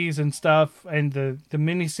movies and stuff, and the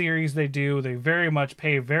miniseries they do, they very much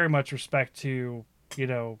pay very much respect to,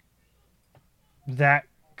 that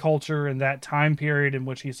culture and that time period in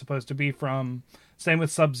which he's supposed to be from. Same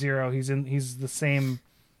with Sub-Zero. He's the same,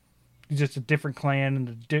 he's just a different clan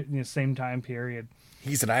in the same time period.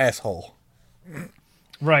 He's an asshole.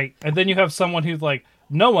 Right. And then you have someone who's like,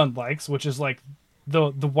 no one likes, which is like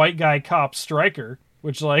the white guy cop Stryker,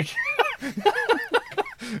 which, like, I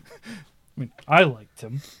mean, I liked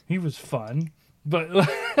him. He was fun, but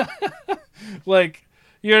like,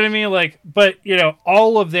 you know what I mean? Like, but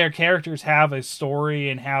all of their characters have a story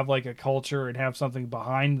and have like a culture and have something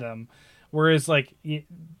behind them. Whereas like, they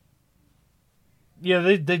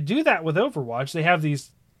do that with Overwatch. They have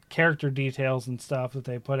these character details and stuff that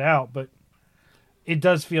they put out, but it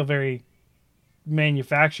does feel very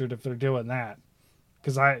manufactured if they're doing that,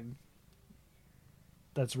 because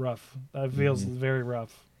that's rough. That feels very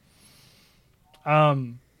rough.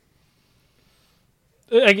 Again,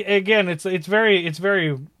 it's very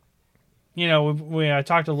I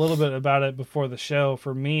talked a little bit about it before the show.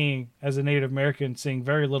 For me, as a Native American, seeing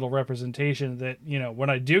very little representation, that when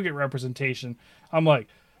I do get representation, I'm like,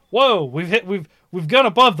 whoa, we've gone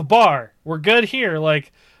above the bar. We're good here.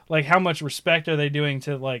 Like how much respect are they doing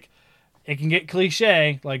to, like, it can get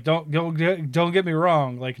cliche. Like, don't get me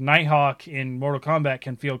wrong. Like, Nighthawk in Mortal Kombat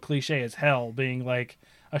can feel cliche as hell, being like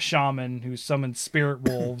a shaman who summons spirit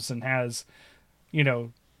wolves and has,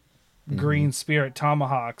 green spirit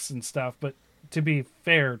tomahawks and stuff. But to be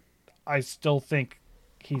fair, I still think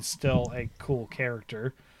he's still a cool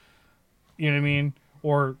character. You know what I mean?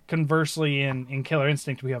 Or conversely, in Killer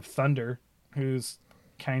Instinct, we have Thunder, who's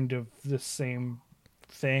kind of the same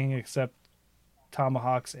thing, except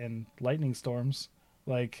tomahawks and lightning storms.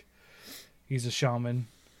 Like, he's a shaman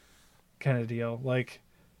kind of deal. Like,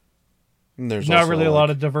 there's not really a lot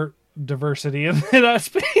of diversity in that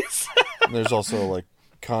space. There's also like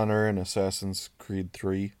Connor in Assassin's Creed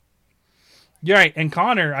 3. You're right, and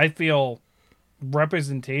Connor, I feel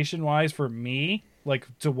representation wise for me, like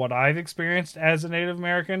to what I've experienced as a Native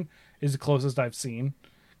American, is the closest I've seen,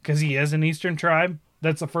 because he is an Eastern tribe.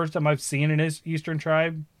 That's the first time I've seen an Eastern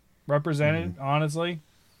tribe represented, honestly,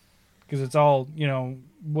 because it's all, you know,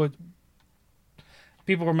 what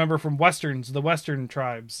people remember from Westerns, the Western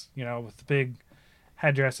tribes, you know, with the big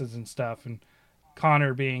headdresses and stuff, and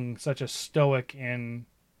Connor being such a stoic and,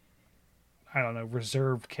 I don't know,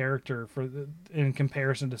 reserved character in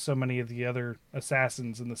comparison to so many of the other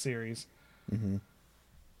assassins in the series. Mm-hmm.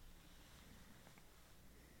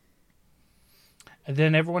 And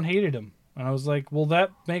then everyone hated him. And I was like, well,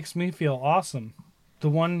 that makes me feel awesome. The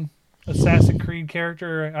one Assassin's Creed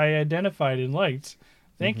character I identified and liked.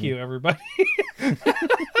 Thank you, everybody.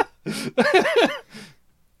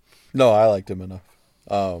 No, I liked him enough.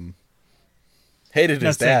 Hated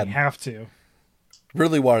his dad. You have to.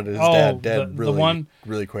 Really wanted his dad dead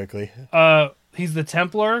really quickly. He's the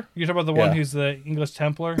Templar? You're talking about the one who's the English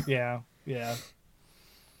Templar? Yeah, yeah.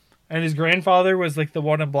 And his grandfather was like the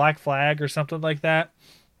one in Black Flag or something like that?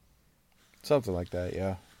 Something like that,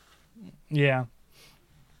 yeah. Yeah.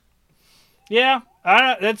 Yeah,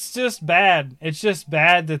 that's just bad. It's just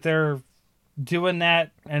bad that they're doing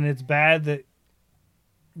that, and it's bad that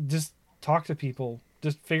just talk to people.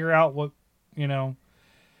 Just figure out what, you know.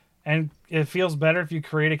 And it feels better if you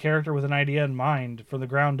create a character with an idea in mind from the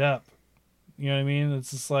ground up. You know what I mean?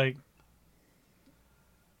 It's just like,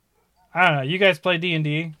 I don't know. You guys play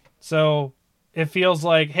D&D, so it feels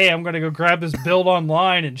like, hey, I'm going to go grab this build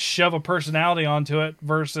online and shove a personality onto it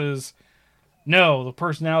versus, no, the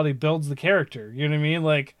personality builds the character. You know what I mean?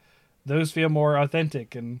 Like, those feel more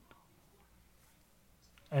authentic and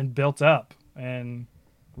built up and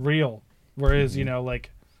real. Whereas, you know,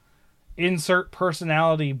 like, insert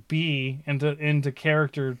personality B into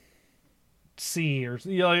character C, or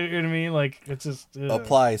you know what I mean? Like, it's just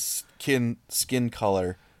apply skin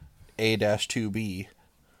color A-2B.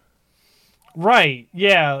 Right?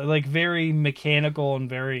 Yeah, like very mechanical and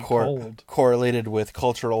very cold. Correlated with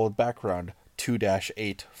cultural background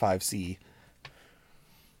 2-8 5C.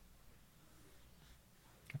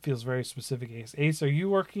 It feels very specific. Ace, are you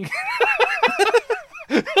working?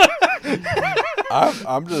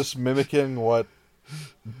 I'm just mimicking what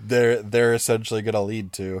they're essentially going to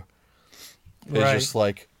lead to. It's just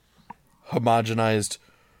like homogenized,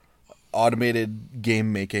 automated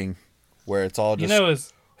game making, where it's all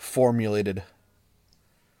just formulated.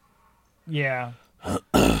 Yeah.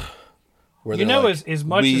 As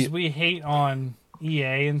much as we hate on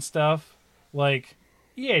EA and stuff, like,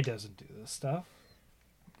 EA doesn't do this stuff.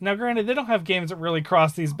 Now, granted, they don't have games that really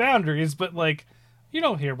cross these boundaries, but like, you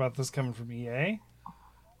don't hear about this coming from EA,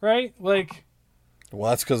 right? Like, well,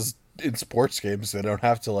 that's because in sports games they don't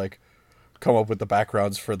have to like come up with the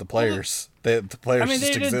backgrounds for the players. The players just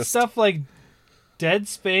exist. They did stuff like Dead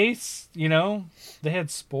Space. You know, they had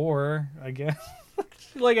Spore, I guess.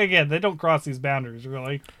 Like, again, they don't cross these boundaries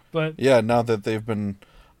really. But yeah, now that they've been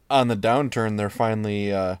on the downturn, they're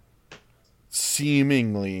finally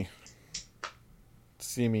seemingly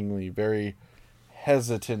very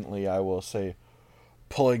hesitantly, I will say,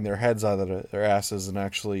 pulling their heads out of their asses and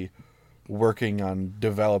actually working on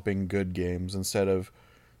developing good games instead of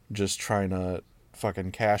just trying to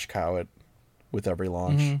fucking cash cow it with every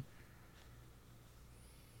launch. Mm-hmm.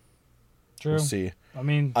 True. We'll see. I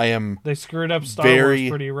mean, they screwed up Star Wars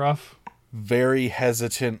pretty rough. Very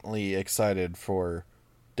hesitantly excited for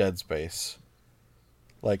Dead Space.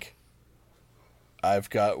 Like, I've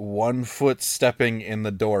got one foot stepping in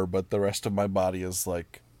the door, but the rest of my body is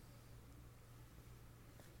like...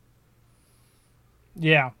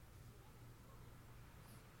 Yeah.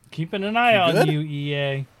 Keeping an eye on you,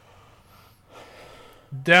 EA.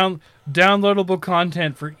 Downloadable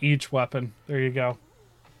content for each weapon. There you go.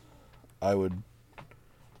 I would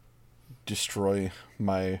destroy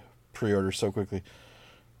my pre-order so quickly.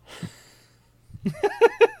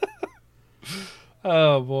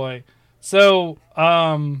 Oh boy. So,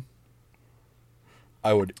 I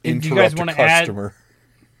would interrupt a customer.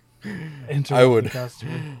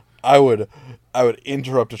 I would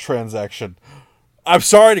interrupt a transaction. I'm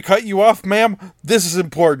sorry to cut you off, ma'am. This is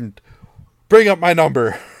important. Bring up my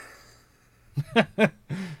number.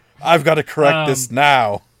 I've got to correct this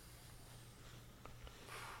now.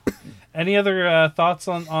 Any other thoughts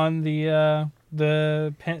on the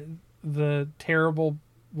terrible,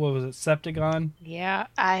 what was it, Septagon? Yeah,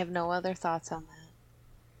 I have no other thoughts on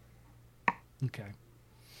that. Okay.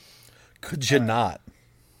 Could you not?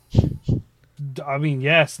 I mean,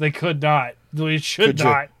 yes, they could not. They should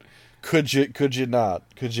not. Could you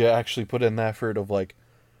not? Could you actually put in the effort of like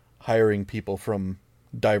hiring people from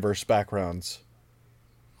diverse backgrounds?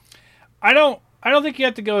 I don't think you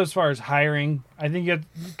have to go as far as hiring. I think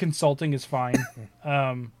consulting is fine.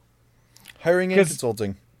 Hiring and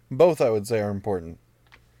consulting, both I would say are important.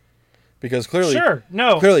 Because clearly,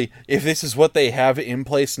 if this is what they have in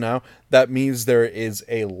place now, that means there is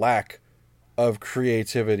a lack of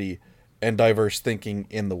creativity and diverse thinking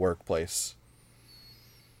in the workplace.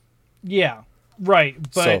 Yeah, right.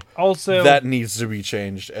 But so also that needs to be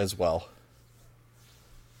changed as well.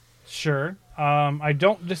 Sure. I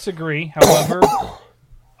don't disagree. However,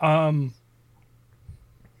 the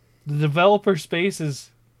developer space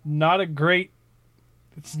is not a great...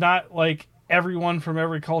 It's not like everyone from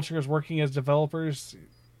every culture is working as developers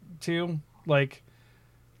too. Like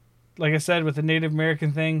I said, with the Native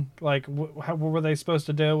American thing, like what were they supposed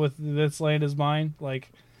to do with This Land Is Mine?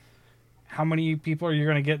 Like, how many people are you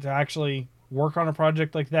going to get to actually work on a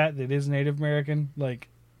project like that is Native American? Like,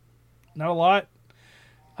 not a lot.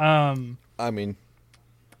 I mean,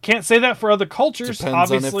 can't say that for other cultures. Depends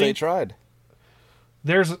obviously, on if they tried.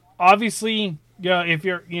 There's obviously, if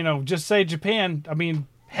you're, just say Japan. I mean,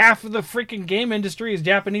 half of the freaking game industry is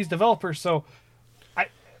Japanese developers, so I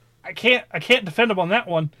can't defend them on that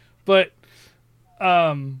one. But,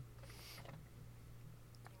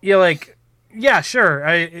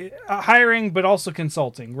 sure. Hiring, but also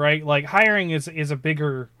consulting, right? Like hiring is a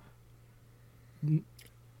bigger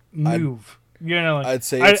move. I'd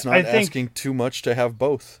say it's not asking too much to have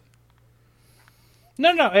both.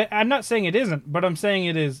 No, I'm not saying it isn't, but I'm saying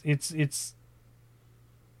it is. It's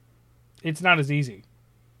not as easy,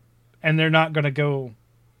 and they're not going to go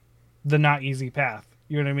the not easy path.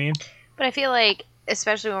 You know what I mean? But I feel like,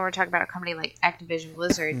 especially when we're talking about a company like Activision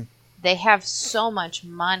Blizzard, they have so much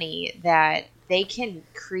money that they can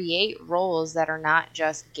create roles that are not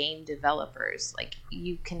just game developers. Like,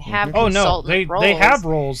 you can have consultant roles. They have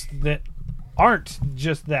roles that aren't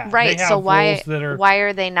just that. Right, so why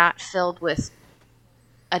are they not filled with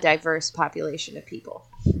a diverse population of people?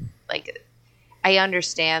 Like, I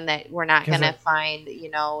understand that we're not going to find,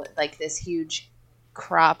 like this huge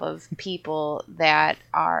crop of people that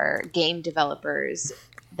are game developers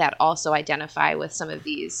that also identify with some of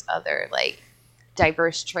these other like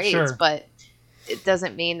diverse trades, but it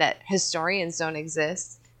doesn't mean that historians don't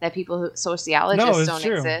exist, that sociologists don't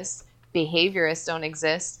exist, behaviorists don't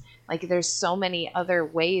exist. Like, there's so many other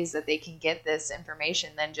ways that they can get this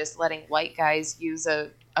information than just letting white guys use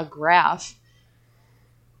a graph.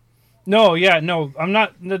 No, I'm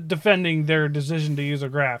not defending their decision to use a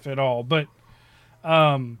graph at all, but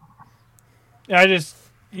you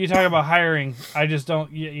talk about hiring. I just don't.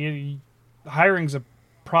 Hiring's a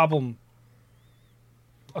problem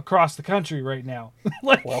across the country right now.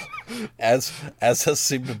 Well, as has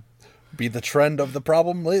seemed to be the trend of the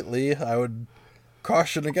problem lately, I would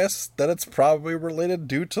caution a guess that it's probably related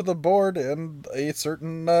due to the board and a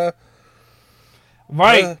certain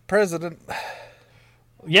president.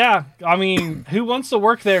 Yeah, I mean, who wants to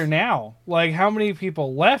work there now? Like, how many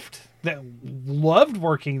people left that loved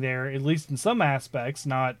working there, at least in some aspects,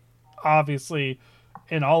 not obviously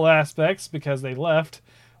in all aspects because they left,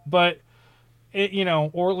 but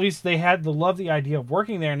or at least they had love the idea of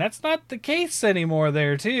working there, and that's not the case anymore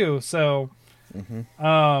there too. So,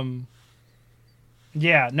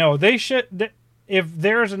 they should. If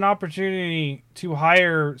there's an opportunity to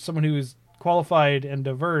hire someone who is qualified and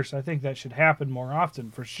diverse, I think that should happen more often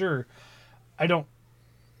for sure. I don't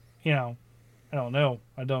know.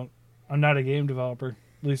 I'm not a game developer,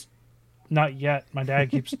 at least not yet. My dad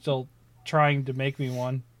keeps still trying to make me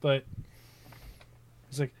one, but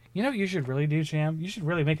he's like, what you should really do, Cham? You should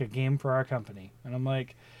really make a game for our company. And I'm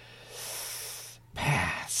like,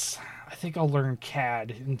 pass. I think I'll learn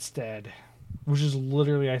CAD instead, which is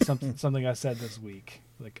literally something I said this week.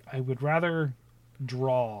 Like, I would rather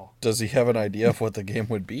draw. Does he have an idea of what the game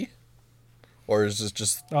would be? Or is this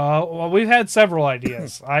just... well, we've had several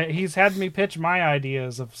ideas. He's had me pitch my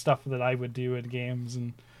ideas of stuff that I would do in games.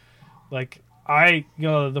 And, like,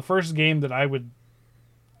 the first game that I would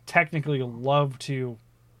technically love to,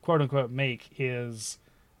 quote-unquote, make is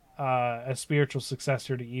a spiritual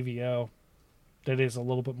successor to EVO that is a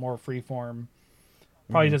little bit more freeform.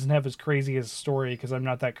 Probably doesn't have as crazy as a story because I'm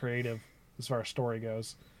not that creative as far as story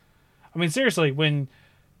goes. I mean, seriously, when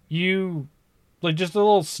you... Like, just a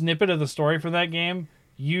little snippet of the story for that game,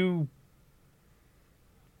 you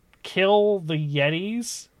kill the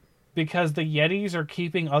Yetis because the Yetis are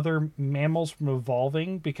keeping other mammals from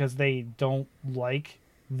evolving because they don't like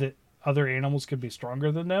that other animals could be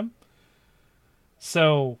stronger than them.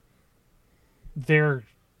 So they're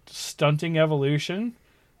stunting evolution.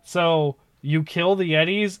 So you kill the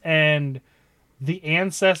Yetis, and the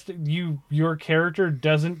ancestor, your character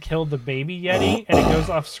doesn't kill the baby Yeti, and it goes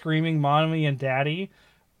off screaming "mommy" and "daddy"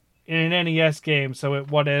 in an NES game. So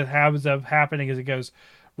what it has of happening is it goes,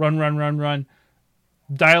 run, run, run, run.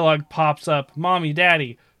 Dialogue pops up, "Mommy,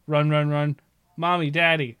 daddy, run, run, run, mommy,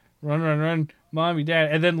 daddy, run, run, run, mommy,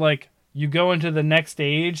 daddy," and then like you go into the next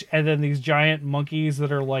stage, and then these giant monkeys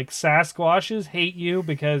that are like Sasquatches hate you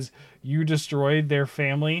because you destroyed their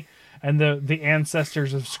family, and the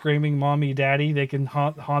ancestors of screaming "mommy, daddy," they can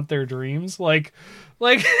haunt their dreams. Like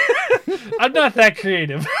I'm not that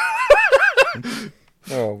creative.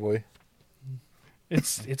 Oh boy,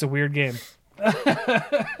 it's a weird game.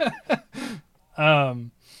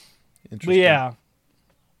 But yeah,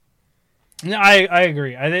 no, I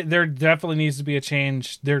agree. There definitely needs to be a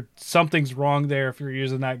change. Something's wrong there if you're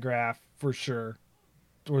using that graph for sure,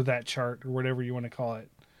 or that chart, or whatever you want to call it.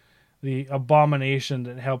 The abomination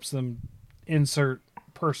that helps them insert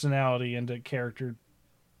personality into character.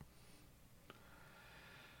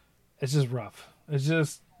 It's just rough. It's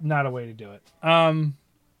just not a way to do it.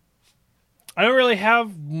 I don't really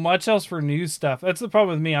have much else for news stuff. That's the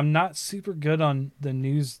problem with me. I'm not super good on the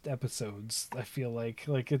news episodes. I feel like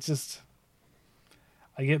it's just,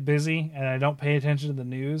 I get busy and I don't pay attention to the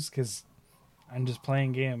news because I'm just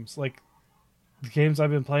playing games. Like the games I've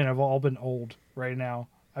been playing have all been old right now.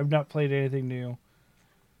 I've not played anything new.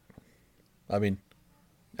 I mean,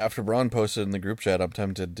 after Braun posted in the group chat, I'm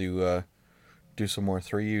tempted to do some more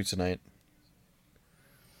 3U tonight.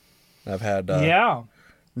 I've had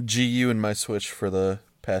GU in my Switch for the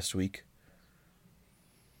past week.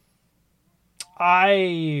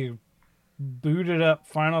 I booted up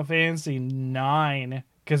Final Fantasy 9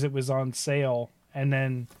 because it was on sale, and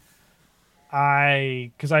then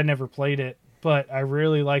because I never played it, but I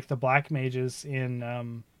really like the Black Mages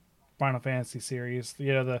in Final Fantasy series.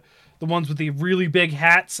 You know, the ones with the really big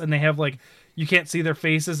hats, and they have like, you can't see their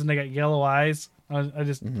faces, and they got yellow eyes. I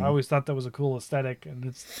always thought that was a cool aesthetic,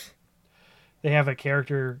 and they have a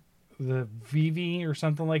character, the Vivi or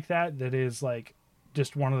something like that is like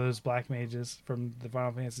just one of those Black Mages from the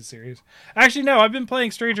Final Fantasy series. Actually, no, I've been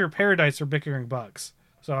playing Stranger of Paradise for Bickering Bucks,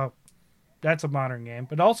 so that's a modern game,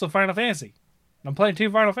 but also Final Fantasy. I'm playing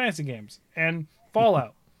 2 Final Fantasy games and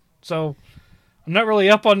Fallout, so I'm not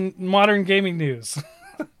really up on modern gaming news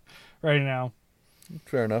right now.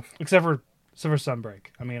 Fair enough. Except for Sunbreak.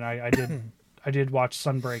 I mean, I did watch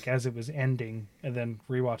Sunbreak as it was ending, and then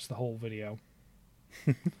rewatch the whole video.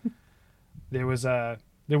 There was a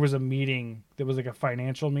meeting. There was like a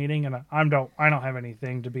financial meeting, and I don't have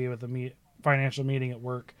anything to be with a financial meeting at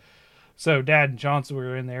work. So Dad and Chauncey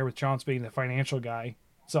were in there, with Chauncey being the financial guy.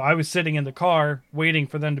 So I was sitting in the car waiting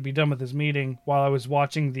for them to be done with this meeting while I was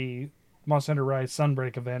watching the Monster Hunter Rise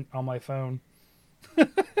Sunbreak event on my phone,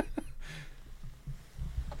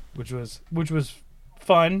 which was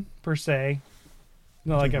fun per se.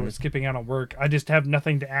 Not like I was skipping out on work. I just have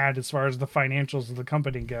nothing to add as far as the financials of the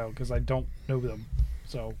company go because I don't know them.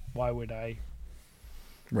 So why would I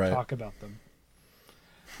talk about them?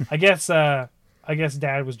 I guess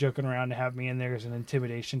Dad was joking around to have me in there as an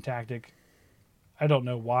intimidation tactic. I don't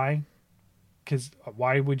know why. Because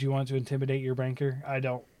why would you want to intimidate your banker? I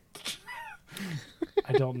don't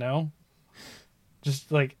know.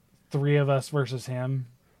 Just like 3 of us versus him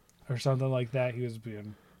or something like that. He was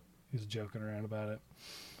joking around about it.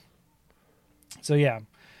 So yeah.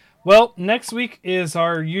 Well, next week is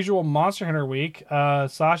our usual Monster Hunter week.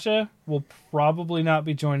 Sasha will probably not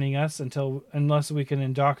be joining us unless we can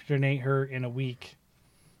indoctrinate her in a week.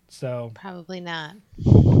 So probably not.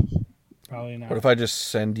 What if I just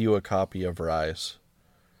send you a copy of Rise?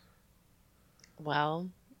 Well,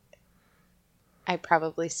 I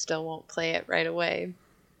probably still won't play it right away.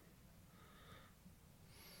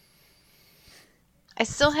 I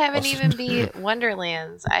still haven't even beat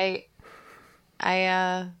Wonderlands. I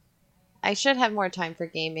should have more time for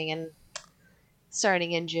gaming, and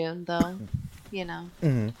starting in June, though, you know.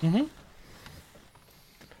 Mm-hmm. Mm-hmm.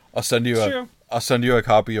 I'll send you a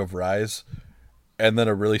copy of Rise, and then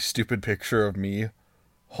a really stupid picture of me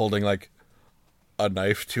holding like a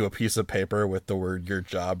knife to a piece of paper with the word "your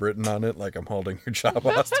job" written on it, like I'm holding your job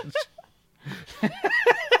hostage.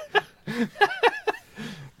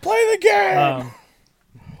 Play the game,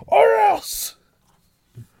 or else.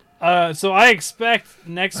 So I expect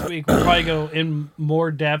next week we'll probably go in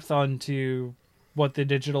more depth onto what the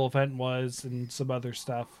digital event was and some other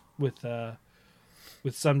stuff with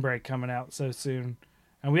Sunbreak coming out so soon.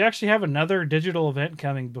 And we actually have another digital event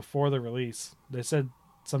coming before the release. They said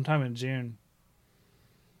sometime in June.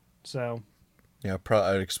 So yeah,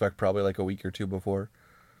 I'd expect probably like a week or 2 before.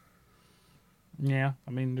 Yeah,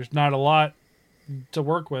 I mean, there's not a lot to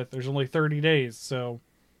work with. There's only 30 days, so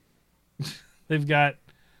they've got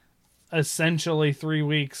essentially 3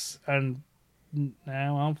 weeks and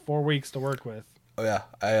 4 weeks to work with. Oh yeah,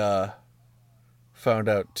 I found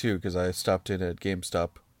out too because I stopped in at GameStop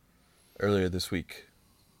earlier this week.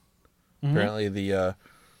 Mm-hmm. Apparently, the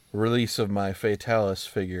release of my Fatalis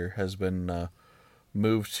figure has been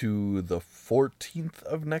moved to the 14th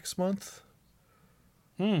of next month.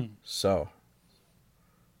 So,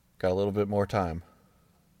 got a little bit more time.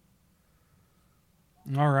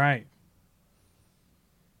 All right.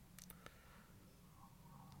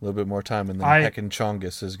 A little bit more time, and then Heckin'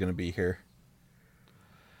 Chongus is going to be here.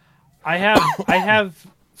 I have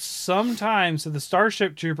some time. So the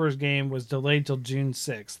Starship Troopers game was delayed till June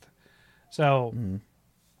 6th. So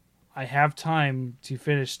I have time to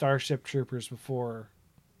finish Starship Troopers before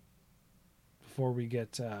we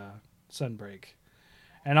get Sunbreak.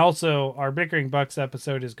 And also, our Bickering Bucks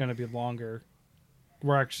episode is going to be longer.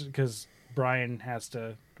 We're actually, because Brian has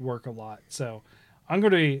to work a lot. So I'm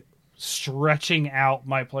going to be stretching out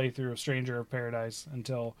my playthrough of Stranger of Paradise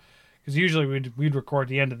until, because usually we'd record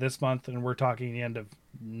the end of this month, and we're talking the end of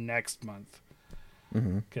next month.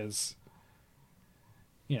 Because,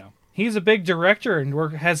 he's a big director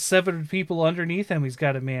and has 7 people underneath him he's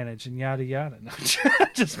got to manage and yada yada. No,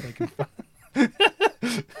 just making fun.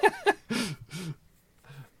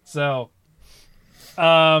 So,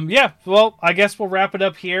 yeah. Well, I guess we'll wrap it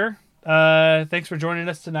up here. Thanks for joining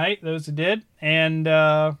us tonight, those who did, and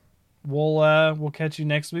we'll catch you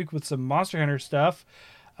next week with some Monster Hunter stuff.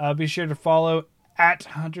 Be sure to follow at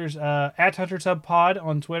Hunters Hub Pod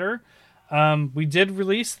on Twitter. We did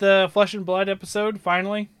release the Flesh and Blood episode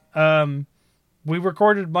finally. We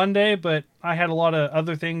recorded Monday, but I had a lot of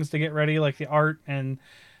other things to get ready, like the art and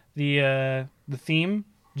the theme.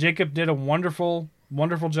 Jacob did a wonderful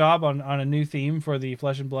job on a new theme for the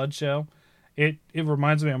Flesh and Blood show. It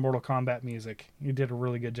reminds me of Mortal Kombat music. He did a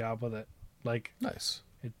really good job with it. Like, nice.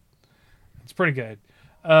 It's pretty good.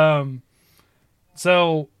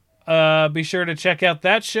 So be sure to check out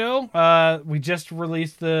that show. We just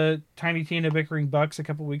released the Tiny Tina Bickering Bucks a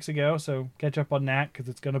couple weeks ago, so catch up on that because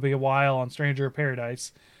it's going to be a while on Stranger of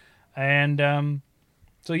Paradise. And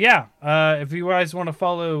so yeah, if you guys want to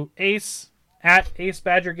follow Ace at Ace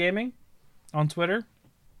Badger Gaming on Twitter.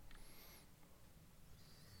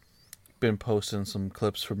 Been posting some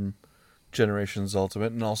clips from Generations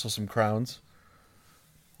Ultimate and also some crowns.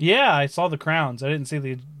 Yeah, I saw the crowns. I didn't see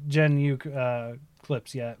the Gen U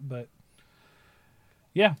clips yet, but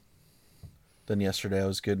yeah. Then yesterday I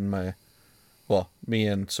was getting me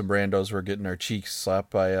and some randos were getting our cheeks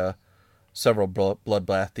slapped by several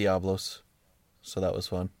Bloodbath Diablos. So that was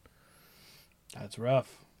fun. That's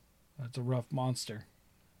rough. That's a rough monster.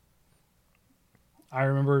 I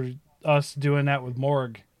remember us doing that with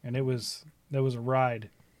Morg, and that was a ride.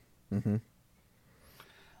 Mm-hmm.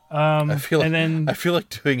 I feel like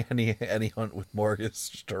doing any hunt with Morg is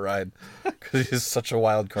just a ride because he's such a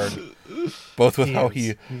wild card, both with how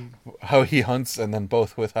he hunts and then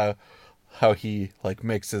both with how he like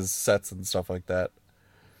makes his sets and stuff like that.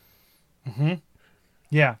 Mm-hmm.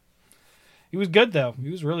 Yeah, he was good though. He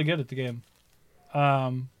was really good at the game.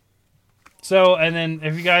 So, and then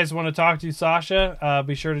if you guys want to talk to Sasha,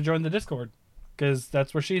 be sure to join the Discord because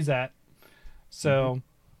that's where she's at. So,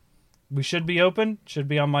 we should be open. Should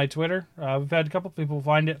be on my Twitter. We've had a couple people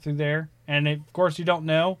find it through there. And of course, you don't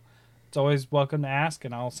know. It's always welcome to ask,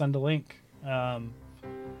 and I'll send a link. But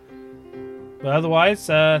otherwise,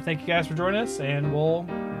 thank you guys for joining us, and we'll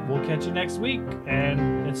catch you next week.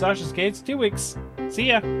 And in Sasha's case, 2 weeks. See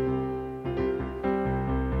ya.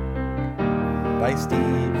 Bye,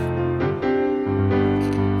 Steve.